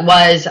said that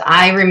was,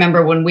 I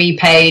remember when we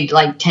paid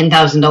like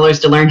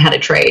 $10,000 to learn how to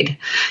trade,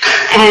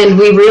 and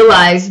we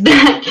realized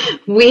that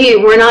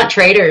we're not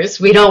traders.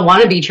 We don't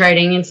want to be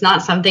trading. It's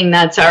not something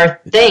that's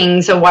our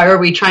thing. So why are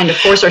we trying to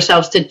force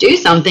ourselves to do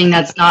something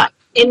that's not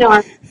in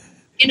our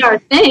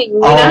thing?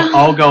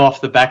 I'll go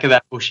off the back of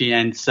that, Bushy,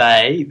 and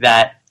say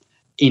that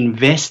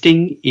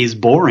investing is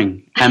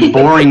boring, and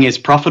boring is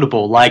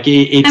profitable. Like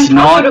it's and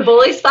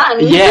profitable is fun.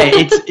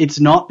 It's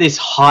not this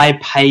high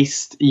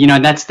paced.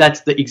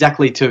 That's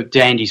exactly to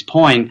Andy's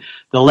point.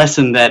 The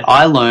lesson that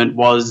I learned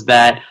was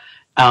that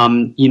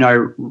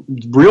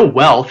real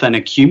wealth and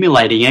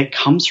accumulating it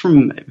comes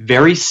from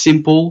very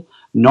simple,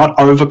 not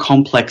over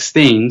complex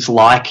things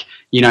like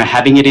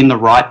having it in the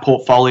right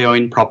portfolio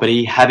in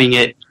property, having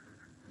it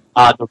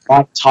the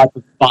right type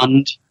of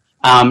fund,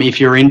 if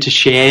you're into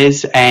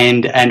shares,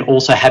 and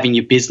also having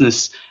your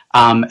business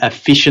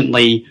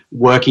efficiently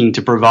working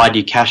to provide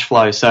you cash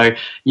flow. So,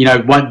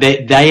 what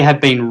they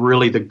have been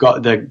really the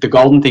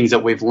golden things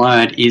that we've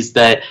learned is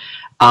that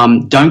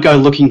don't go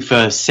looking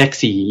for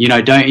sexy,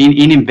 don't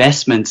in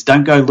investments,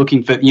 don't go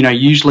looking for,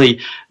 usually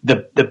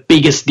the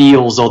biggest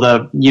deals or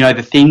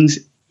the things.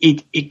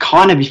 It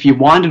kind of, if you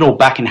wind it all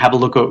back and have a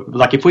look at,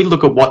 like, if we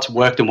look at what's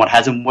worked and what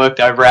hasn't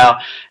worked over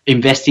our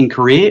investing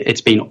career,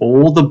 it's been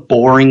all the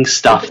boring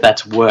stuff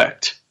that's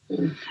worked.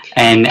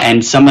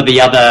 And some of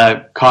the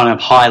other kind of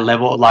high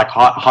level, like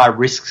high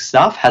risk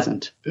stuff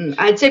hasn't.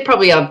 I'd say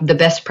probably the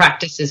best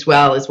practice as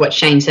well is what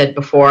Shane said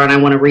before, and I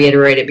want to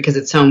reiterate it because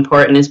it's so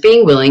important, is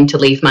being willing to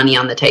leave money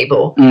on the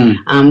table.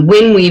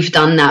 When we've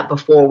done that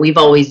before, we've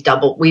always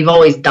doubled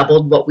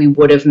what we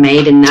would have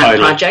made in that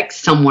project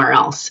somewhere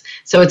else.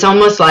 So it's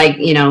almost like,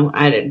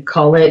 I'd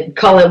call it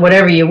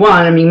whatever you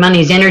want. I mean,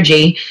 money's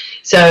energy.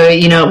 So,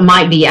 it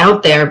might be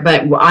out there,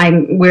 but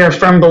we're a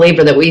firm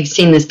believer that we've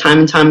seen this time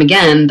and time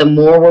again. The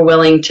more we're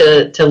willing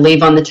to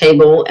leave on the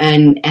table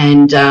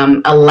and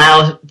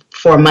allow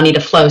for money to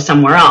flow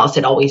somewhere else,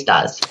 it always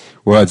does.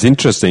 Well, it's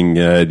interesting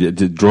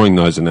drawing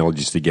those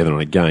analogies together,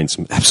 and again,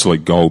 some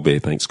absolute gold there.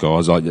 Thanks,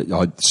 guys.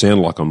 I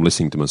sound like I'm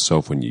listening to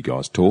myself when you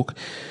guys talk,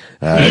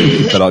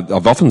 but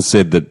I've often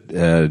said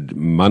that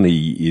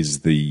money is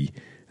the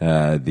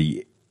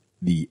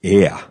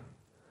air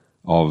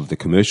of the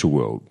commercial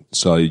world.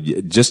 So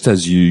just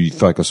as you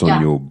focus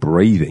on your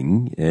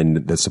breathing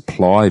and the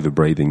supply of your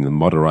breathing, the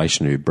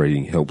moderation of your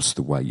breathing helps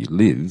the way you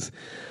live,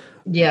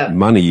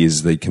 money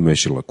is the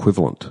commercial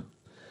equivalent.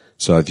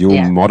 So if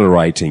you're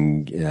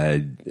moderating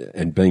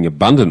and being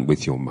abundant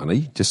with your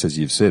money, just as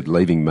you've said,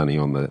 leaving money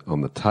on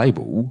the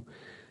table,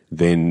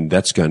 then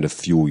that's going to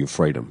fuel your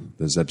freedom.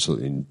 There's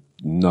absolutely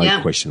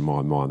no question in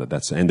my mind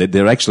and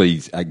they're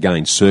actually,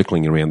 again,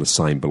 circling around the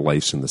same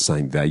beliefs and the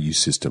same value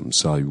system.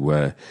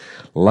 So,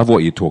 love what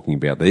you're talking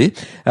about there.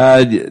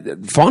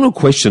 Final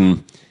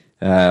question,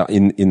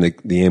 in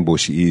the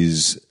ambush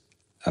is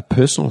a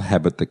personal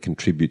habit that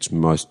contributes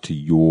most to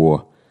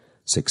your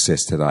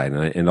success today.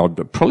 And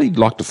I'd probably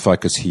like to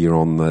focus here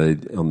on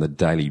the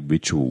daily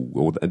ritual,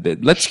 or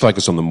let's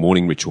focus on the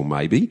morning ritual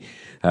maybe.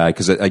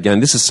 Because again,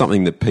 this is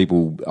something that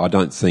people, I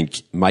don't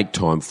think, make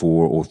time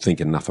for or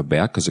think enough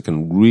about, because it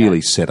can really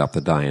set up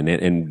the day.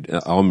 And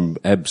I'm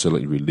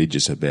absolutely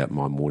religious about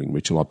my morning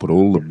ritual. I put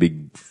all the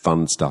big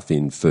fun stuff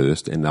in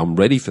first, and I'm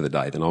ready for the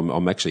day. Then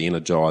I'm actually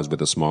energized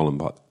with a smile on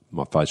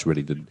my face,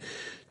 ready to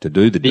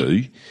do the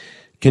do.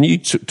 Can you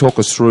talk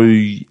us through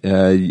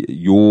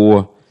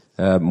your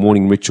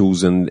morning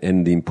rituals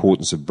and the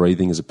importance of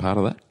breathing as a part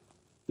of that?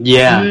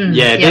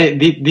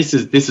 This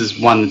is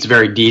one that's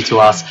very dear to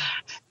us.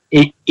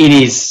 It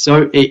is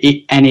so,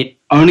 and it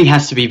only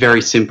has to be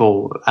very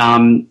simple.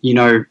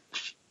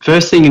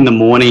 First thing in the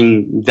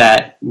morning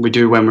that we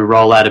do when we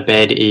roll out of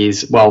bed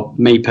is, well,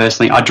 me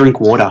personally, I drink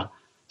water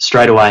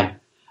straight away.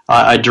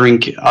 I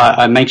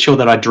make sure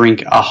that I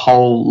drink a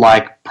whole,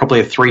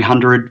 probably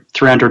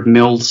 300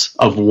 mils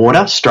of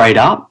water straight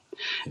up.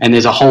 And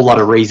there's a whole lot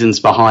of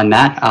reasons behind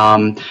that.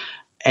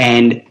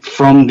 And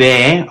from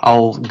there,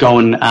 I'll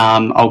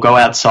go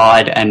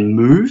outside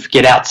and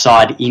get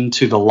outside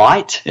into the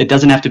light. It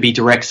doesn't have to be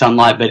direct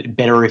sunlight, but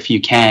better if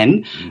you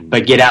can.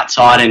 But get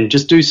outside and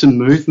just do some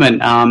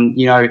movement.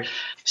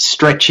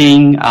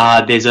 Stretching.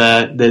 There's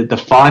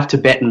the 5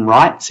 Tibetan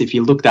rites. If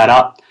you look that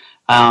up,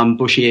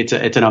 Bushy, it's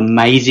an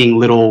amazing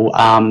little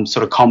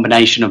sort of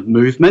combination of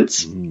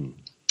movements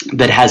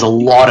that has a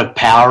lot of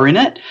power in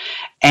it.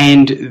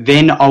 And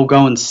then I'll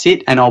go and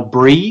sit and I'll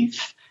breathe,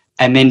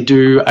 and then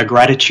do a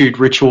gratitude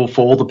ritual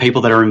for all the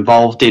people that are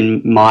involved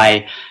in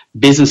my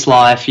business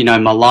life,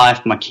 my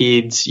life, my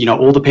kids,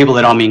 all the people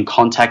that I'm in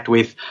contact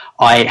with.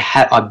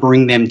 I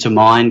bring them to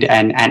mind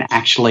and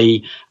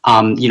actually,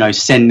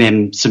 send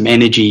them some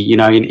energy,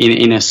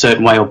 in a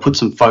certain way, or put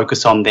some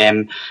focus on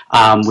them,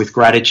 with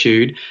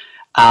gratitude.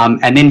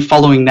 And then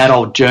following that,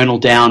 I'll journal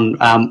down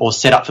or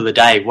set up for the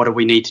day. What do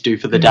we need to do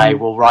for the day?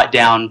 We'll write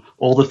down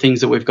all the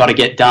things that we've got to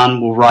get done.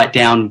 We'll write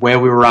down where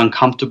we were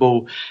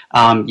uncomfortable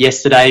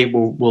yesterday.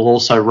 We'll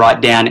also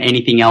write down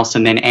anything else,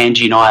 and then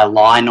Angie and I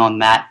align on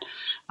that.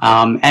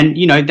 And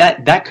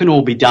that can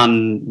all be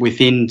done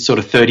within sort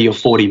of 30 or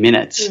 40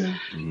 minutes,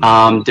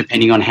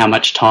 depending on how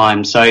much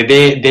time. So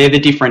they're the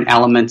different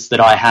elements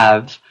that I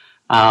have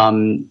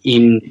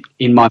in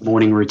my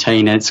morning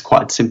routine, and it's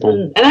quite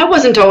simple. And I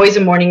wasn't always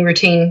a morning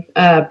routine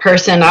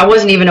person. I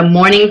wasn't even a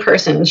morning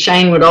person.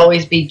 Shane would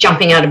always be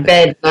jumping out of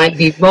bed, and I'd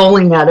be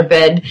rolling out of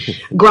bed,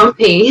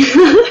 grumpy.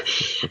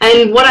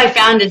 And what I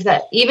found is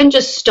that even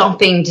just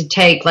stopping to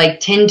take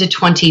 10 to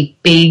 20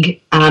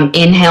 big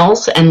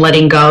inhales and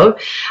letting go.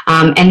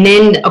 And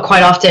then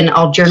quite often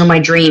I'll journal my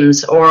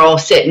dreams, or I'll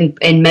sit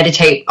and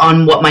meditate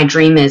on what my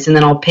dream is. And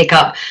then I'll pick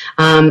up,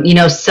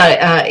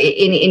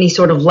 any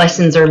sort of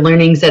lessons or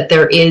learnings that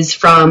there is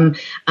from,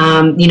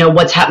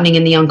 what's happening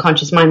in the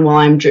unconscious mind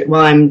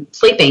while I'm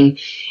sleeping.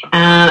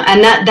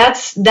 And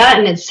that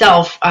in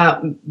itself,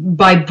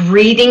 by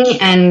breathing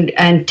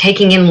and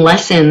taking in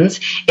lessons,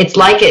 it's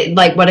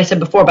like what I said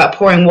before about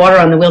pouring water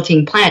on the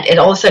wilting plant. It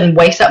all of a sudden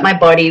wakes up my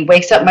body,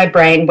 wakes up my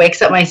brain,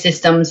 wakes up my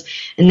systems,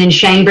 and then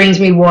Shane brings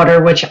me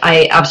water, which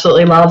I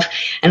absolutely love,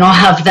 and I'll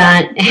have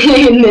that.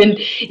 And then,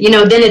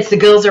 then it's the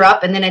girls are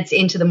up, and then it's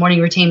into the morning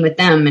routine with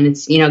them, and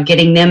it's,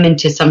 getting them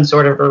into some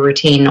sort of a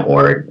routine,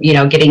 or,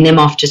 getting them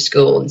off to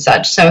school and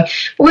such. So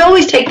we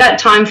always take that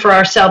time for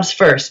ourselves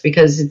first,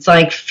 because it's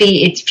like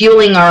it's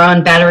fueling our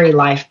own battery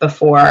life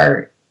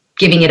before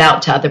giving it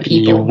out to other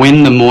people. You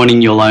win the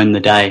morning, you'll own the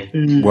day.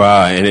 Mm.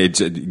 Wow, and it's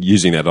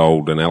using that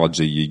old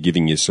analogy, you're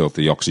giving yourself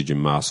the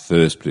oxygen mask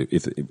first, but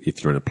if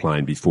you're in a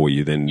plane before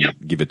you then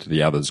give it to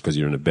the others, because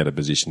you're in a better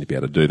position to be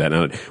able to do that.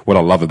 And what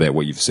I love about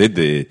what you've said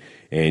there,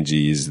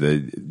 Angie, is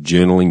the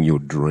journaling your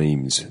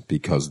dreams,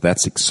 because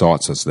that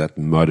excites us, that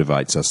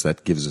motivates us,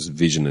 that gives us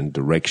vision and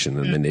direction,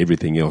 and then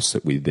everything else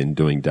that we're then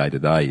doing day to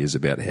day is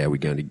about how we're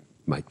going to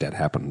make that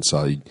happen.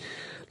 So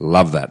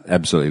love that,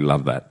 absolutely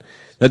love that.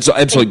 That's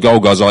absolute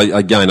gold, guys.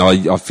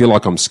 I feel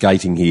like I'm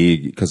skating here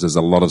because there's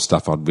a lot of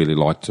stuff I'd really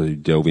like to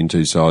delve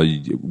into. So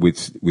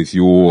with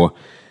your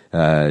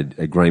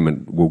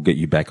agreement, we'll get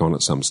you back on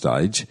at some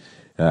stage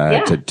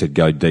to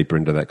go deeper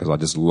into that, because I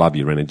just love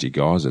your energy,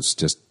 guys. It's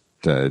just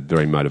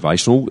very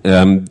motivational.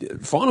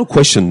 Final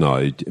question,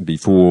 though,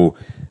 before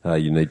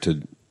you need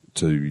to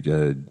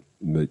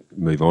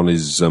move on,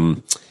 is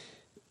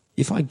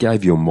if I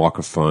gave you a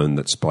microphone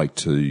that spoke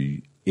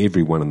to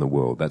everyone in the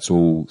world, that's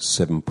all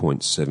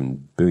 7.7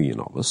 billion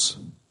of us,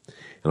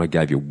 and I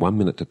gave you 1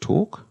 minute to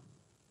talk,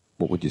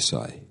 what would you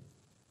say?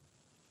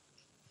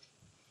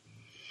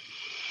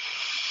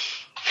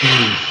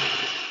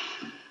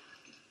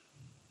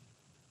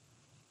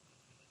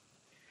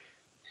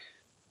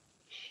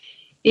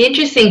 The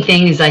interesting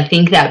thing is, I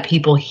think that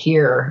people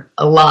hear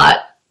a lot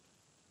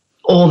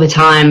all the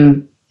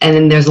time, and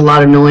then there's a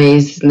lot of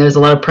noise and there's a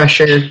lot of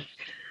pressure.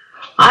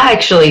 I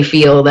actually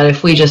feel that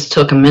if we just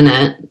took a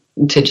minute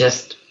to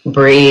just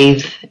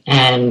breathe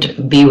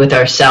and be with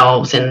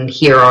ourselves and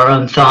hear our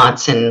own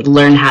thoughts and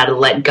learn how to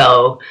let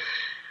go,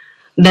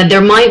 that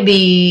there might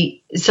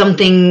be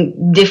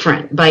something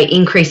different by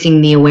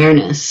increasing the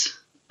awareness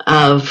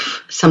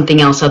of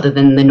something else other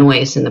than the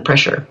noise and the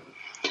pressure.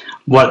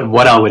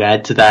 What I would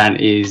add to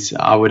that is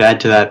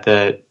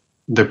that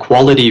the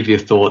quality of your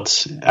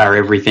thoughts are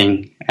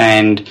everything.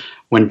 And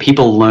when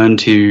people learn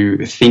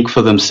to think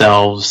for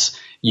themselves,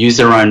 use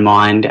their own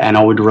mind, and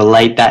I would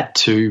relate that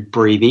to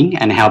breathing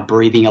and how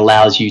breathing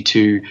allows you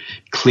to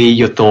clear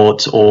your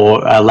thoughts,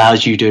 or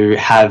allows you to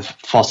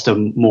foster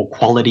more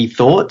quality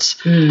thoughts,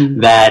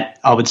 that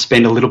I would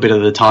spend a little bit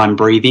of the time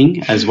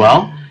breathing as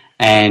well.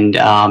 And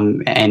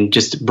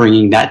just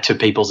bringing that to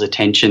people's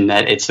attention,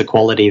 that it's the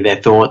quality of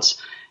their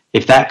thoughts.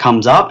 If that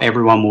comes up,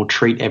 everyone will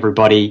treat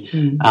everybody,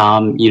 in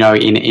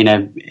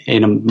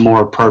a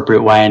more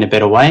appropriate way, in a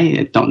better way.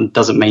 It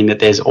doesn't mean that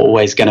there's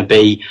always going to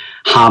be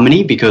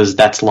harmony, because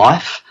that's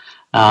life.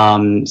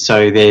 But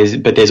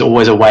there's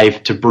always a way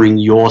to bring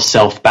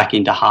yourself back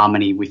into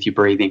harmony with your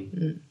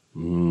breathing.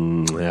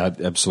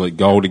 Absolute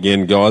gold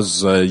again,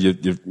 guys.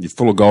 You're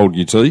full of gold,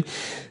 you two.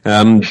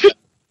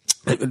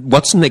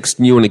 What's next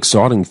new and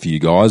exciting for you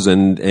guys?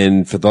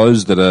 And for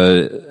those that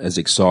are as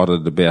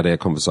excited about our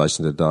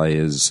conversation today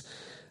as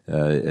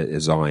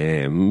I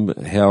am,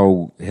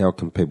 how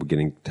can people get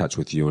in touch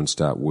with you and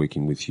start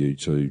working with you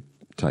to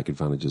take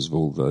advantage of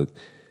all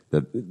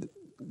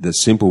the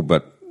simple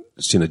but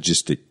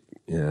synergistic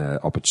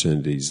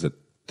opportunities that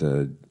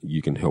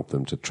you can help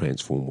them to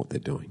transform what they're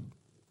doing?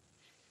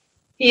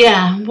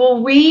 Yeah,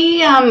 well,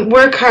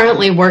 we're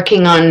currently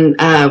working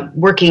on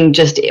working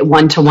just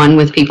one-to-one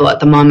with people at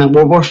the moment.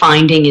 What we're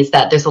finding is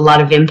that there's a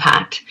lot of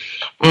impact,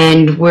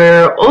 and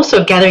we're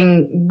also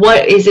gathering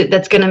what is it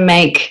that's going to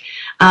make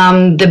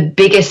the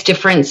biggest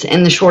difference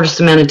in the shortest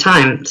amount of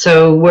time.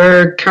 So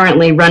we're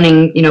currently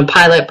running,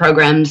 pilot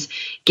programs,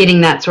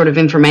 getting that sort of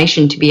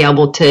information to be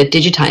able to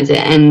digitize it,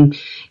 and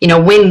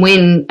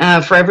win-win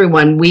for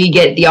everyone. We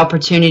get the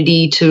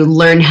opportunity to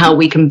learn how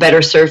we can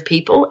better serve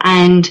people,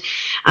 and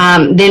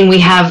then we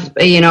have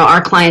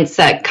our clients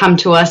that come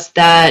to us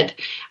that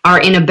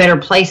are in a better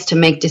place to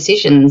make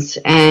decisions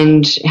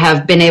and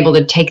have been able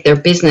to take their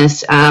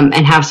business and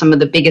have some of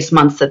the biggest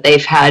months that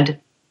they've had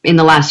in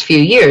the last few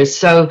years.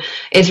 So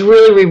it's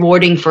really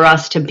rewarding for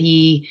us to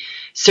be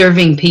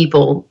serving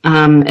people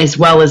as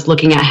well as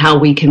looking at how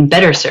we can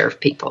better serve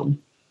people.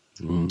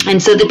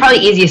 And so the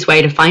probably easiest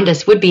way to find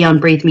us would be on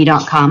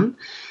breatheme.com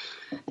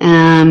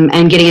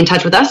and getting in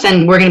touch with us.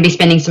 And we're going to be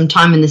spending some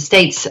time in the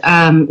States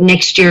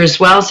next year as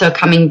well, so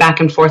coming back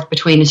and forth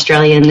between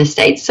Australia and the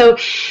States. So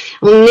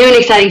Well, new and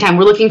exciting time.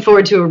 We're looking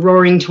forward to a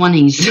roaring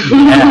 20s.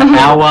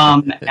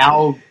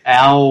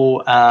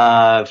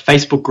 Our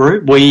Facebook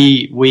group,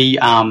 we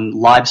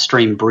live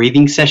stream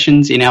breathing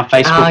sessions in our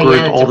Facebook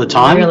group all the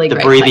time. Really the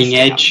Breathing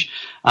Edge.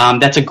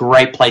 That's a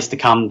great place to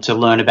come to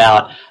learn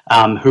about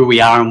who we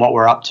are and what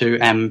we're up to.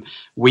 And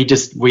we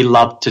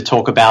love to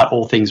talk about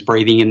all things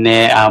breathing in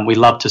there. We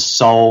love to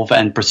solve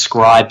and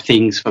prescribe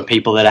things for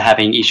people that are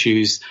having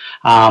issues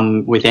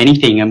with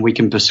anything, and we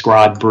can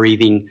prescribe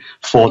breathing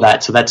for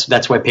that. So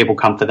that's where people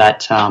come for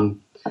that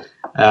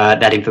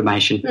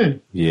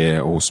information.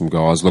 Yeah, awesome,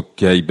 guys.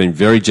 Look, you've been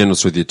very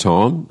generous with your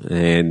time,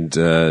 and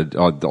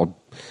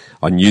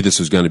I knew this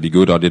was going to be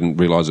good. I didn't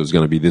realise it was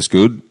going to be this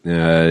good.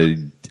 I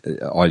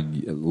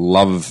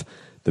love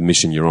the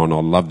mission you're on. I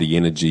love the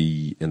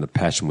energy and the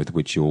passion with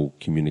which you're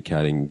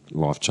communicating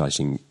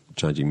life-changing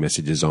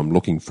messages. I'm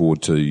looking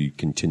forward to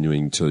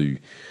continuing to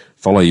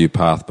follow your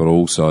path, but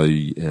also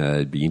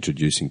be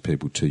introducing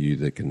people to you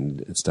that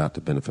can start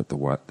to benefit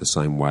the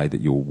same way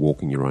that you're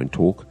walking your own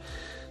talk.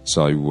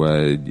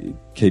 So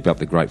keep up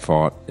the great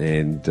fight,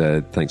 and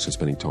thanks for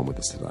spending time with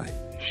us today.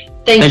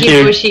 Thank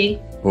you, Bushy.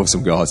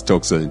 Awesome, guys.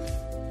 Talk soon.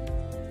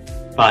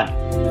 Bye.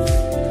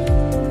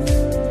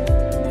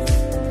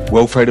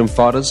 Well, freedom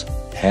fighters,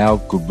 how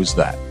good was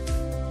that?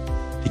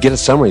 To get a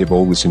summary of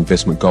all this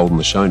investment gold in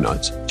the show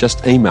notes,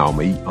 just email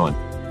me on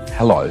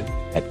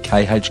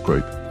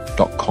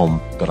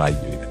hello@khgroup.com.au.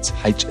 That's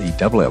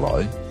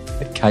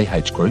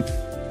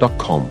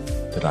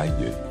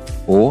HELLO@khgroup.com.au.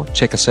 Or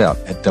check us out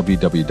at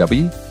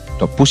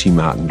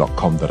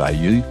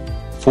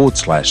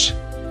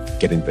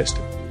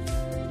www.bushymartin.com.au/get-invested.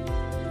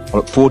 I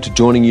look forward to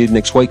joining you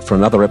next week for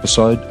another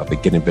episode of the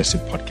Get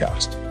Invested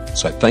podcast.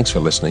 So thanks for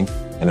listening,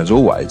 and as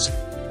always,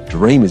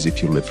 dream as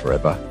if you'll live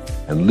forever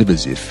and live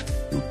as if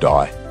you'll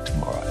die